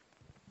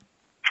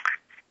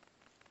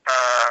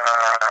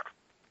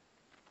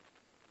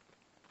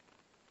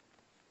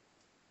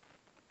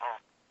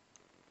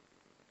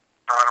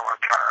 I don't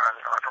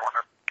want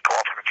to go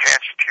off on a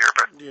tangent here,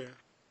 but Yeah.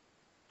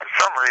 for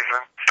some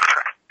reason,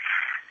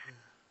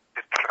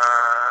 it's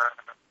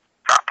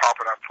not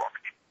popping up for me.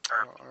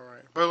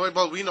 All right,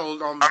 but we know.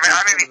 I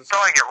may be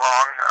spelling it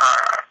wrong.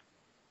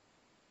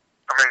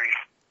 Or maybe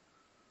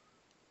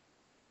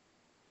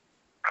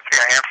I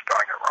think I am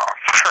spelling it wrong.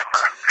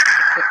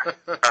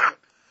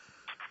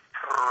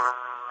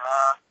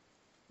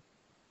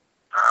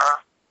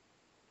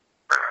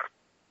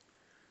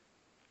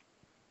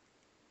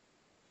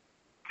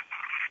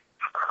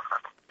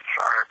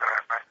 Sorry, but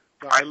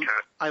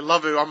I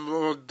love it.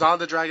 Don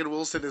the Dragon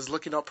Wilson is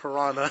looking up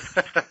Piranha.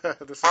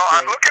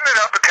 I'm looking it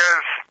up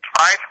because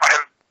I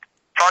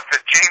thought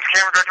that James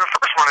Cameron directed the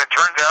first one. It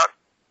turns out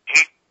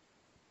he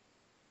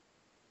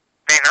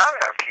may not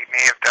have. He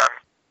may have done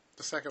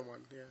the second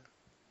one. Yeah.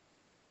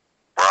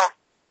 Well,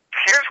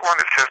 here's one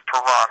that says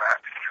Piranha.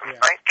 It was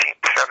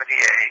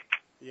 1978.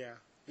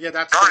 Yeah,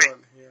 that's the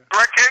one. Yeah.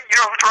 You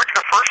know who directed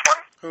the first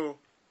one? Who?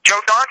 Joe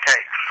Dante.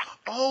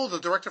 Oh, the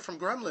director from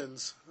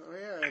Gremlins. Oh,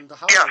 yeah, and the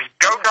Howling. Yes,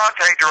 Joe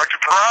Dante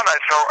directed Piranha,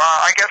 so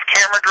I guess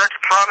Cameron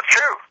directed Piranha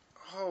 2.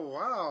 Oh,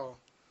 wow.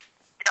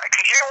 Yeah,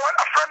 because you know what?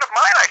 A friend of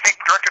mine, I think,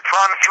 directed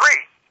Piranha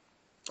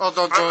 3. Oh,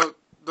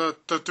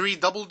 the 3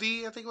 double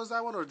D, I think was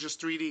that one, or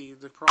just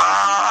 3D? The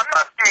I'm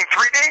not seeing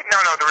 3D.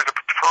 No, there was a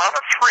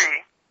Piranha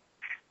 3.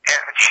 And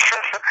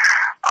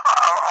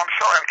I'm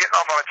sorry, I'm getting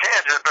off on a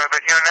tangent,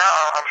 but you know, now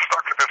I'm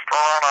stuck with this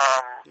Piranha.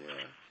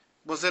 Yeah.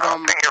 Was it,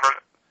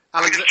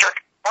 let me just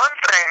check one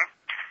thing.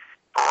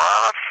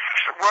 Piranha,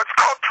 well, it's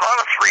called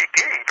Piranha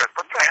 3D, but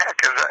what the heck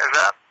is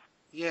that?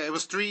 Yeah, it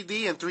was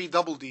 3D and 3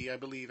 double D, I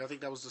believe. I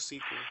think that was the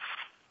sequel.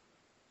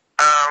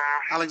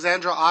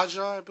 Alexandra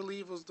Aja, I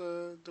believe, was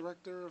the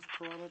director of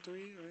Piranha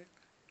 3, right?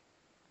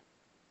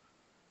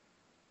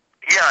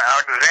 Yeah,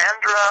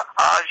 Alexandra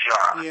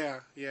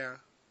Aja. Yeah.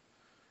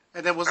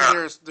 And then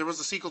there was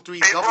a sequel 3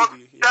 double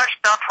D. Yeah. That's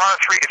not Piranha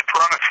 3, it's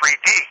Piranha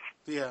 3D.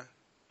 Yeah.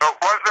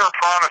 But was there a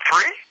Piranha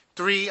 3?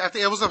 3, I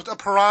think it was a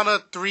Piranha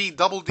 3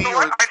 double D.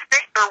 I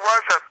think there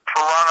was a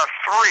Piranha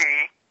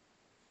 3,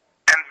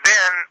 and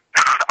then a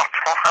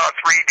Piranha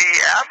 3D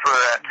after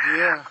that.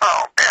 Yeah.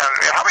 Oh, man,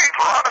 how many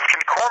Piranhas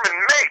can Corman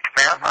make,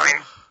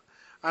 man?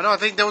 I know, I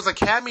think there was a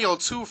cameo,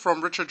 too,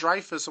 from Richard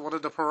Dreyfuss in one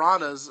of the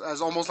Piranhas,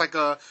 as almost like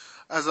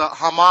as a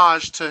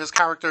homage to his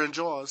character in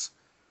Jaws.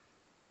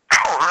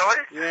 Oh,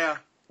 really? Yeah.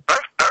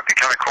 That'd be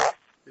kind of cool.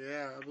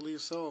 Yeah, I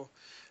believe so.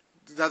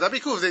 That'd be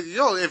cool if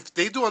if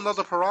they do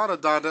another Piranha,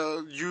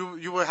 Don,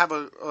 you would have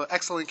a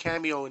excellent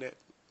cameo in it.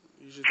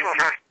 You should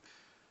definitely...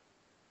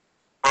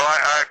 Well,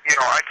 I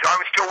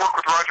would still work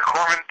with Roger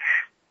Corman.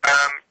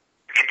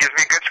 If he gives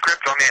me a good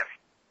script, I'm in.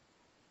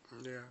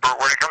 Yeah. But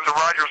when it comes to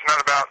Roger, it's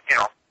not about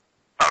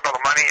not about the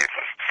money. It's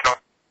just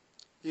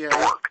the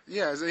work.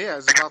 Yeah, it's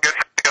like about.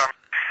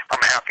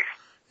 I'm happy.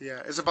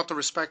 Yeah, it's about the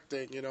respect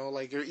thing.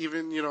 Like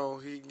even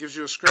he gives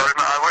you a script.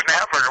 I wouldn't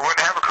have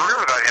a career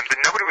without him.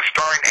 Nobody was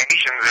starring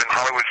Asians in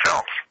Hollywood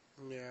films.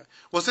 Yeah.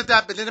 Was it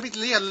that? But let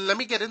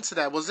me get into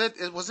that. Was it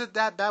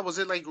that bad? Was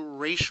it like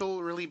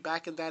racial really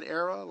back in that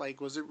era?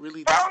 Like was it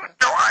really that bad?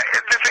 No.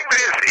 The thing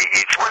is,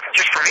 it wasn't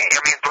just for me. I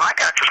mean,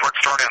 black actors weren't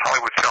starring in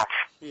Hollywood films.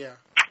 Yeah.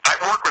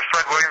 I've worked with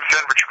Fred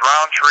Williamson, Richard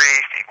Roundtree,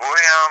 Steve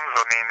Williams.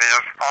 I mean, there's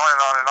just on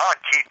and on and on.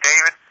 Keith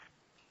David.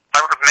 I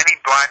worked with many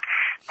black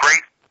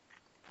great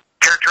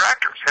character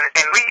actors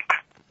and leads,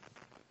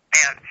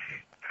 and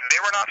they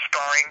were not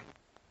starring.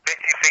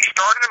 If they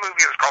starred in a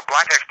movie, it was called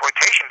black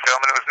exploitation film,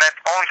 and it was meant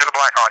only to the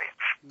black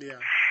audience. Yeah.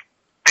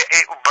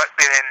 But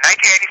in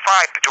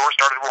 1985, the door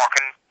started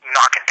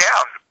knocking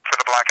down for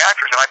the black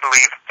actors, and I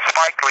believe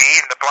Spike Lee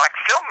and the black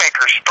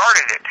filmmakers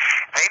started it.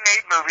 They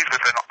made movies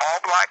with an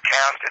all-black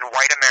cast in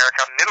white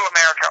America, middle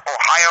America,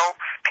 Ohio.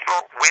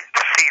 People went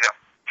to see them.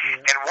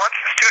 Yeah. And once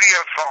the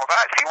studios saw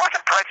that, he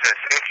wasn't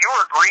prejudiced. If you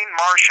were a Green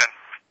Martian,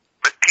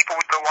 but people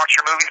would go watch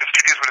your movies, the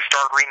studios would have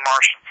starred Green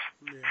Martians.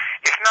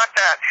 Yeah. It's not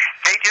that.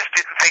 They just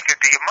didn't think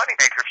it'd be a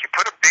moneymaker. If you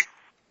put a big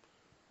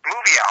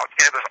movie out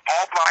and it was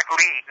all black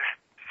leads,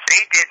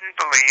 they didn't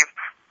believe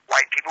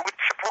white people would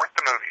support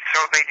the movie,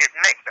 so they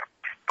didn't make them.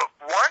 But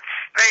once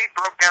they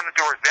broke down the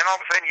doors, then all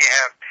of a sudden you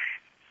have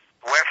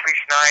Wesley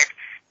Snipes,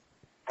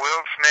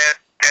 Will Smith,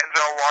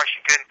 Denzel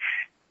Washington,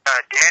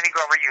 Danny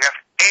Glover. You have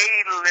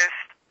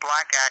A-list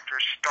black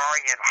actors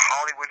starring in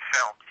Hollywood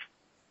films,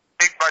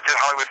 big budget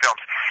Hollywood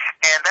films,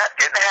 and that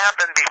didn't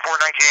happen before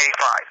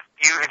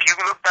 1985. If you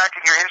look back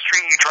in your history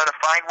and you try to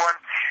find one,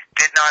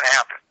 did not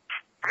happen.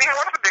 I mean,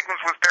 one of the big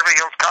ones was Beverly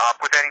Hills Cop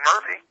with Eddie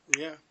Murphy.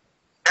 Yeah.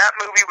 That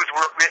movie was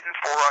written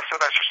for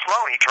Sylvester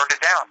Stallone. He turned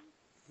it down.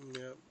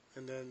 Yeah,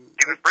 and then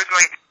it was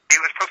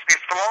supposed to be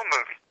a Stallone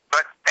movie,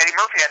 but Eddie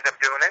Murphy ended up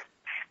doing it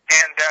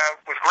and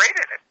was great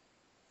in it.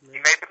 Yeah. He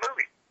made the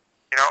movie,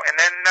 And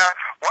then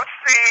once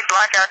the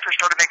black actors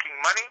started making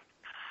money,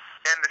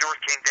 then the doors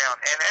came down.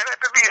 And it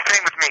would be the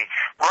same with me.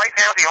 Right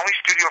now, the only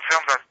studio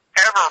films I've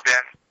ever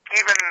been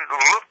even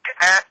looked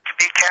at to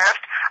be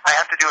cast, I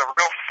have to do a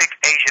real thick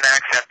Asian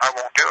accent. I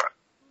won't do it.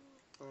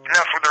 And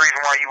that's the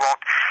reason why you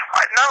won't.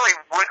 Not only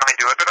wouldn't I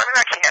do it, but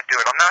I can't do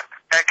it. I'm not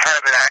that kind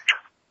of an actor.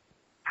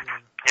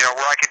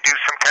 Where I could do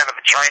some kind of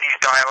a Chinese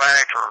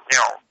dialect or,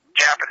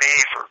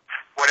 Japanese or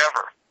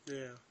whatever.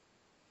 Yeah.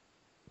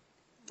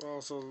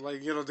 Also,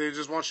 they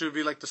just want you to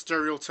be like the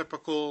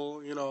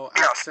stereotypical,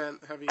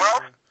 accent heavy.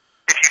 Well,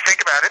 if you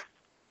think about it,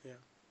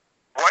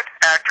 what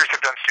actors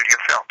have done studio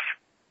films?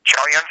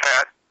 Chow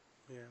Yun-fat,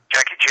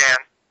 Jackie Chan,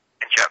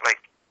 and Jet Li.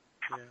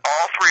 Yeah.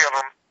 All three of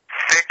them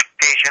thick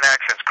Asian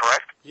accents,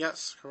 correct?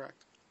 Yes,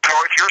 correct. So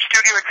if you're a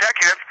studio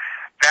executive,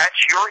 that's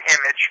your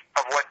image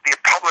of what the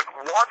public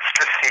wants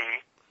to see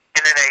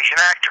in an Asian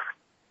actor.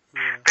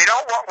 Yeah. They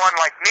don't want one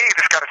like me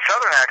that's got a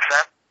Southern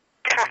accent.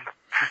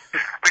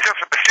 At least that's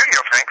what the studio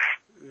thinks.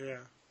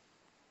 Yeah.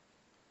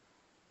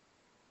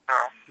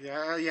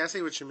 No. Yeah, I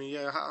see what you mean.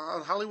 Yeah,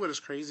 Hollywood is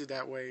crazy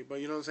that way. But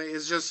you know what I'm saying?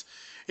 It's just,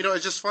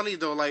 it's just funny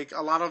though. Like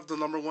a lot of the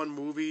 #1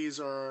 movies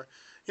are,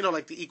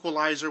 like The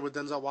Equalizer with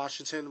Denzel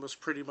Washington was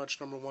pretty much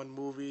 #1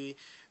 movie.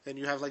 Then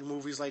you have like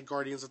movies like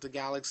Guardians of the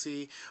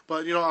Galaxy.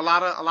 But a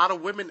lot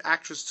of women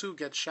actors too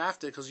get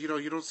shafted because you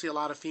don't see a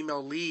lot of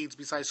female leads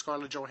besides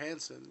Scarlett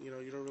Johansson. You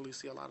don't really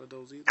see a lot of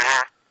those either.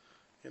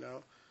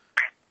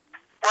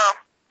 Well,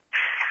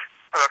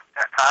 look,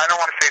 I don't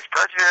want to say it's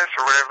prejudice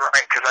or whatever,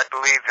 because I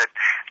believe that,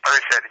 like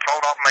I said, it's all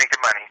about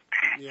making money.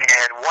 Yeah.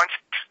 And once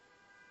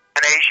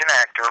an Asian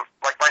actor,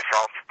 like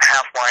myself,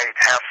 half white,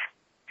 half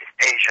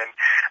Asian,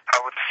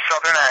 with a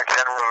Southern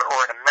accent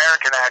or an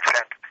American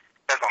accent,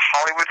 does a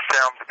Hollywood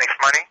film that makes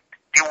money,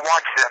 you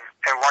watch them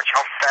and watch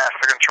how fast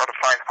they're going to try to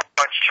find a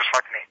bunch just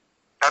like me.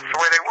 That's the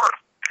way they work.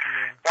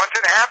 Once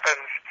it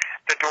happens,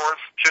 the doors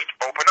just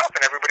open up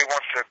and everybody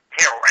wants to,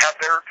 have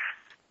their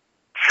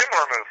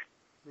similar movie.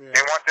 Yeah.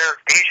 They want their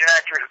Asian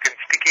actor who can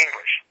speak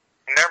English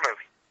in their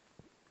movie.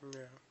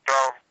 Yeah. So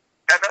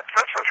that's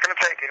what it's going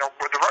to take.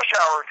 With the Rush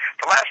Hour,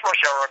 the last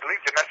Rush Hour, I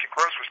believe domestic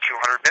gross was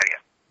 $200 million.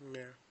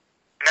 Yeah.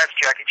 And that's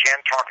Jackie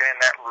Chan talking in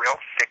that real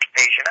thick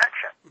Asian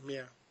accent.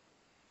 Yeah.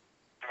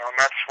 And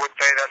that's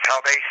how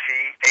they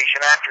see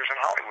Asian actors in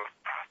Hollywood.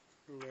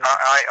 Yeah.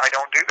 I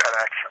don't do that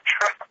accent.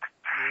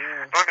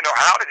 I don't even know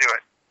how to do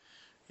it.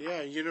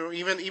 Yeah,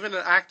 even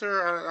an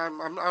actor.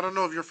 I don't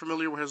know if you're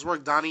familiar with his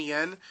work, Donnie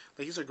Yen.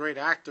 Like he's a great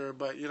actor,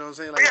 but you know what I'm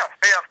saying. Like, yeah,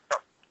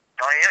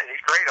 Donnie Yen,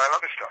 he's great. I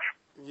love his stuff.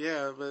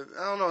 Yeah, but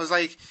I don't know. It's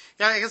like,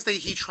 I guess they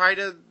try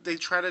to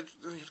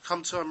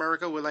come to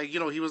America with like,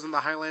 he was in the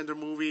Highlander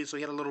movie, so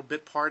he had a little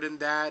bit part in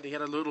that. He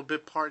had a little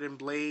bit part in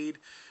Blade.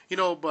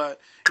 But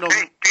Does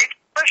he speak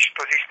English?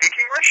 Does he speak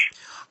English?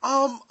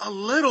 a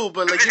little,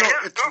 but like his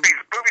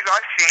movies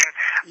I've seen,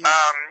 they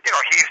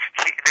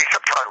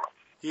subtitle him.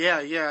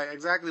 Yeah,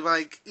 exactly.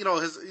 Like,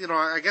 his,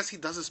 I guess he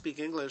doesn't speak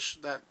English.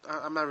 That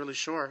I'm not really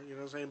sure. You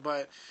know what I'm saying?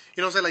 But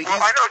like,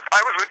 well, I know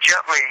I was with Jet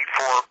Li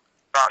for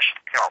a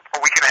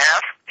week and a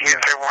half. He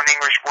didn't say one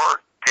English word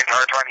the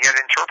entire time. He had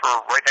an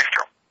interpreter right next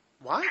to him.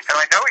 What? And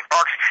I know he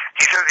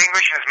says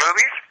English in his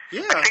movies.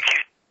 Yeah. I think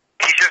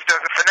he just does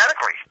it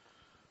phonetically.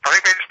 I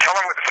think they just tell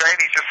him what to say,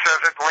 and he just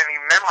says it when he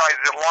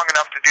memorizes it long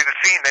enough to do the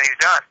scene, then he's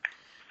done.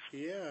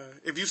 Yeah.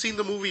 If you've seen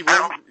the movie,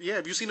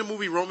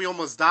 Romeo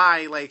Must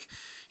Die, like,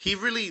 he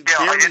really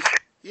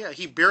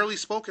he barely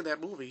spoke in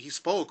that movie. He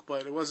spoke,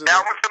 but it wasn't.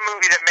 That was the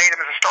movie that made him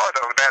as a star,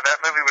 though. That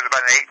movie was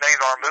about an $8 million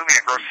movie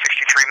that grossed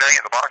 $63 million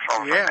at the box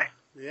office.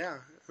 Yeah.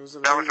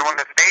 That was the one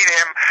that made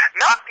him,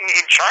 not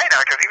in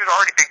China, because he was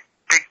already big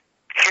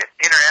hit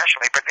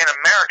internationally, but in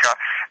America,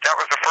 that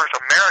was the first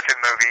American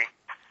movie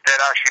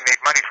that actually made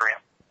money for him.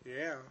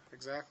 Yeah,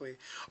 exactly.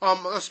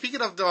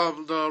 Speaking of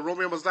the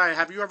Romeo Must Die,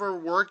 have you ever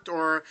worked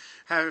or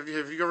have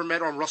you ever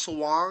met Russell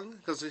Wong?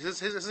 Because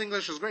his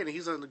English is great, and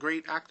he's a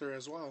great actor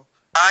as well.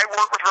 I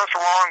worked with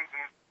Russell Wong.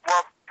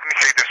 Well, let me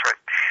say it this way: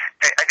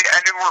 I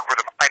didn't work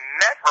with him. I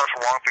met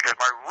Russell Wong because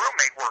my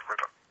roommate worked with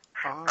him.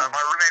 Oh.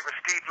 My roommate was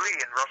Steve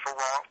Lee, and Russell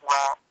Wong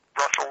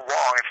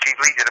and Steve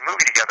Lee did a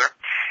movie together,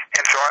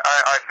 and so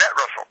I met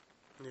Russell.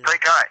 Yeah.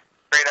 Great guy,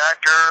 great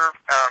actor.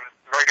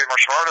 Very good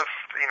martial artist.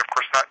 Of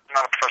course, not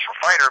a professional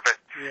fighter, but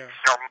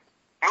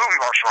movie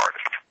martial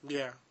artist.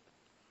 Yeah.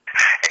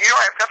 And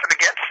I have nothing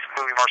against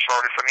movie martial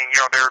artists. I mean,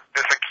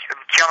 there's a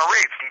Keanu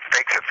Reeves. He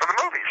fakes it for the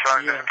movie, so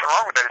there's nothing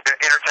wrong with that. It's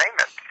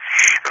entertainment.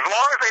 As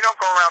long as they don't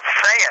go around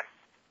saying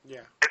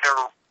that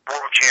they're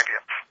world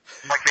champions,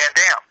 like Van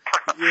Damme.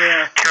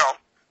 Yeah. I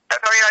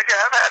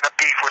have had a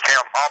beef with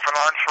him off and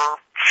on for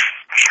 20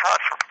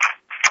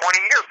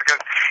 years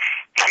because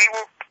he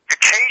will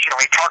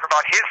occasionally talk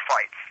about his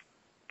fights.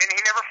 And he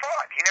never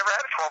fought. He never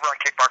had a 12-round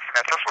kickboxing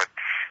match. That's what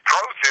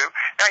pros do.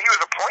 Now, he was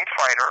a point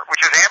fighter,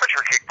 which is amateur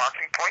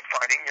kickboxing, point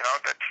fighting,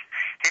 that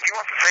if he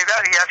wants to say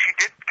that, he actually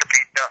did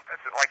compete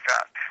like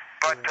that.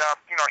 But,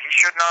 he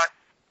should not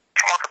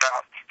talk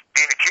about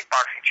being a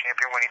kickboxing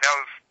champion when he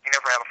knows he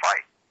never had a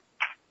fight.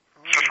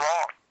 It's just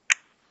wrong.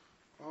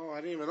 Oh, I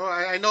didn't even know.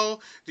 I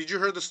know, did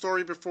you hear the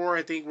story before,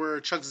 I think,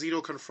 where Chuck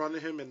Zito confronted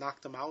him and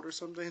knocked him out or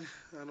something?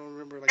 I don't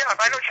remember. I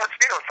know Chuck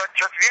Zito.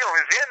 Chuck Zito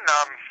is in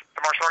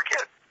The Martial Art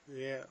Kid.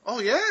 Yeah. Oh,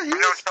 yeah? He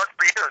known Chuck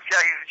for years. Yeah,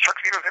 Chuck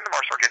Zito's in The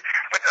Martial Art Kid.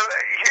 But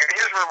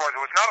here's what it was.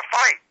 It was not a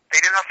fight. They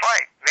did not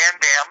fight. Van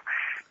Damme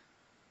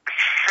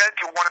said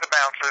to one of the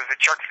bouncers that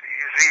Chuck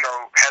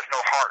Zito has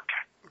no heart.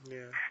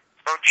 Yeah.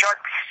 So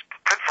Chuck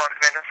confronted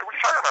Van Damme and said, what are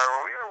you talking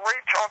about? What are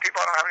you telling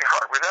people I don't have any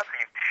heart? What does that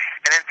mean?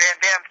 And then Van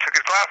Damme took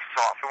his glasses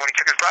off. And when he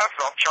took his glasses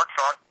off, Chuck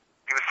thought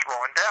he was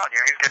throwing down. He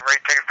was getting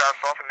ready to take his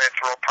glasses off and then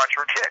throw a punch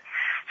or a kick.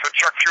 So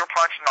Chuck threw a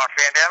punch and knocked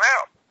Van Damme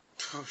out.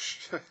 Oh,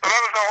 shit. So that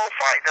was the whole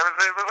fight. It was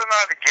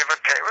not a give and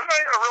take. It was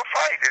not even a real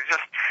fight. It was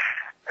just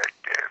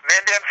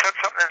Van Damme said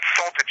something that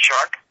insulted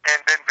Chuck,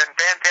 and then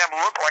Van Damme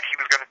looked like he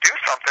was going to do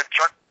something.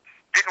 Chuck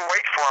didn't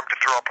wait for him to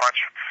throw a punch.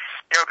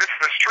 This is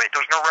the street.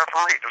 There's no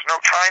referee. There's no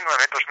time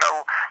limit. There's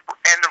no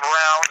end of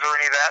rounds or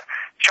any of that.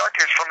 Chuck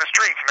is from the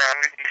streets,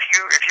 man.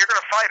 If you're going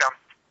to fight him,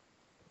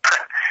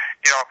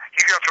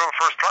 he's going to throw the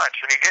first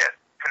punch, and he did.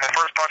 And the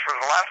first punch was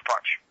the last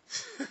punch.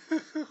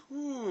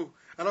 Ooh.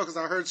 I know, because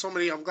I heard so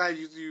many. I'm glad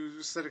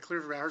you said it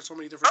clear for me. I heard so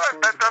many different stories.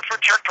 That's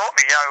what Chuck told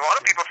me. Yeah, a lot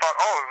of people thought,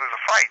 it was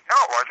a fight. No,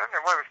 it wasn't.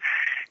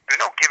 There's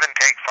no give and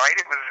take fight.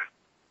 It was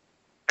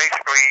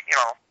basically,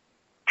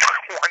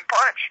 one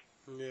punch.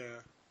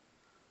 Yeah.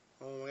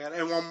 Oh my God.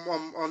 And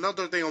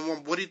another thing,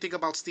 what do you think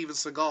about Steven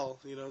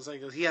Seagal? It's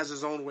like he has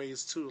his own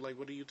ways too. Like,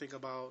 what do you think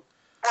about?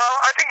 Well,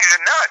 I think he's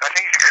a nut. I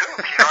think he's a kook.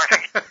 I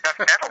think he's got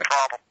a mental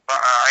problem.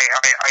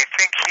 I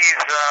think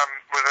he's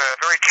was a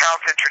very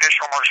talented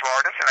traditional martial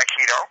artist in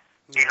Aikido.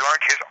 He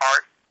learned his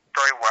art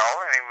very well,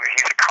 and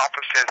he's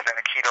accomplished as an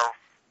Aikido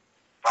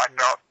black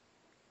belt,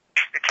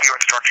 Aikido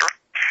instructor.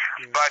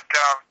 Yeah. But,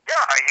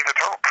 he's a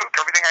total kook.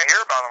 Everything I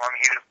hear about him,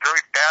 he's a very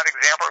bad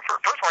example.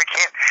 First of all,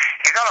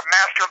 he's not a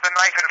master of the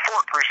knife and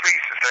fork, Bruce Lee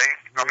used to say.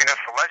 I mean,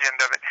 that's the legend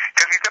of it.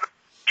 Because he's got a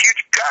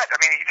huge gut.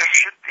 I mean, he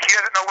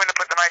doesn't know when to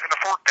put the knife and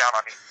the fork down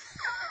on you.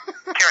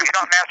 He's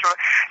not master of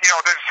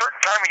there's a certain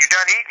time when you're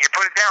done eating, you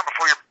put it down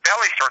before your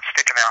belly starts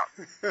sticking out.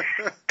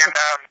 And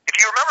if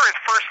you remember his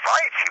first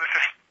fights, he was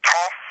this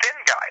tall, thin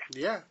guy.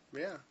 Yeah.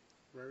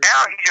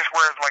 Now he just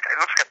wears it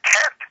looks like a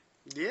tent.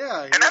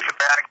 Yeah. And that's a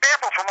bad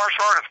example for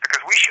martial artists because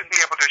we should be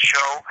able to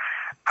show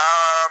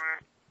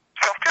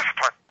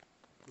self-discipline.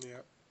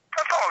 Yeah.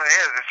 That's all it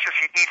is. It's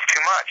just he eats too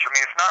much. I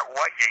mean, it's not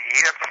what you eat.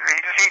 He's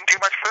just eating too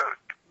much food.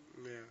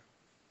 Yeah.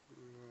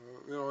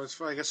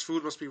 I guess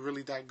food must be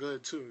really that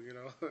good too.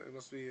 It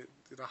must be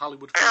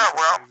Hollywood food. Yeah.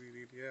 Well.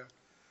 Yeah.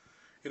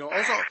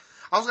 Also,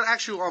 I was gonna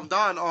ask you,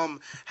 Don,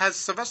 has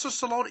Sylvester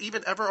Stallone even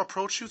ever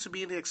approached you to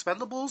be in the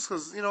Expendables?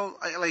 Because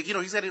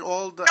he's getting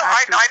all the. No,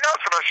 I know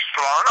Sylvester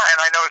Stallone,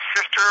 and I know his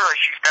sister.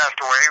 She's passed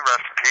away.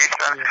 Rest in peace.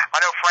 And I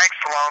know Frank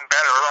Stallone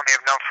better. I mean,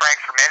 I've known Frank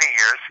for many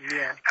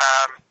years. Yeah.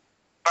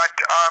 But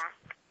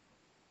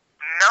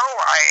no,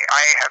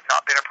 I have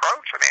not been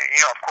approached. I mean,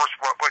 of course,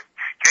 what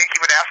you think he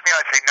would ask me?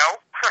 I'd say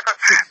no.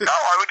 No,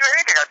 I would do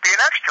anything. I'd be an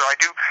extra. I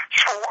do.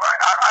 So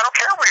I don't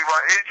care what he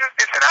wants.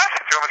 It's an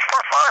asset to him. It's for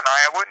fun.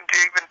 I wouldn't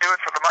even do it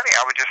for the money.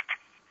 It'd just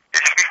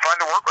be fun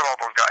to work with all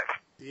those guys.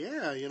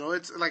 Yeah,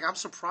 it's like I'm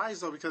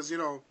surprised though because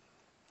there's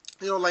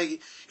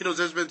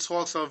been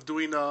talks of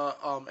doing a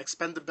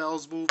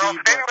Expendables movie. Well,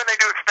 maybe when they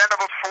do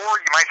Expendables 4,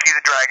 you might see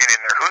the dragon in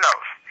there. Who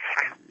knows?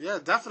 Yeah,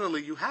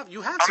 definitely. You have. I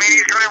mean,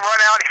 he's going to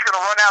run out. He's going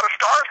to run out of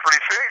stars pretty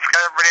soon. He's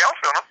got everybody else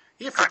in him.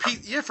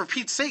 For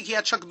Pete's sake, he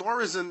had Chuck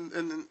Norris in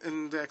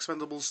the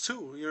Expendables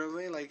too. You know what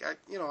I mean? Like, I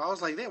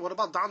was like, damn, what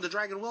about Don the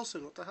Dragon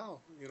Wilson? What the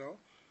hell?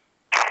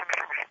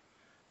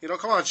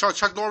 Come on,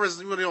 Chuck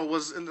Norris,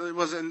 was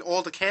in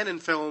all the Cannon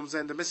films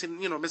and the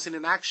Missing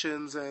in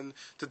Actions and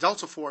the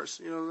Delta Force.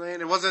 You know what I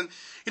mean? It wasn't,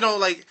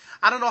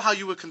 I don't know how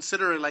you would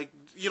consider it. Like,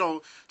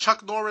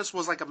 Chuck Norris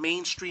was like a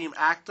mainstream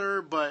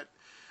actor, but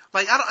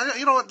like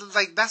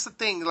that's the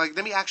thing. Like,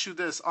 let me ask you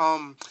this.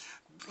 I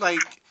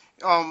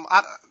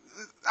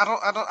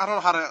don't know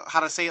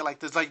how to say it like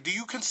this. Like, do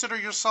you consider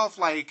yourself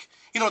like,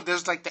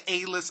 there's like the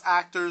A-list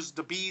actors,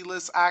 the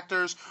B-list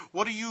actors.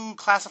 What do you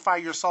classify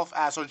yourself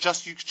as, or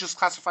you just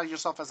classify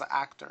yourself as an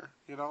actor?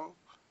 You know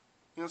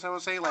what I'm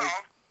saying? Like, A-list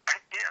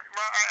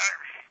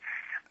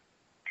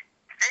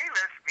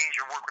means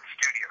you work with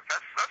studios.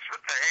 That's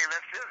what the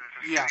A-list is. It's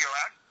a studio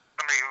act.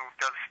 Somebody who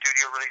does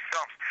studio release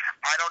films.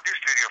 I don't do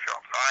studio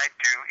films. I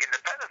do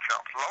independent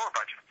films, lower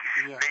budget.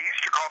 Yeah. They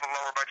used to call the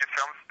lower budget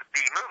films the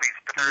B movies,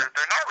 but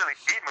they're not really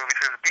B movies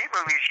because the B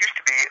movies used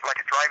to be like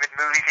a drive-in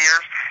movie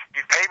theaters.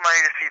 You'd pay money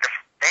to see the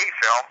A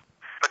film,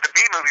 but the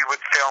B movie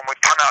would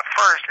come out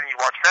first, and you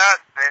watch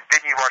that, and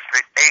then you watch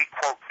the A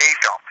quote A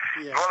film.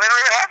 Yeah. Well, they don't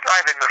even have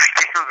drive-in movie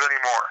theaters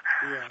anymore.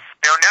 Yeah.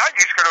 Now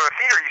you just go to a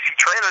theater, you see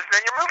trailers, and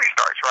then your movie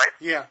starts, right?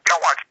 Yeah. You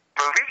don't watch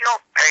movies. You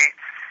don't pay.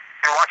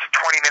 You watch a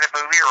 20-minute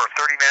movie or a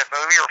 30-minute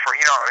movie or for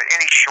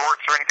any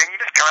shorts or anything.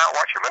 You just come out and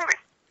watch your movie.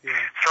 Yeah.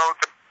 So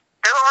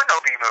there are no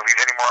B movies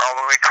anymore,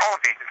 although they call them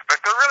B's. But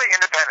they're really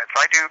independents.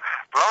 I do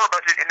lower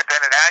budget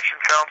independent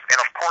action films, and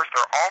of course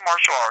they're all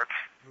martial arts.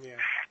 Yeah.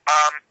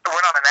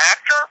 When I'm an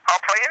actor,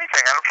 I'll play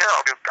anything. I don't care.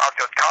 I've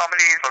done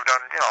comedies. I've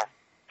done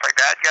play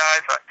bad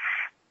guys.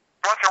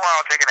 Once in a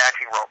while I'll take an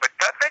acting role, but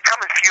they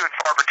come in few and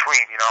far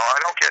between. I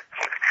don't get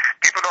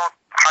people don't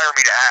hire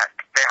me to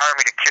act. They hire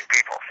me to kid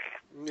people.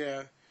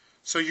 Yeah.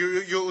 So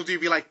you'll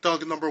be like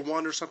Thug number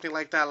 1 or something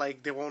like that.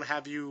 Like they won't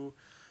have you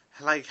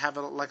like have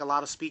a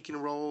lot of speaking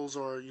roles,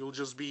 or you'll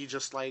just be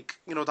just like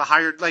the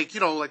hired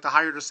the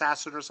hired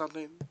assassin or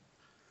something.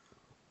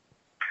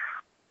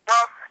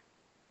 Well,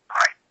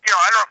 I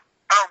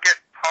don't get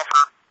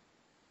offered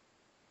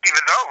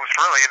even those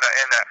really in the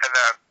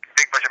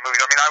big budget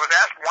movies. I mean, I was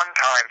asked one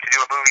time to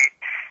do a movie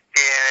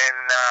in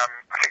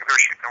I think they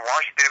were shooting in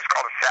Washington. It was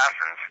called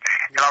Assassins,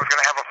 and I was going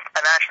to have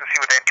an action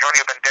scene with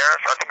Antonio Banderas.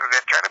 I think it was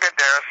Antonio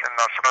Banderas and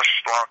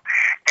Sylvester Stallone,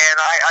 and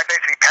I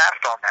basically passed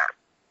on that.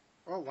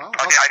 Oh wow!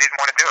 I didn't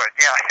want to do it.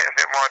 Yeah, I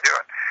didn't want to do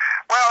it.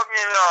 Well, I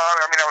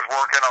mean, I was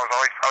working. I was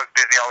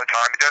busy all the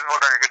time. It doesn't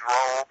look like a good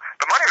role.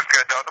 The money was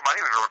good though. The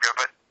money was real good,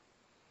 but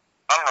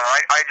I don't know.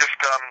 I just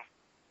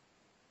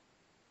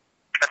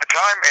at the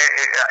time,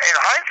 in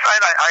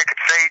hindsight, I could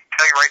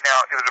tell you right now,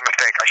 it was a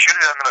mistake. I should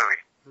have done the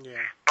movie. Yeah.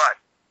 But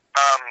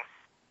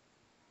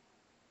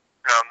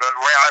the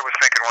way I was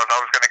thinking was I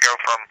was going to go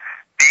from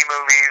B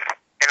movies,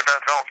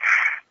 independent films,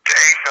 to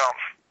A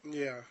films.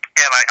 Yeah.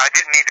 And I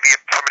didn't need to be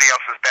somebody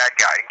else's bad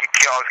guy and get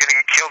killed. I was going to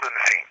get killed in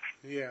the scene.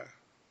 Yeah.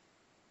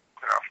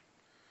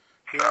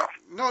 Yeah.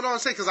 No, I'm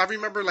saying because I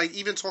remember like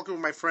even talking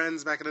with my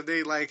friends back in the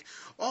day, like,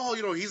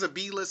 he's a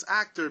B-list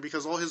actor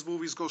because all his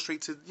movies go straight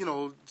to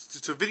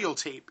to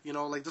videotape.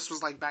 Like this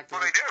was like back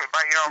then. Well, they do.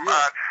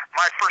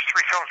 My first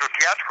 3 films were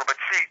theatrical, but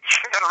see,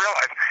 you got to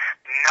realize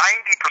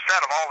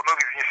 90% of all the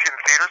movies you see in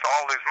the theaters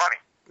all lose money.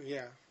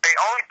 Yeah. They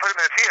only put them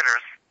in the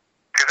theaters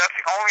because that's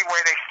the only way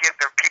they can get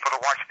their people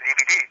to watch the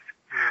DVDs.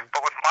 Yeah.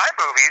 But with my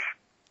movies,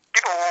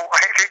 people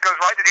if it goes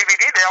right to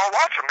DVD, they all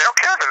watch them. They don't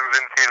care if it was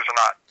in the theaters or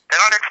not. They're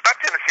not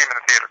expecting to see them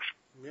in the theaters.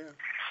 Yeah.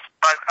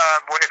 But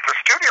when it's a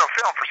studio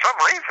film, for some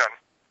reason,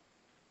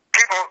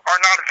 people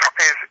are not as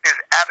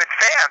avid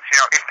fans.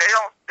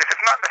 If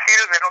it's not in the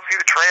theaters, they don't see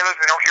the trailers,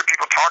 they don't hear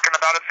people talking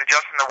about it,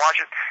 suggesting to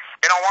watch it,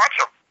 they don't watch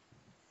them.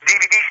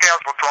 DVD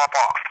sales will drop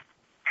off.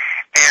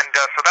 And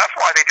so that's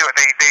why they do it.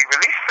 They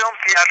release films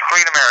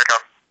theatrically in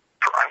America.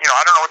 I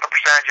don't know what the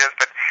percentage is,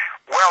 but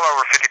well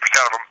over 50%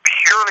 of them,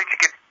 purely to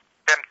get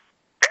them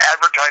to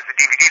advertise the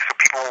DVD so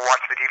people will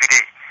watch the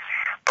DVD.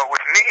 But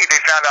with me,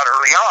 they found out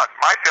early on,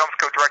 my films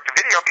go direct to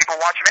video, people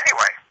watch them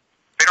anyway.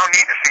 They don't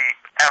need to see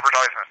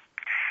advertisements.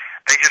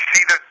 They just see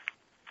the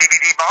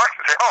DVD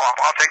box and say, oh,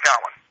 I'll take that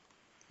one.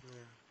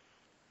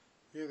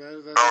 Yeah,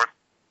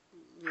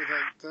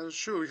 that is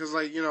true because,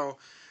 like, you know,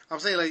 I'm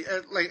saying,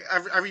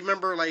 I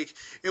remember, like,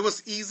 it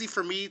was easy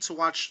for me to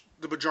watch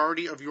the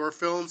majority of your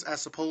films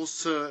as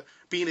opposed to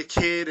being a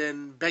kid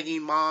and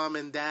begging mom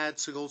and dad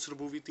to go to the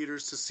movie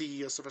theaters to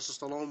see a Sylvester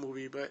Stallone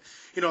movie. But,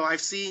 you know,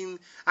 I've seen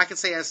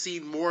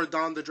more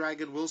Don the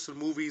Dragon Wilson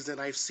movies than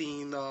I've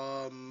seen,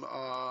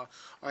 I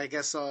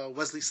guess,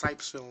 Wesley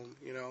Snipes film,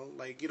 you know,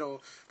 like, you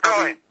know,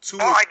 probably two.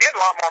 Well, I did a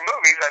lot more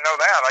movies, I know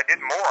that. I did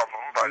more of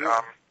them, but,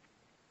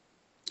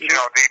 you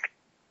know,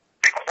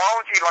 the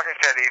quality, like I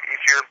said,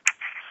 if you're,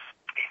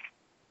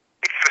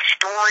 it's the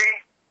story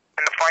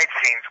and the fight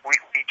scenes.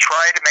 We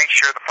try to make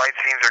sure the fight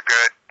scenes are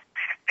good,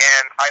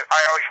 and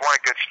I always want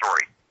a good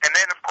story. And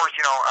then, of course,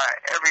 you know,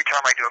 every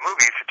time I do a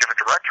movie, it's a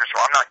different director, so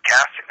I'm not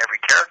casting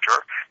every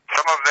character.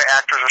 Some of the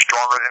actors are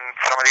stronger than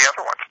some of the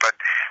other ones, but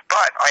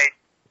I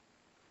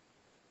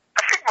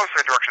think most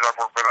of the directors I've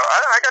worked with,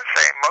 I got to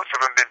say, most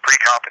of them have been pretty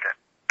competent,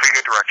 pretty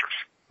good directors.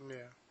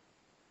 Yeah.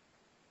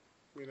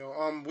 You know,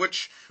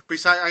 which,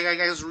 besides, I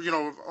guess, you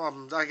know,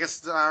 I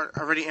guess I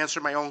already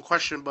answered my own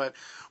question, but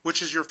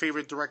which is your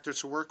favorite director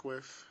to work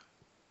with?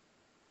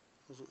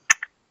 You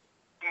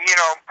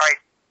know, I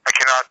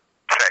cannot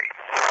say.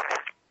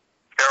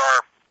 There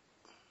are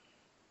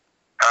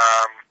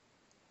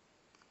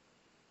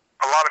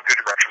a lot of good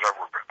directors I've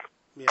worked with.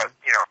 Yeah. But,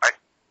 you know, I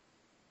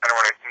don't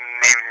want to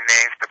name any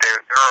names, but they're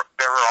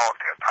all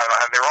good.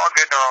 They're all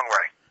good in their own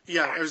way.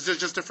 Yeah, it's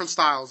just different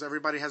styles.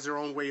 Everybody has their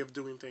own way of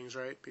doing things,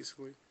 right,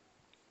 basically?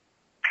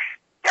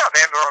 Yeah,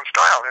 they have their own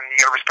style, and you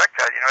gotta respect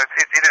that. You know,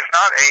 it is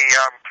not a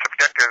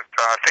subjective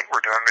thing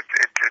we're doing. It's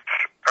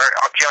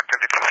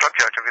objective. It's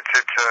subjective.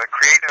 It's a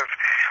creative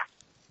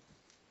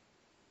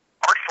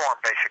art form,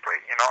 basically.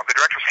 You know, the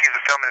director sees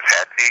the film in his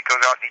head, and he goes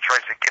out and he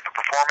tries to get the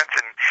performance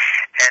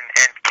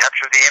and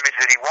capture the image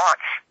that he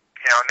wants.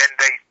 You know, and then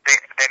they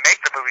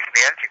make the movies in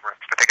the editing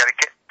rooms, but they got to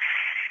get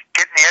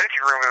in the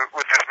editing room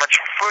with as much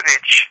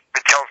footage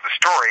that tells the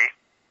story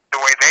the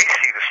way they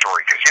see the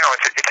story, because, you know,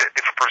 it's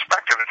a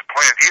perspective, it's a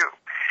point of view,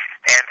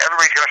 and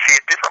everybody's going to see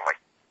it differently.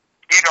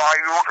 You know,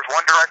 you work with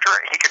one director,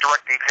 he could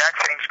direct the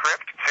exact same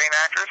script, same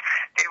actors,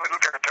 it would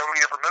look like a totally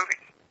different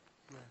movie.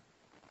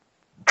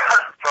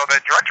 So the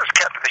director's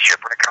captain of the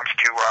ship when it comes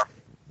to,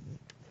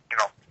 you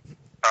know,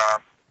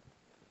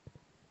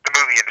 the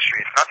movie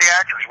industry. It's not the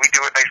actors. We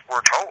do what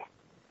we're told.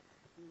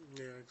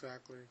 Yeah,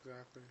 exactly.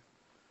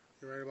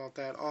 You're right about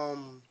that.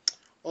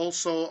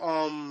 Also,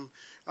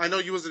 I know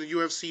you was in the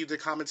UFC, you did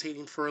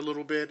commentating for a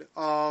little bit,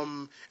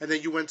 and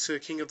then you went to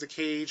King of the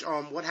Cage.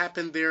 What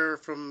happened there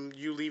from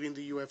you leaving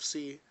the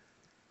UFC?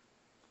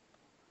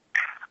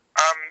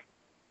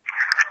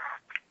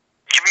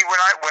 You mean when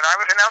I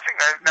was announcing?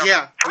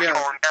 First of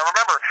all, now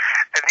remember,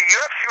 the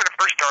UFC when it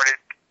first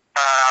started,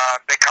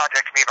 they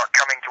contacted me about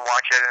coming to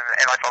watch it,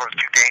 and I thought it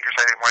was too dangerous.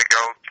 I didn't want to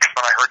go because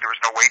when I heard there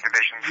was no weight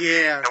division.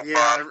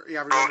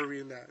 I remember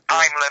reading that.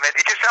 Time limit.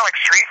 It just sounded like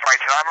street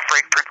fights, and I'm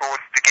afraid people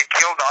would get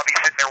killed. I'll be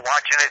sitting there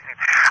watching it, and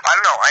I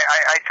don't know.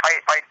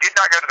 I did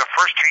not go to the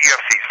first two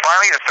UFCs.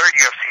 Finally, the third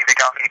UFC, they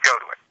got me to go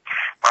to it.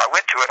 When I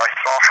went to it, I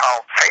saw how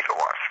safe it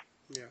was.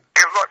 Yeah.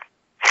 Because look,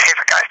 if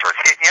a guy starts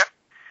hitting you,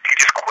 you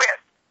just quit.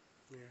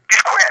 Yeah.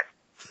 Just quit.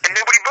 And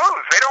nobody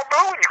boos. They don't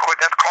boo when you quit.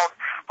 That's called,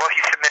 well, he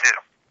submitted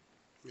him.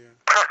 Yeah.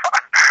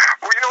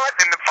 Well, you know what?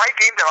 In the fight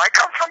game that I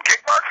come from,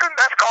 kickboxing,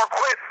 that's called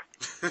quitting.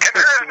 And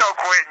there is no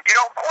quitting. You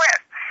don't quit.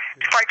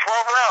 You fight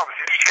 12 rounds.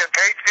 You just get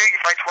paid to do. You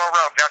fight 12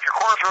 rounds. Now, if your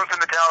corner throws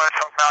in the towel, that's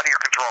something out of your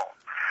control.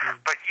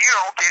 But you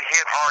don't get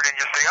hit hard and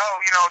just say, oh,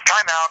 you know,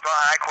 timeout,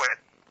 I quit.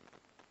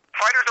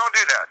 Fighters don't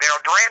do that. You know,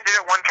 Duran did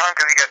it one time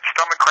because he got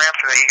stomach cramps,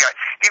 and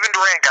even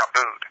Duran got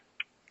booed.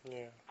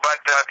 Yeah. But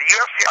the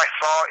UFC, I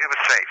saw it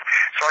was safe.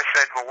 So I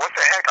said, well, what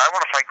the heck? I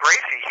want to fight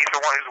Gracie. He's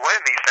the one who's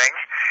winning these things.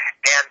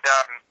 And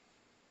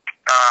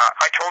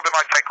I told them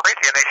I'd fight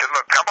Gracie, and they said,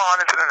 look, come on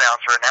as an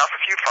announcer, announce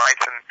a few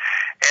fights,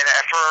 and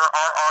after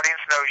our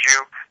audience knows you,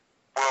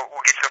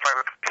 we'll get you to fight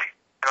with Gracie.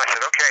 And I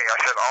said, okay. I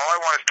said, all I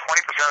want is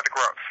 20% of the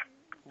gross.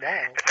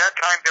 Wow. At that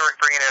time, they were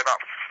bringing in about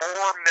 $4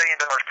 million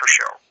per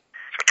show.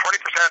 So 20%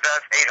 of that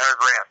is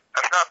 $800,000.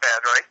 That's not bad,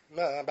 right?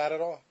 No, not bad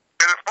at all.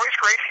 Because if Royce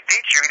Gracie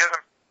beats you, he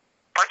doesn't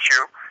punch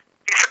you,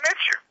 he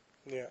submits you.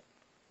 Yeah.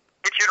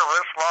 Get you to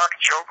wrist lock,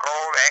 choke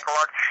hold, ankle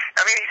lock.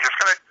 I mean, he's just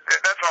going to,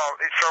 that's all.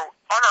 So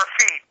on our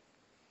feet,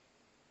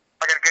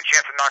 I got a good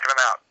chance of knocking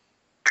him out.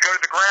 To go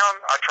to the ground,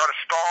 I try to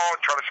stall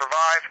and try to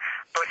survive,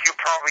 but he'll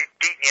probably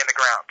beat me in the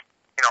ground.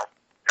 You know,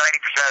 90%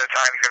 of the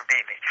time he's going to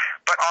beat me.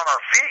 But on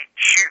our feet,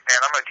 shoot, man,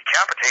 I'm going to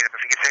decapitate him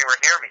if he gets anywhere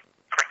near me.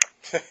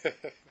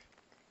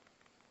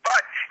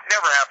 But it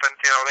never happened.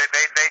 You know,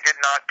 they did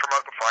not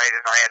promote the fight,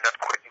 and I ended up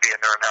quitting being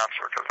their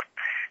announcer because,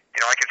 you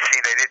know, I could see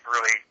they didn't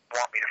really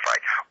want me to fight.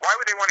 Why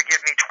would they want to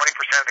give me 20%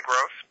 of the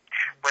gross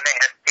when they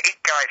had 8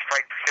 guys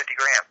fight for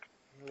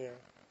 $50,000? Yeah.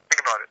 Think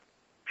about it.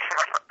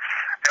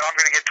 And I'm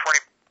going to get 20%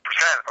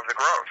 of the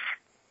gross.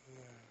 Yeah.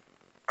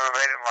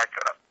 They didn't like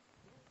that.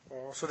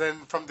 Well, so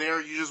then from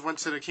there, you just went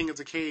to the King of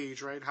the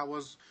Cage, right? How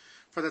was,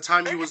 for the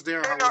time you was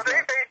there, how was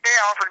that? They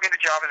offered me the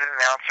job as an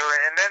announcer,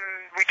 and then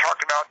we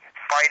talked about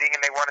fighting,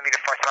 and they wanted me to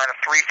sign a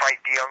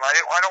 3-fight deal. And I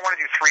don't want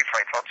to do 3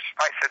 fights.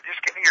 I said,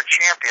 just give me your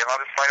champion. I'll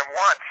just fight him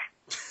once.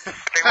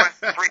 They wanted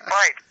 3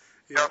 fights.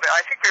 Yeah. So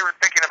I think they were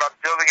thinking about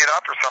building it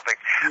up or something.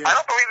 Yeah. I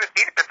don't believe it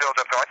needed to build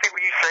up, though. I think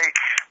when you say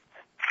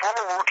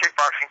former World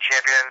Kickboxing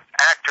Champion,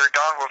 actor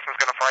Don Wilson's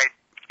going to fight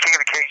King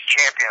of the Cage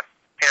champion,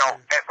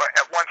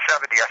 at 170,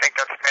 I think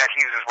that's Matt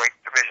Hughes' weight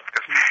division.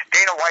 Because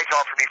Dana White's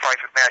offered me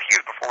fights with Matt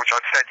Hughes before, which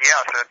I've said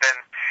yes. And then,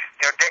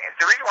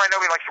 the reason why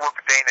nobody likes to work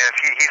with Dana is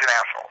he's an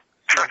asshole.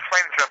 So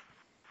explain to him.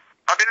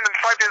 I've been in the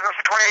fight business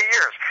for 28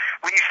 years.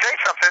 When you say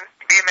something,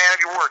 be a man of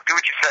your word. Do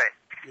what you say.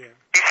 Yeah.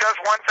 He says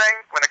one thing,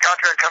 when the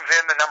contract comes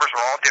in, the numbers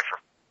are all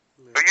different.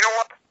 Yeah. But you know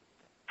what?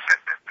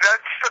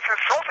 That's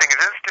insulting.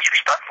 It's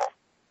disrespectful.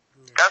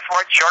 Yeah. That's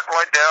why Chuck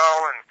Liddell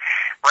and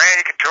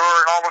Randy Couture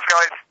and all those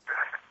guys,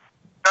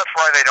 that's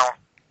why they don't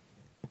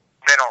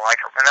like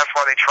him. And that's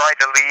why they tried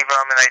to leave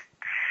him, and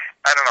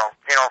I don't know.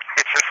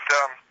 It's just,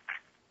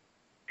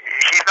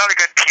 he's not a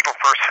good people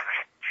person.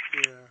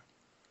 Yeah.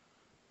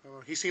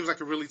 He seems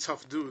like a really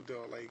tough dude,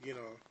 though. Like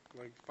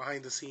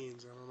behind the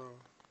scenes. I don't know.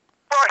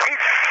 Well,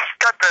 he's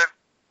got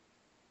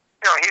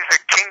he's the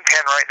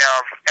kingpin right now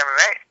of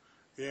MMA.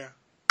 Yeah.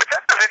 But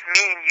that doesn't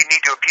mean you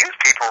need to abuse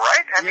people,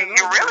 right? I mean,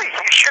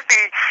 he should be,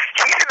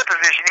 he's in a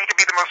position, he could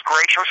be the most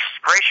gracious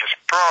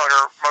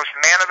promoter, most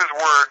man of his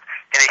word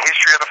in the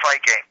history of the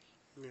fight game.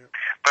 Yeah.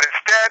 But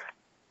instead,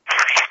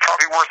 he's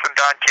probably worse than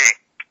Don King.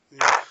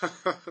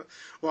 Yeah.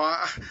 Well,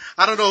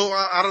 I don't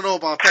know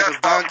about that, because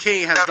Don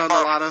King has done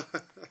a lot of...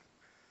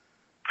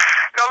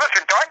 No,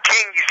 listen, Don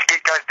King used to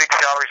get guys big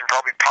salaries and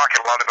probably pocket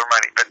a lot of their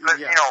money. But,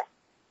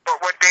 but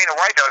what Dana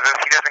White does is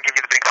he doesn't give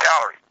you the big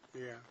salary.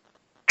 Yeah.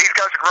 These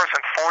guys are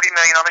grossing $40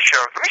 million on the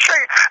shows. Let me tell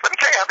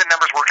you how the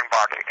numbers work in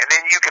boxing, and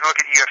then you can look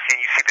at UFC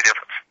and you see the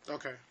difference.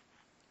 Okay.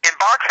 In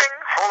boxing,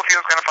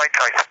 Holyfield's going to fight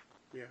Tyson.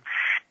 Yeah.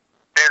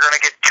 They're going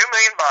to get 2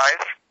 million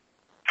buys,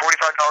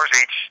 $45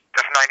 each.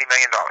 That's $90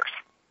 million.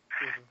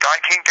 Mm-hmm. Don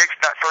King takes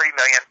that $30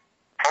 million.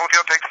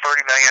 Holyfield takes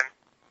 $30 million,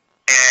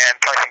 and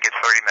Tyson gets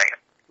 $30 million.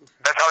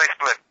 That's how they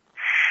split.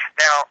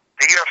 Now,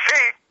 the UFC,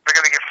 they're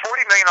going to get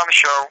 $40 million on the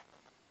show.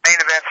 Main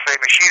events, say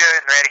Machida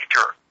and Randy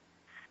Couture.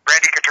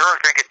 Randy Couture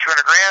is going to get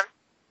 $200,000.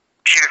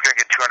 Machida's going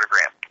to get $200,000.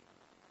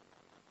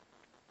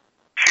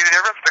 See the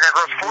difference? They're going to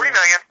gross $40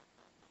 million.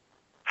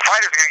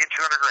 Fighters are going to get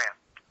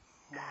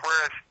 $200,000.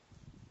 Whereas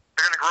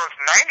they're going to gross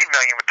 $90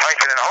 million with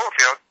Tyson and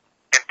Holyfield,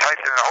 and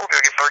Tyson and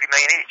Holyfield get $30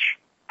 million each.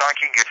 Don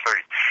King gets 30.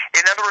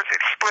 In other words,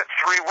 it's split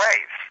 3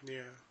 ways.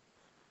 Yeah.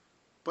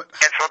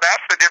 And so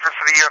that's the difference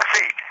of the UFC.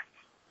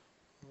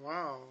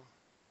 Wow.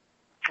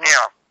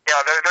 Yeah.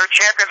 Their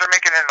champions are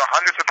making in the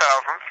hundreds of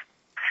thousands,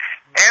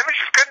 and which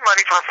is good money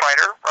for a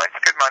fighter, right?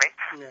 It's good money,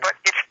 but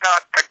it's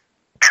not the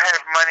kind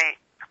of money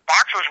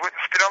boxers wouldn't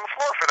spit on the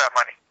floor for that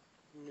money.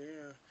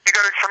 Yeah. You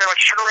go to somebody like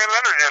Sugar Ray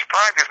Leonard in his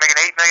prime, who's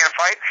making $8 million a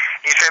fight,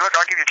 and you say, "Look,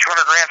 I'll give you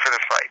 $200,000 for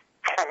this fight."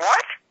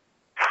 What?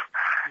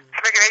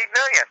 He's making $8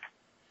 million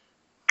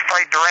to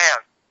fight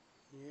Duran.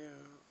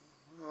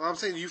 I'm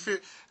saying,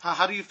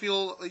 how do you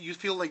feel? You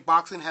feel like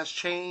boxing has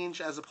changed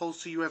as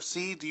opposed to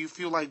UFC? Do you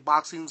feel like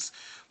boxing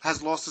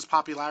has lost its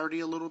popularity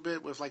a little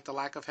bit with the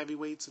lack of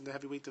heavyweights in the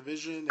heavyweight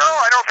division? No,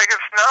 I don't think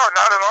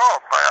not at all.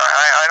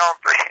 I don't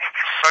think.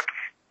 Look,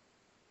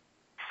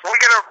 we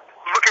got to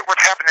look at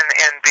what's happening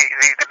in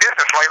the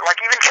business, like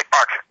even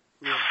kickboxing.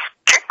 Yeah.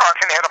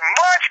 Kickboxing had a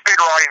much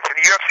bigger audience than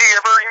the UFC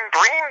ever even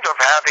dreamed of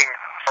having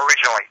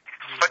originally.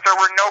 Yeah. But there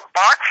were no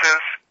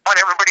boxes on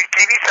everybody's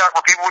TV set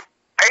where people would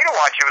pay to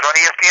watch. It was on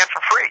ESPN for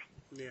free.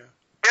 Yeah.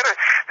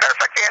 Matter of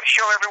fact, they had a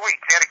show every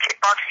week. They had a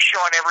kickboxing show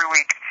on every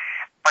week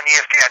on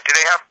ESPN. Do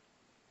they have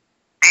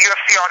the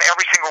UFC on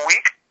every single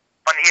week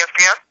on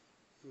ESPN?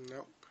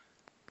 Nope.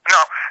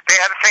 No. They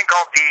had a thing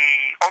called the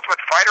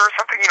Ultimate Fighter or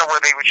something,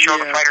 where they would show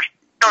the fighters.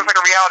 It was like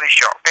a reality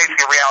show,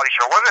 basically a reality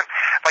show. It wasn't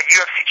like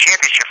UFC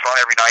championships on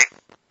every night.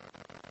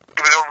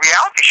 It was a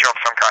reality show of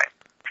some kind.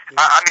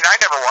 Yeah. I mean, I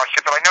never watched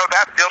it, but I know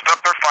that built up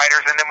their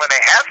fighters, and then when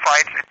they had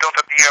fights, it built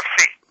up the UFC.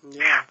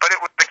 Yeah. But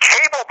it was the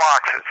cable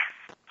boxes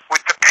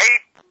with the pay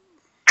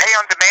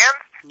on demand.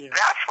 Yeah.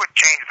 That's what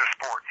changed the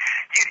sport.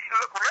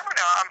 Look, remember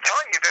now, I'm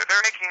telling you,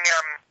 they're making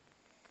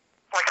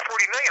like $40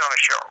 million on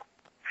a show.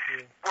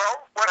 Yeah.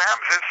 Well, what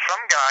happens is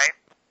some guy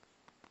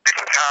picks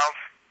his house,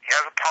 he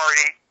has a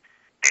party,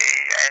 he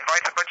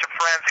invites a bunch of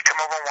friends to come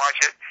over and watch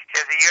it. He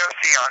has the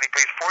UFC on, he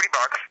pays $40,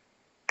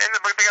 and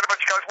they got a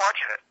bunch of guys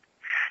watching it.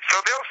 So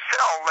they'll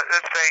sell,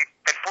 let's say,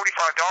 at $45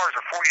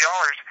 or $40,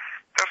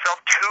 they'll sell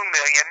 2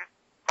 million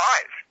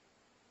buys.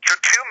 So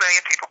 2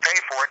 million people pay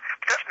for it,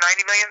 but that's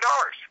 $90 million.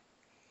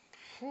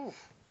 Whew.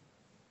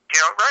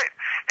 Right?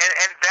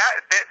 And that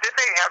then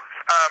they have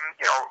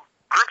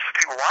groups of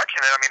people watching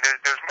it. I mean,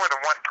 there's more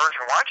than one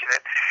person watching it,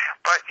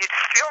 but it's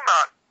still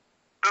not.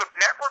 Look,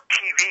 network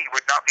TV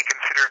would not be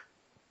considered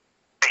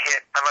a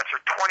hit unless there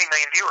are 20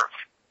 million viewers.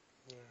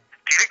 Yeah.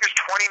 Do you think there's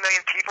 20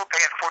 million people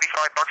paying $45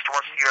 to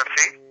watch the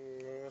UFC?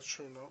 That's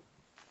true. No,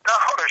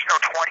 there's no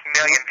 20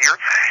 million viewers.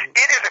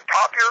 It is a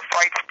popular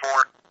fight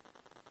sport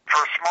for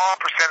a small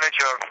percentage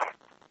of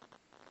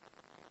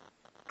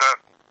the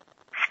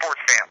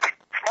sports fans.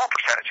 Small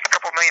percentage.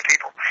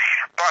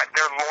 but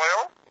they're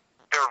loyal,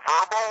 they're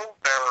verbal,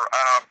 they're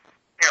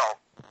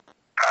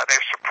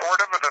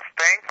supportive of the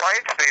thing,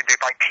 right? They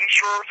buy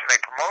T-shirts and they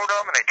promote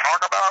them and they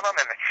talk about them,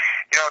 and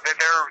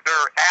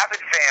they're avid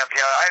fans.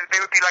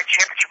 They would be like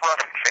championship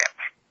wrestling fans.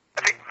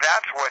 I think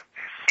that's what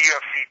the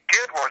UFC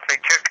did, was they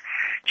took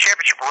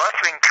championship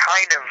wrestling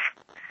kind of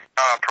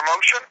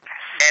promotion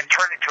and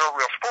turned it into a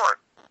real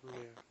sport.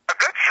 A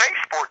good safe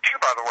sport too,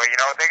 by the way.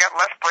 They got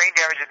less brain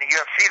damage in the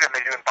UFC than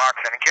they do in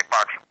boxing and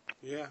kickboxing.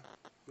 Yeah.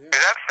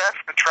 That's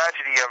the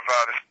tragedy of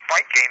this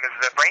fight game, is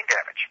the brain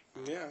damage.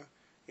 Yeah.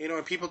 And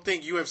people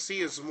think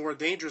UFC is more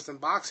dangerous than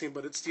boxing,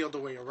 but it's the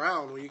other way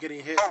around. When you're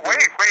getting hit. Oh, way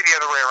the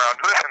other way around.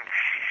 Listen,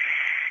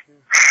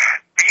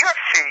 the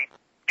UFC,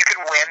 you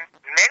can win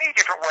many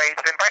different ways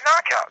than by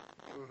knockout.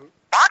 Mm-hmm.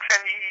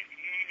 Boxing,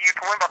 you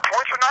can win by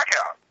points or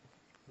knockout.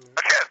 Mm-hmm.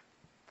 That's it.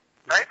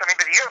 Right? I mean,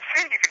 but the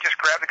UFC, you can just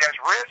grab the guy's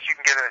wrist, you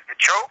can get a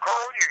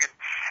chokehold, you can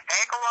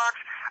ankle locks.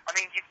 I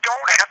mean, you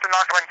don't have to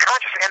knock him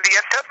unconscious. And the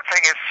other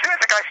thing is, as soon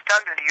as the guy's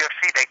stunned in the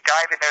UFC, they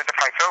dive in there, the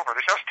fight's over.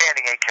 There's no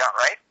standing 8 count,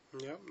 right?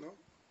 Yep, no.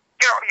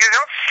 You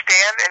don't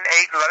stand in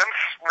 8, let him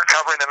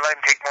recover, and then let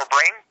him take more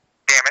brain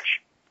damage.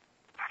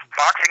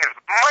 Boxing is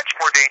much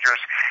more dangerous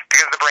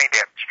because of the brain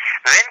damage.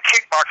 Then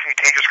kickboxing is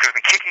dangerous because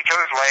we kick each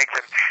other's legs,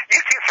 and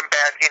you've seen some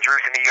bad injuries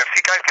in the UFC.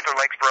 Guys get their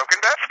legs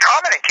broken. That's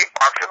common in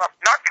kickboxing.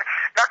 Not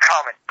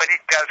common, but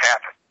it does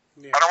happen.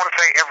 Yeah. I don't want to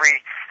say every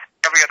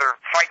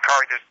other fight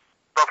card is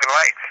broken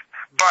legs,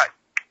 but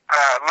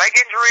leg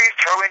injuries,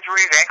 toe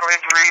injuries, ankle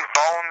injuries,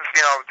 bones,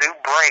 do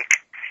break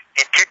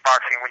in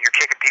kickboxing when you're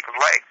kicking people's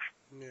legs.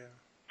 Yeah.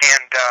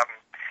 And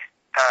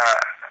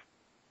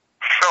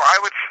so I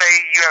would say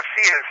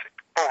UFC is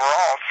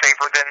overall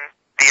safer than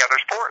the other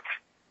sports.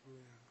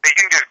 Yeah. You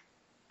can just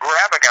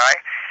grab a guy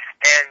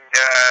and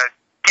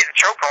get a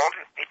chokehold,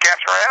 and he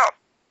taps right out.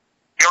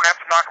 You don't have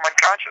to knock him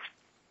unconscious.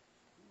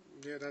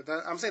 Yeah,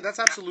 I'm saying that's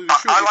absolutely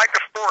true. I like the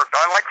sport.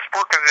 I like the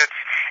sport because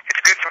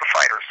it's good for the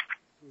fighters.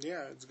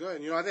 Yeah, it's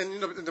good.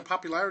 And the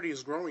popularity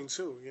is growing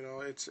too.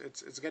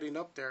 It's getting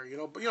up there.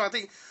 But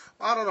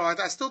I don't know.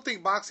 I still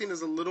think boxing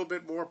is a little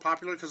bit more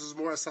popular because it's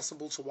more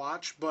accessible to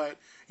watch. But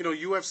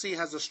UFC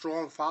has a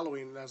strong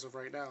following as of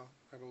right now,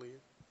 I believe.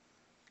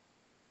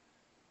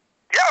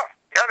 Yeah,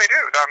 they do.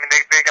 I mean,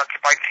 they got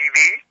Spike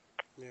TV.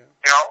 Yeah.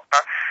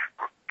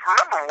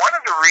 Remember, one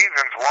of the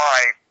reasons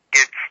why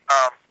it's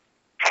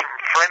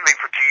friendly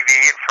for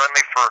TV and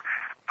friendly for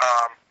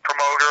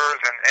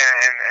promoters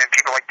and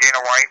people like Dana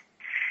White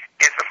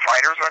is the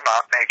fighters are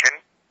not making.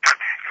 I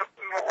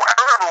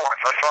remember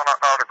once I saw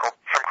an article,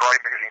 some karate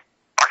magazine,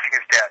 boxing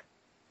is dead.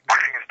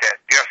 Boxing is dead.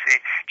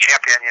 UFC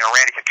champion,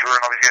 Randy Couture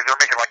and all these guys,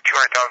 they're making like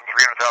 $200,000,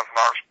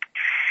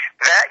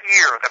 $300,000. That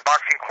year, the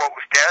boxing quote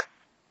was dead.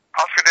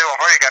 Oscar De La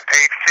Hoya got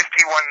paid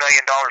 $51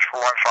 million for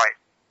one fight.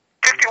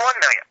 $51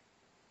 million.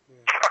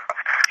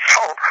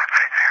 So,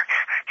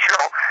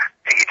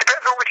 it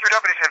depends on what your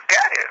definition of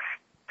dead is.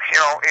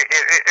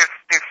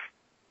 If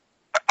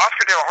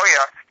Oscar De La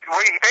Hoya, he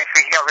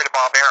got rid of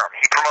Bob Arum.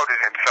 He promoted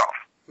himself.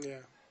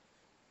 Yeah.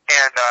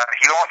 And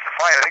he lost the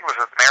fight. I think it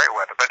was with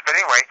Merriweather. But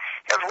anyway,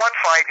 he has one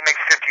fight. He makes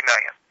 $50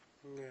 million.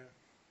 Yeah.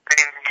 I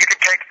mean, you can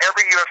take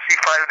every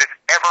UFC fighter that's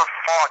ever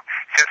fought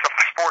since the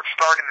sport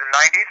started in the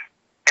 90s,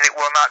 and it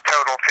will not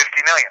total $50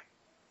 million.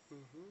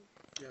 Mm-hmm.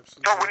 Yeah,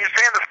 so when you're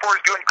saying the sport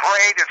is doing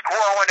great, it's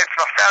growing, it's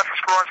the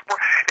fastest growing sport,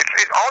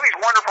 it's all these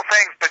wonderful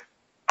things, but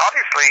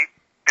obviously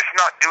it's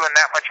not doing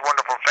that much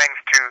wonderful things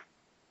to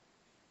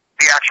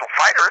the actual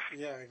fighters.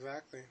 Yeah,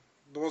 exactly.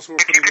 Those who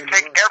are if you can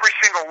take every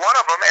single one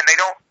of them and they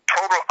don't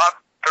total up,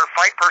 their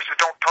fight purses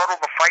don't total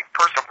the fight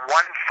purse of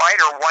one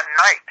fighter one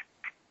night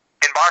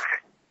in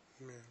boxing.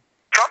 Yeah.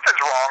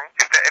 Something's wrong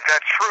if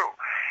that's true.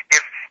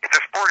 If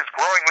the sport is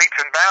growing leaps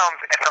and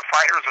bounds and the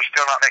fighters are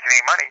still not making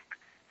any money.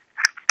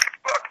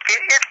 Look,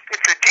 if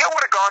the deal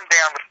would have gone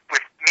down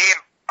with me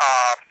and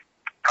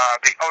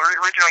the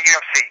original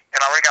UFC,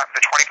 and I would have gotten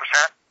the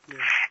 20%,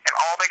 and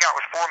all they got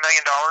was $4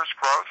 million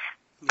gross,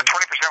 the 20%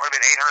 would have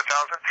been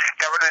 $800,000.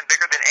 That would have been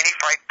bigger than any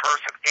fight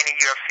purse of any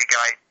UFC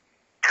guy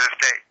to this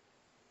day.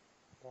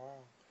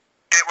 Wow.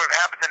 It would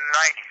have happened in the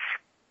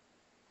 90s.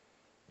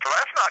 So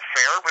that's not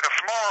fair with a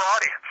smaller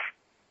audience.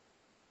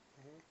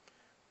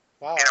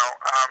 Wow.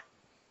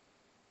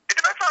 It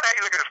depends on how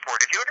you look at the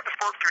sport. If you look at the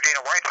sport through Dana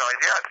White's eyes,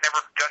 it's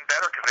never done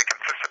better because they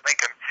consistently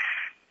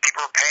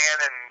people are paying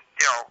and,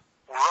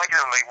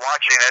 regularly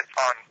watching it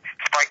on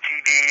Spike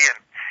TV and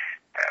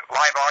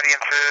live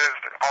audiences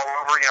all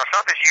over. It's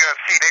not this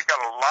UFC. They've got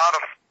a lot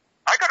of,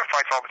 I go to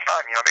fights all the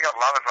time. They got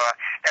a lot of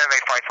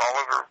MMA fights all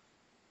over.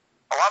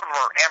 A lot of them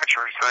are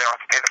amateurs, so they don't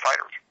have to pay the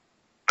fighters.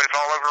 But it's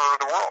all over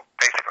the world,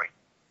 basically.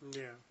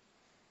 Yeah.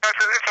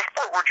 It's a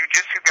sport where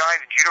jiu-jitsu guys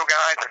and judo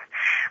guys and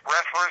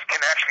wrestlers can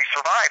actually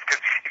survive.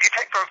 Because if you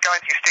take those guys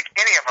and you stick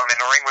any of them in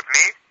the ring with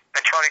me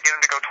and try to get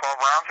them to go 12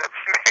 rounds, it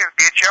would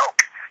be a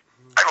joke.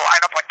 I'd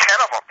line up like 10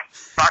 of them,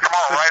 knock them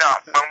all right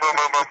out. Boom, boom,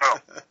 boom, boom, boom.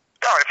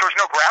 No, if there's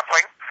no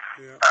grappling,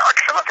 like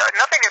I said, look,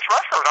 nothing against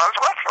wrestlers. I was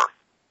a wrestler.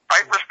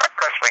 I respect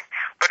wrestling.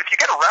 But if you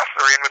get a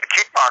wrestler in with a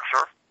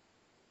kickboxer,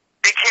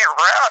 he can't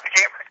grab.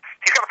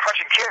 He's got to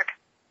punch and kick.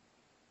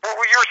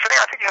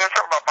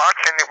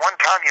 saying that one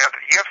time,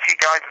 the UFC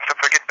guys and stuff,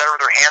 they're getting better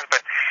with their hands,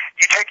 but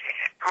you take,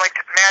 like,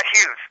 Matt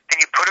Hughes, and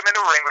you put him in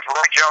the ring with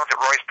Roy Jones at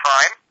Roy's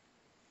prime,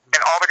 and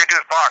all they're going to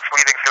do is box. What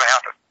do you think's going to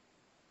happen?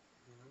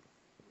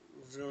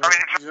 I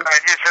mean,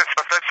 it's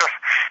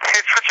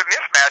such a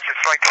mismatch.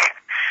 It's like,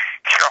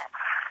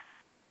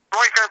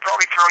 Roy's going to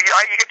probably throw you.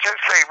 You could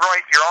just say, Roy,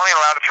 you're only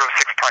allowed to throw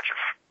 6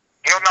 punches.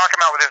 You don't knock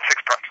him out within 6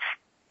 punches.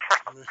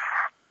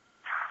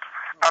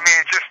 I mean,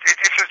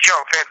 it's a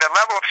joke. The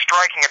level of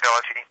striking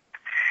ability,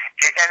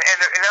 and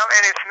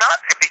it's not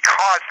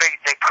because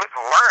they couldn't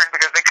learn,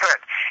 because they could.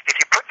 If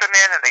you put them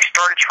in and they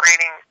started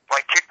training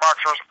like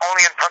kickboxers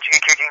only in punching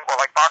and kicking, or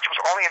like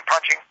boxers only in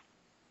punching,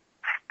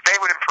 they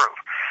would improve.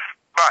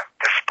 But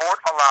the sport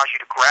allows you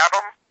to grab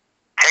them,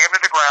 take them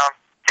to the ground,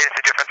 and it's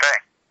a different thing.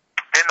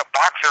 Then the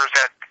boxers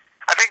that,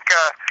 I think,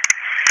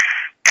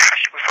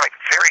 it was like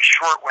very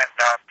short when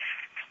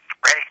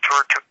Randy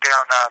Couture took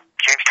down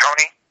James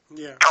Toney.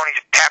 Yeah. Tony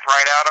just tapped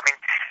right out. I mean,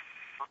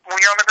 when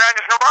you're on the ground,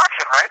 there's no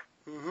boxing, right?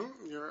 Mm-hmm.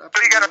 You're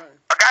So you got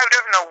absolutely a guy who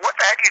doesn't know what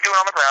the heck he's doing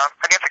on the ground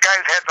against a guy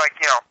who's had, like,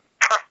 350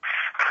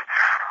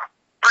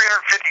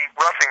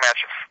 wrestling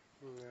matches.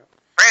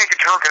 right. Randy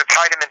Couture could have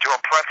tied him into a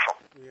pretzel.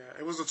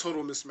 Yeah, it was a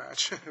total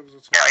mismatch. Yeah,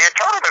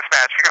 total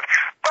mismatch. Because,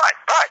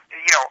 but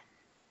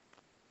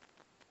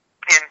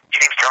in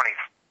James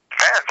Toney's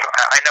defense,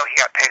 I know he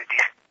got paid a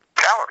decent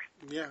salary.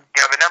 Yeah.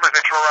 The numbers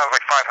they throw around was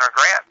like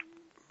 $500,000,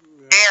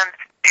 and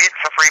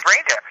it's a free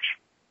brain damage.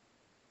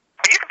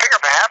 But you can pick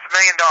up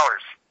 $500,000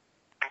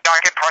 and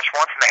not get punched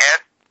once in the head,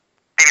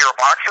 and you're a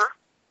boxer.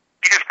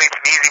 You just made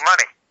some easy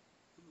money.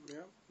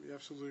 Yeah, you're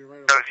absolutely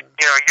right So, about that.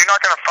 you're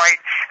not going to fight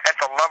at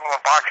the level of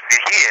boxing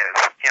that he is,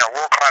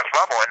 world-class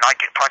level, and not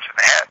get punched in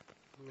the head.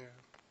 Yeah.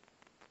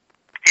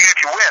 Even if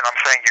you win, I'm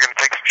saying you're going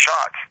to take some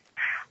shots.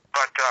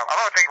 But I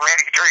don't think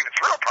Randy Couture even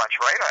threw a punch,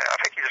 right? I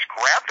think he just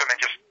grabbed him and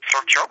just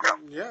sort of choked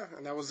him. Yeah,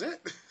 and that was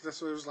it. That's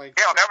what it was like.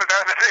 Yeah, that was it.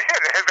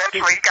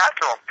 Eventually he got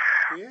to him.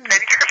 Yeah. And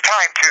he took his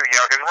time, too,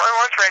 because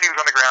once Randy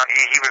was on the ground,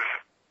 he was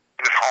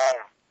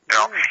home.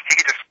 He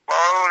could just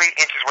slowly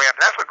inch his way up.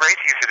 And that's what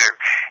Gracie used to do.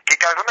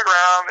 Get guys on the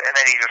ground, and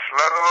then he just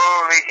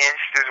slowly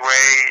inched his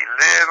way,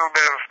 little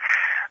bit of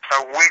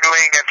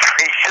wiggling, and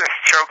he just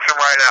chokes him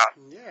right out.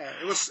 Yeah,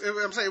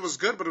 I'm saying it was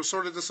good, but it was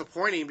sort of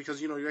disappointing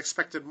because, you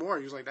expected more.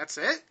 You was like, that's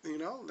it?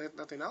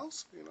 Nothing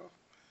else?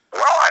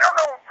 Well, I don't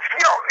know.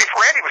 If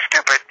Randy was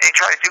stupid and he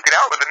tried to duke it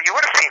out with him, you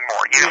would have seen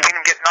more. You'd have seen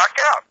him get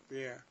knocked out.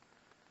 Yeah.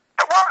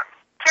 Well,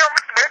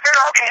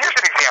 okay, here's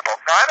an example.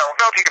 Now, I don't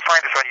know if you can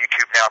find this on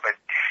YouTube now, but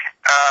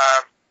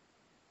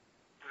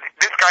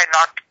this guy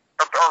not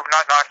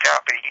knocked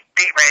out, but he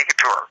beat Randy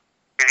Couture.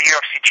 He's a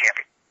UFC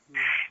champion.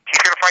 He's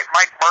going to fight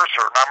Mike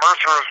Mercer. Now,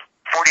 Mercer is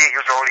 48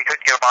 years old. He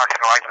couldn't get a boxing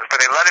license, but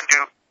they let him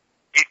do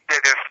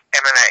this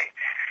MMA.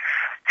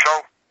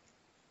 So,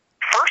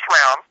 first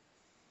round,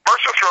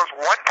 Mercer throws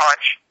one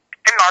punch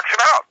and knocks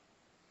him out.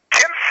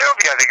 Tim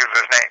Sylvia, I think is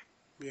his name.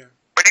 Yeah.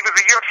 But he was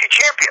a UFC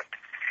champion.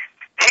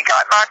 He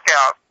got knocked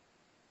out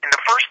in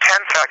the first 10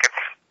 seconds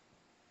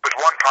with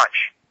one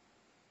punch.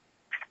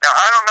 Now,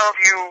 I don't know if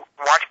you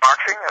watch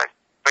boxing,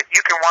 but you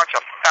can watch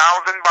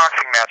 1,000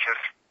 boxing matches,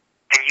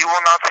 and you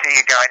will not see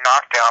a guy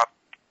knocked out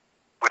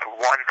with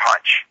one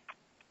punch.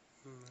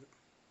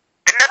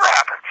 It never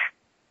happens.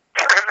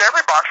 Because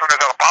every boxer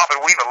knows how to bob and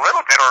weave a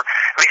little bit, or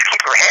at least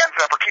keep their hands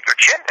up or keep their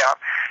chin down.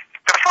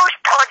 The first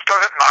punch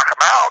doesn't knock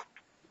him out.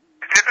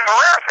 This is a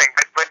rare thing,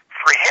 but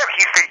for him,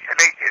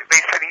 they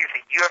said he's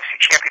the UFC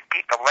champion,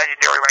 beat the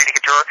legendary Randy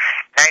Couture.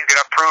 Now he's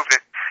going to prove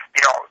that,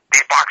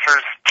 these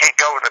boxers can't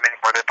go with him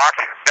anymore. The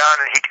boxing's done,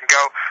 and he can go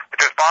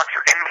with this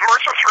boxer. And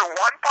Mercer threw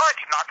one punch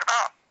and knocked him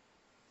out.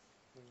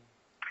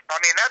 I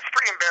mean, that's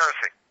pretty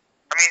embarrassing.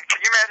 I mean,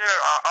 can you imagine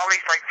Ali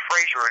fighting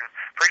Frazier, and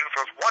Frazier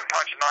throws one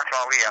punch and knocks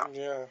Ali out?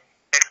 Yeah.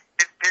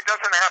 It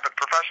doesn't happen.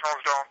 Professionals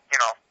don't,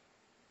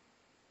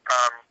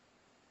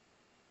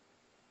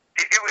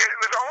 It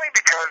was only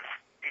because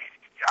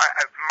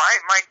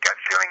my gut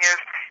feeling is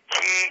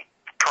he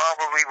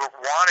probably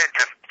wanted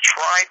to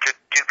try to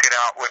duke it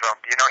out with him.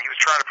 He was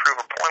trying to prove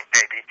a point,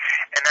 maybe,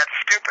 and that's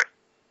stupid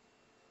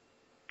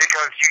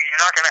because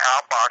you're not going to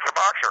outbox a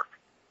boxer.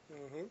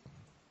 Mm-hmm.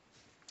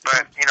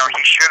 But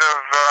he should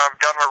have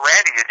done what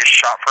Randy did, just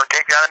shot for a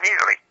takedown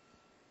immediately.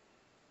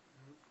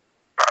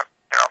 But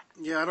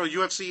Yeah, I know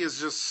UFC is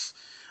just.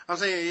 I'm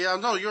saying, yeah,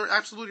 no, you're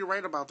absolutely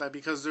right about that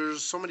because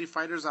there's so many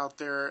fighters out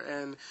there,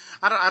 and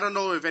I don't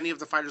know if any of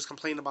the fighters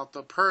complain about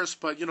the purse,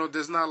 but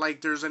there's not like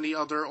there's any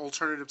other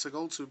alternative to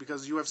go to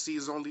because UFC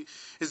is the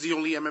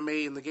only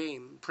MMA in the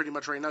game pretty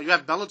much right now. You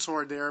have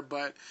Bellator there,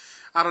 but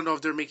I don't know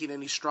if they're making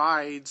any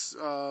strides.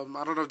 I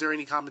don't know if they're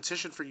any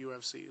competition for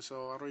UFC,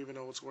 so I don't even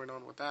know what's going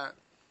on with that.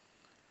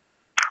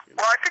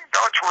 Well, I think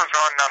Bellator was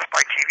on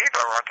Spike TV,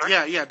 though, aren't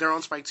they? Yeah, they're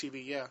on Spike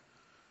TV. Yeah.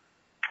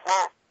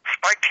 Well,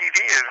 Spike TV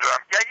is,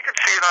 you can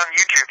see it on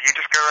YouTube. You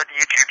just go to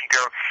YouTube, you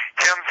go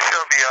Tim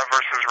Sylvia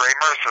versus Ray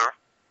Mercer,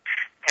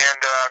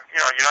 and,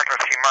 you're not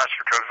going to see much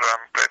because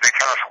they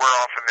kind of square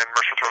off and then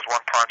Mercer throws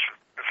one punch.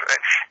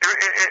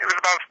 It was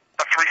about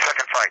a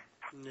 3-second fight.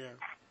 Yeah.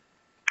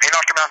 He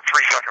knocked him out in 3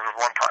 seconds with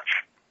one punch.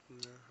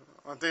 Yeah.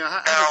 I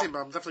haven't seen,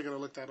 but I'm definitely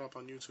gonna look that up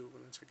on YouTube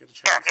when I get a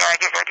chance. Yeah, I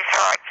just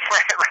saw it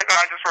right now.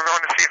 I just was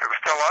going to see if it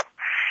was still up,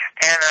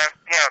 and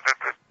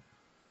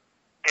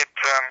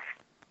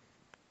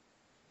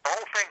the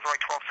whole thing's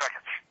like 12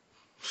 seconds,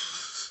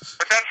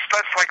 but that's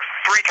like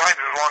 3 times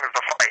as long as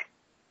the fight,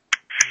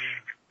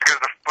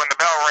 because when the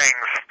bell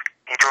rings,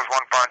 he throws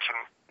one punch and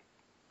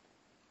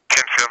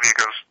Tim Sylvia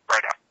goes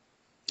right out.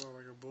 Oh,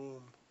 like a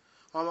boom.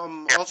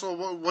 Also,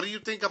 what do you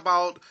think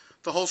about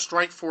the whole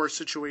Strikeforce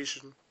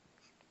situation?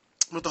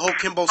 With the whole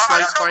Kimbo Slice fight?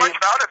 I don't know much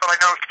about it, but I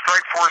know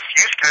Strikeforce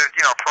used to,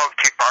 pro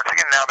kickboxing,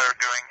 and now they're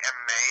doing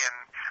MMA, and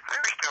I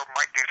think they still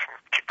might do some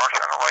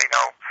kickboxing. I don't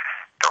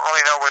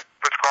really know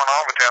what's going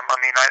on with them. I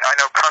mean, I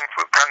know Kung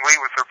Lee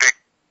was their big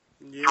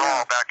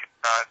draw back,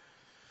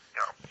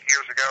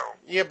 years ago.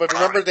 Yeah, but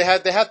remember they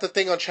had the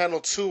thing on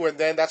Channel 2, and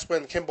then that's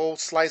when Kimbo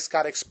Slice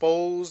got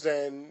exposed,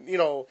 and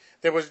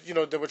they were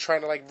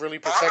trying to like really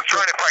protect. I was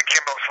trying to fight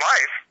Kimbo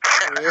Slice.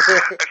 I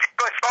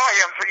saw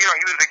him.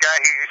 He was the guy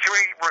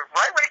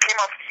right when he came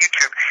off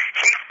YouTube,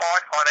 he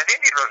fought on an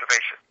Indian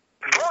reservation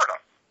in Florida,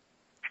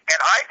 and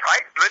I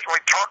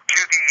literally talked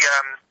to the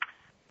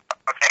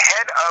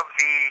head of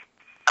the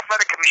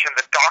athletic commission,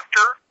 the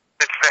doctor.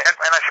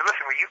 And I said,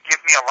 listen, will you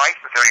give me a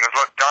license there? He goes,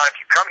 look, Don, if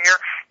you come here,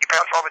 you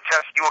pass all the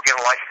tests, you will get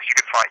a license, you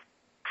can fight.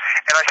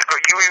 And I said,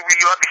 will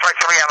you let me fight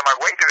somebody out of my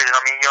weight division?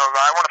 I mean,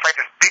 I want to fight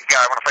this big guy,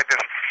 I want to fight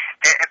this.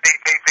 And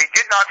they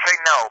did not say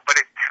no, but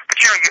if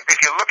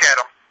you look at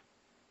him,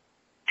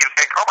 you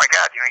think, oh my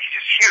God, he's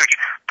just huge.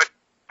 But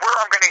where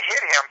I'm going to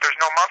hit him,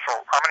 there's no muscle.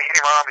 I'm going to hit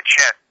him right on the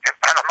chin,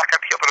 and I'm not going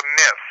to be able to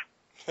miss.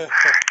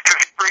 Because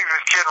he brings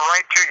his chin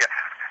right to you.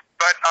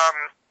 But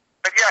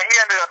yeah, he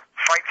ended up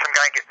fighting some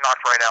guy and getting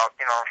knocked right out.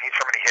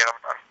 Somebody hit him.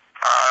 I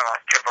don't know,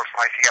 Kimbo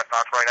Slice, he got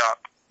knocked right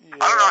out. Yeah.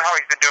 I don't know how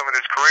he's been doing with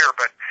his career,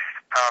 but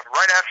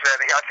right after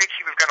that, I think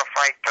he was going to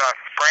fight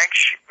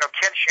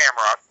Ken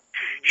Shamrock.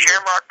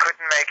 Shamrock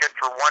couldn't make it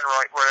for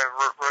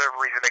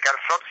whatever reason. They got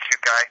a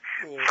substitute guy.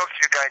 The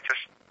substitute guy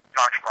just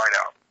knocked him right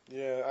out.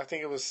 Yeah, I think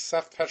it was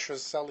Seth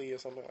Petroselli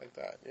or something like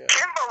that. Yeah.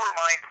 Kimbo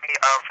reminds me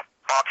of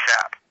Bob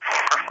Sapp.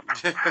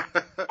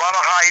 A lot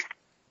of height,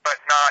 but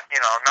not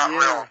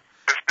real.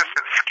 This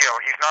is skill.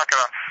 He's not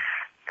going to,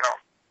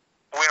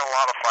 win a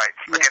lot of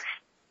fights against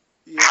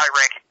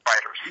high-ranking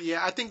fighters.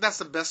 Yeah, I think that's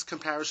the best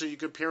comparison you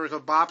compare with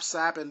Bob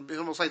Sapp and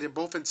almost like they're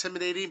both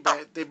intimidating,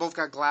 but they both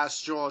got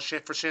glass jaws.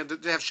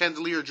 They have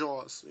chandelier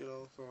jaws,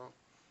 So.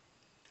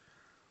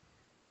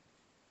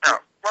 No,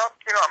 well,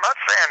 I'm not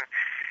saying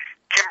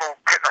Kimbo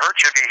couldn't hurt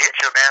you if he hit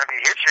you, man. If he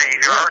hit you,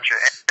 he's going to hurt you.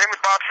 And same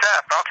with Bob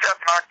Sapp. Bob Sapp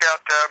knocked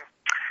out,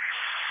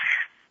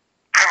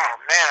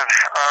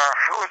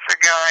 who was the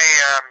guy,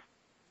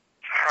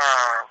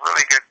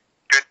 really good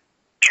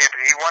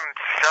champion. He won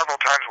several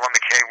times, won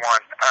the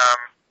K1.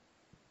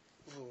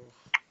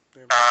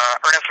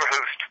 Ernesto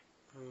Hoost.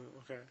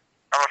 Okay.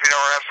 I don't know if you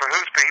know Ernesto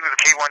Hoost, but he was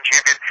a K1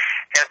 champion,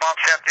 and Bob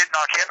Sapp did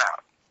knock him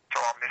out.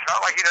 So it's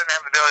not like he doesn't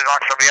have the ability to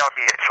knock somebody out if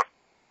he hits him.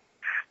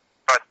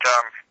 But,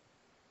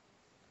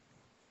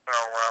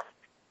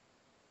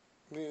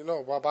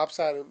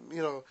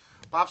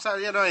 Bob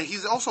Sapp,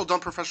 he's also done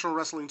professional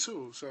wrestling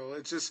too. So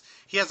it's just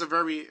he has a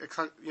very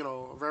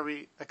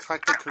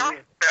eclectic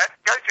career.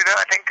 Guys do that.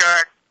 I think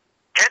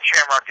Ken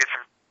Shamrock did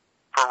some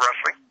pro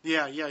wrestling.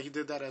 Yeah, he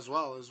did that as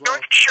well. It's a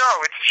show.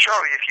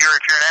 If you're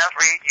an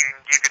athlete,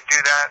 you can do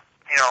that.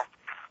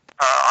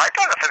 I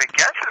got nothing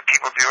against it if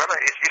people do it.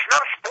 It's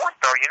not a sport,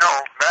 though.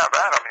 That.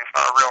 I mean, it's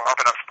not a real up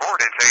and up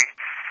sport. It's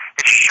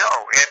a show,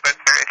 but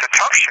it's a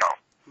tough show.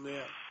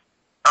 Yeah.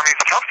 I mean,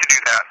 it's tough to do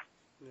that.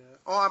 Yeah.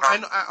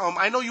 Oh,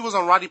 I know you was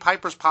on Roddy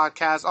Piper's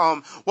podcast.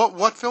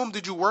 What film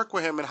did you work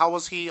with him, and how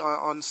was he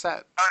on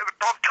set? It was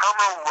called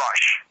Terminal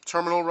Rush.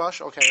 Terminal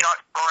Rush, okay. Shot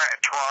in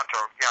Toronto.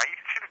 Yeah,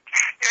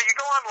 you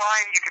go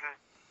online.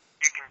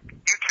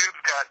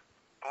 YouTube's got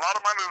a lot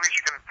of my movies.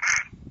 You can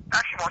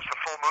actually watch the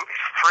full movies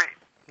for free.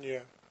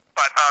 Yeah.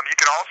 But you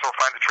can also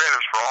find the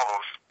trailers for all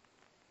those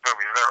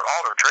movies.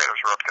 All their trailers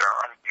are up there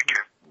on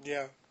YouTube.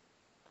 Yeah.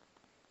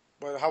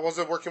 But how was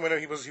it working with him?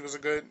 He was a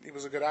good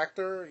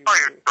actor. He was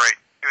great.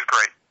 He was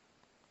great.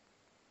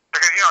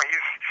 Because he's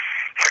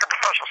like a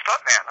professional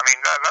stuntman. I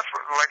mean, that's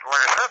what, like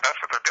I said, that's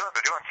what they're doing.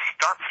 They're doing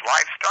stunts,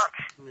 live stunts.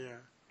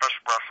 Yeah.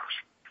 Wrestlers.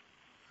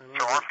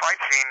 So our fight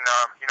scene,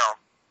 he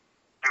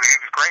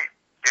was great.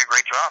 He did a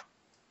great job.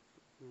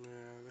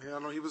 Yeah,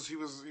 no, he was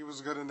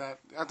good in that.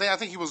 I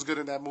think he was good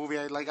in that movie.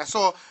 I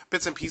saw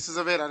bits and pieces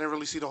of it. I didn't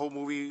really see the whole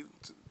movie,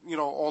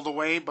 all the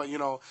way. But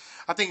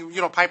I think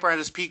Piper at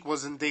his peak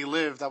was in They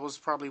Live. That was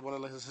probably one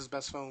of his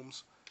best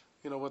films.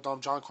 With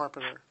John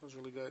Carpenter, it was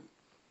really good.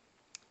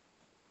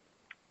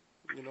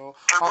 So, you know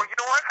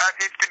what?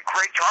 It's been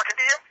great talking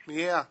to you.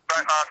 Yeah.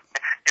 But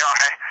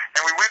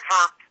and we went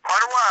for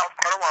quite a while.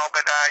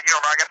 But I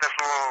got this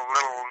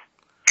little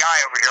guy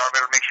over here. I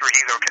better make sure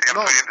he's okay.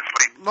 I'm put him to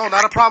sleep. No,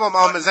 not a problem.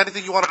 Is there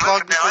anything you want to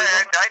plug?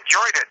 I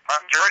enjoyed it.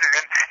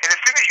 And as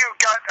soon as you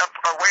got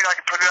a way I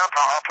can put it up,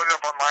 I'll put it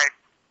up on my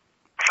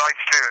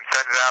sites too and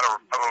send it out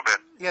a little bit.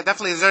 Yeah,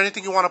 definitely. Is there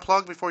anything you want to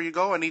plug before you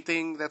go?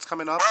 Anything that's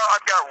coming up? Well,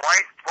 I've got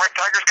White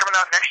Tigers coming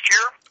out next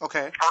year.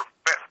 Okay.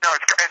 No,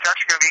 it's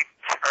actually going to be,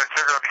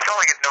 they're going to be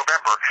selling it in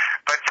November,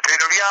 but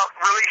it'll be out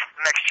released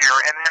next year,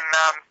 and then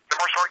The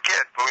Morse Horde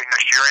Kid will be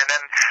next year, and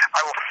then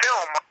I will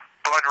film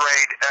Blood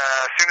Raid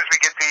as soon as we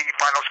get the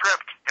final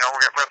script. You know,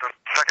 we have the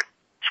second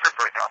script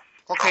right now.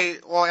 Okay,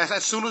 well,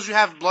 as soon as you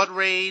have Blood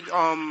Raid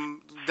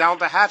down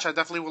the hatch, I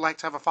definitely would like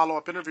to have a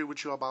follow-up interview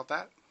with you about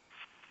that.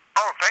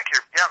 Oh, thank you.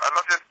 Yeah, I'd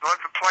love to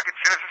plug it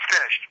as soon as it's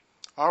finished.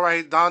 All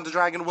right, Don the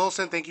Dragon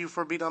Wilson, thank you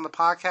for being on the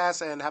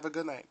podcast, and have a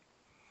good night.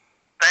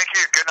 Thank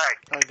you. Good night.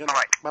 All right, good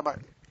night.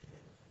 Bye-bye.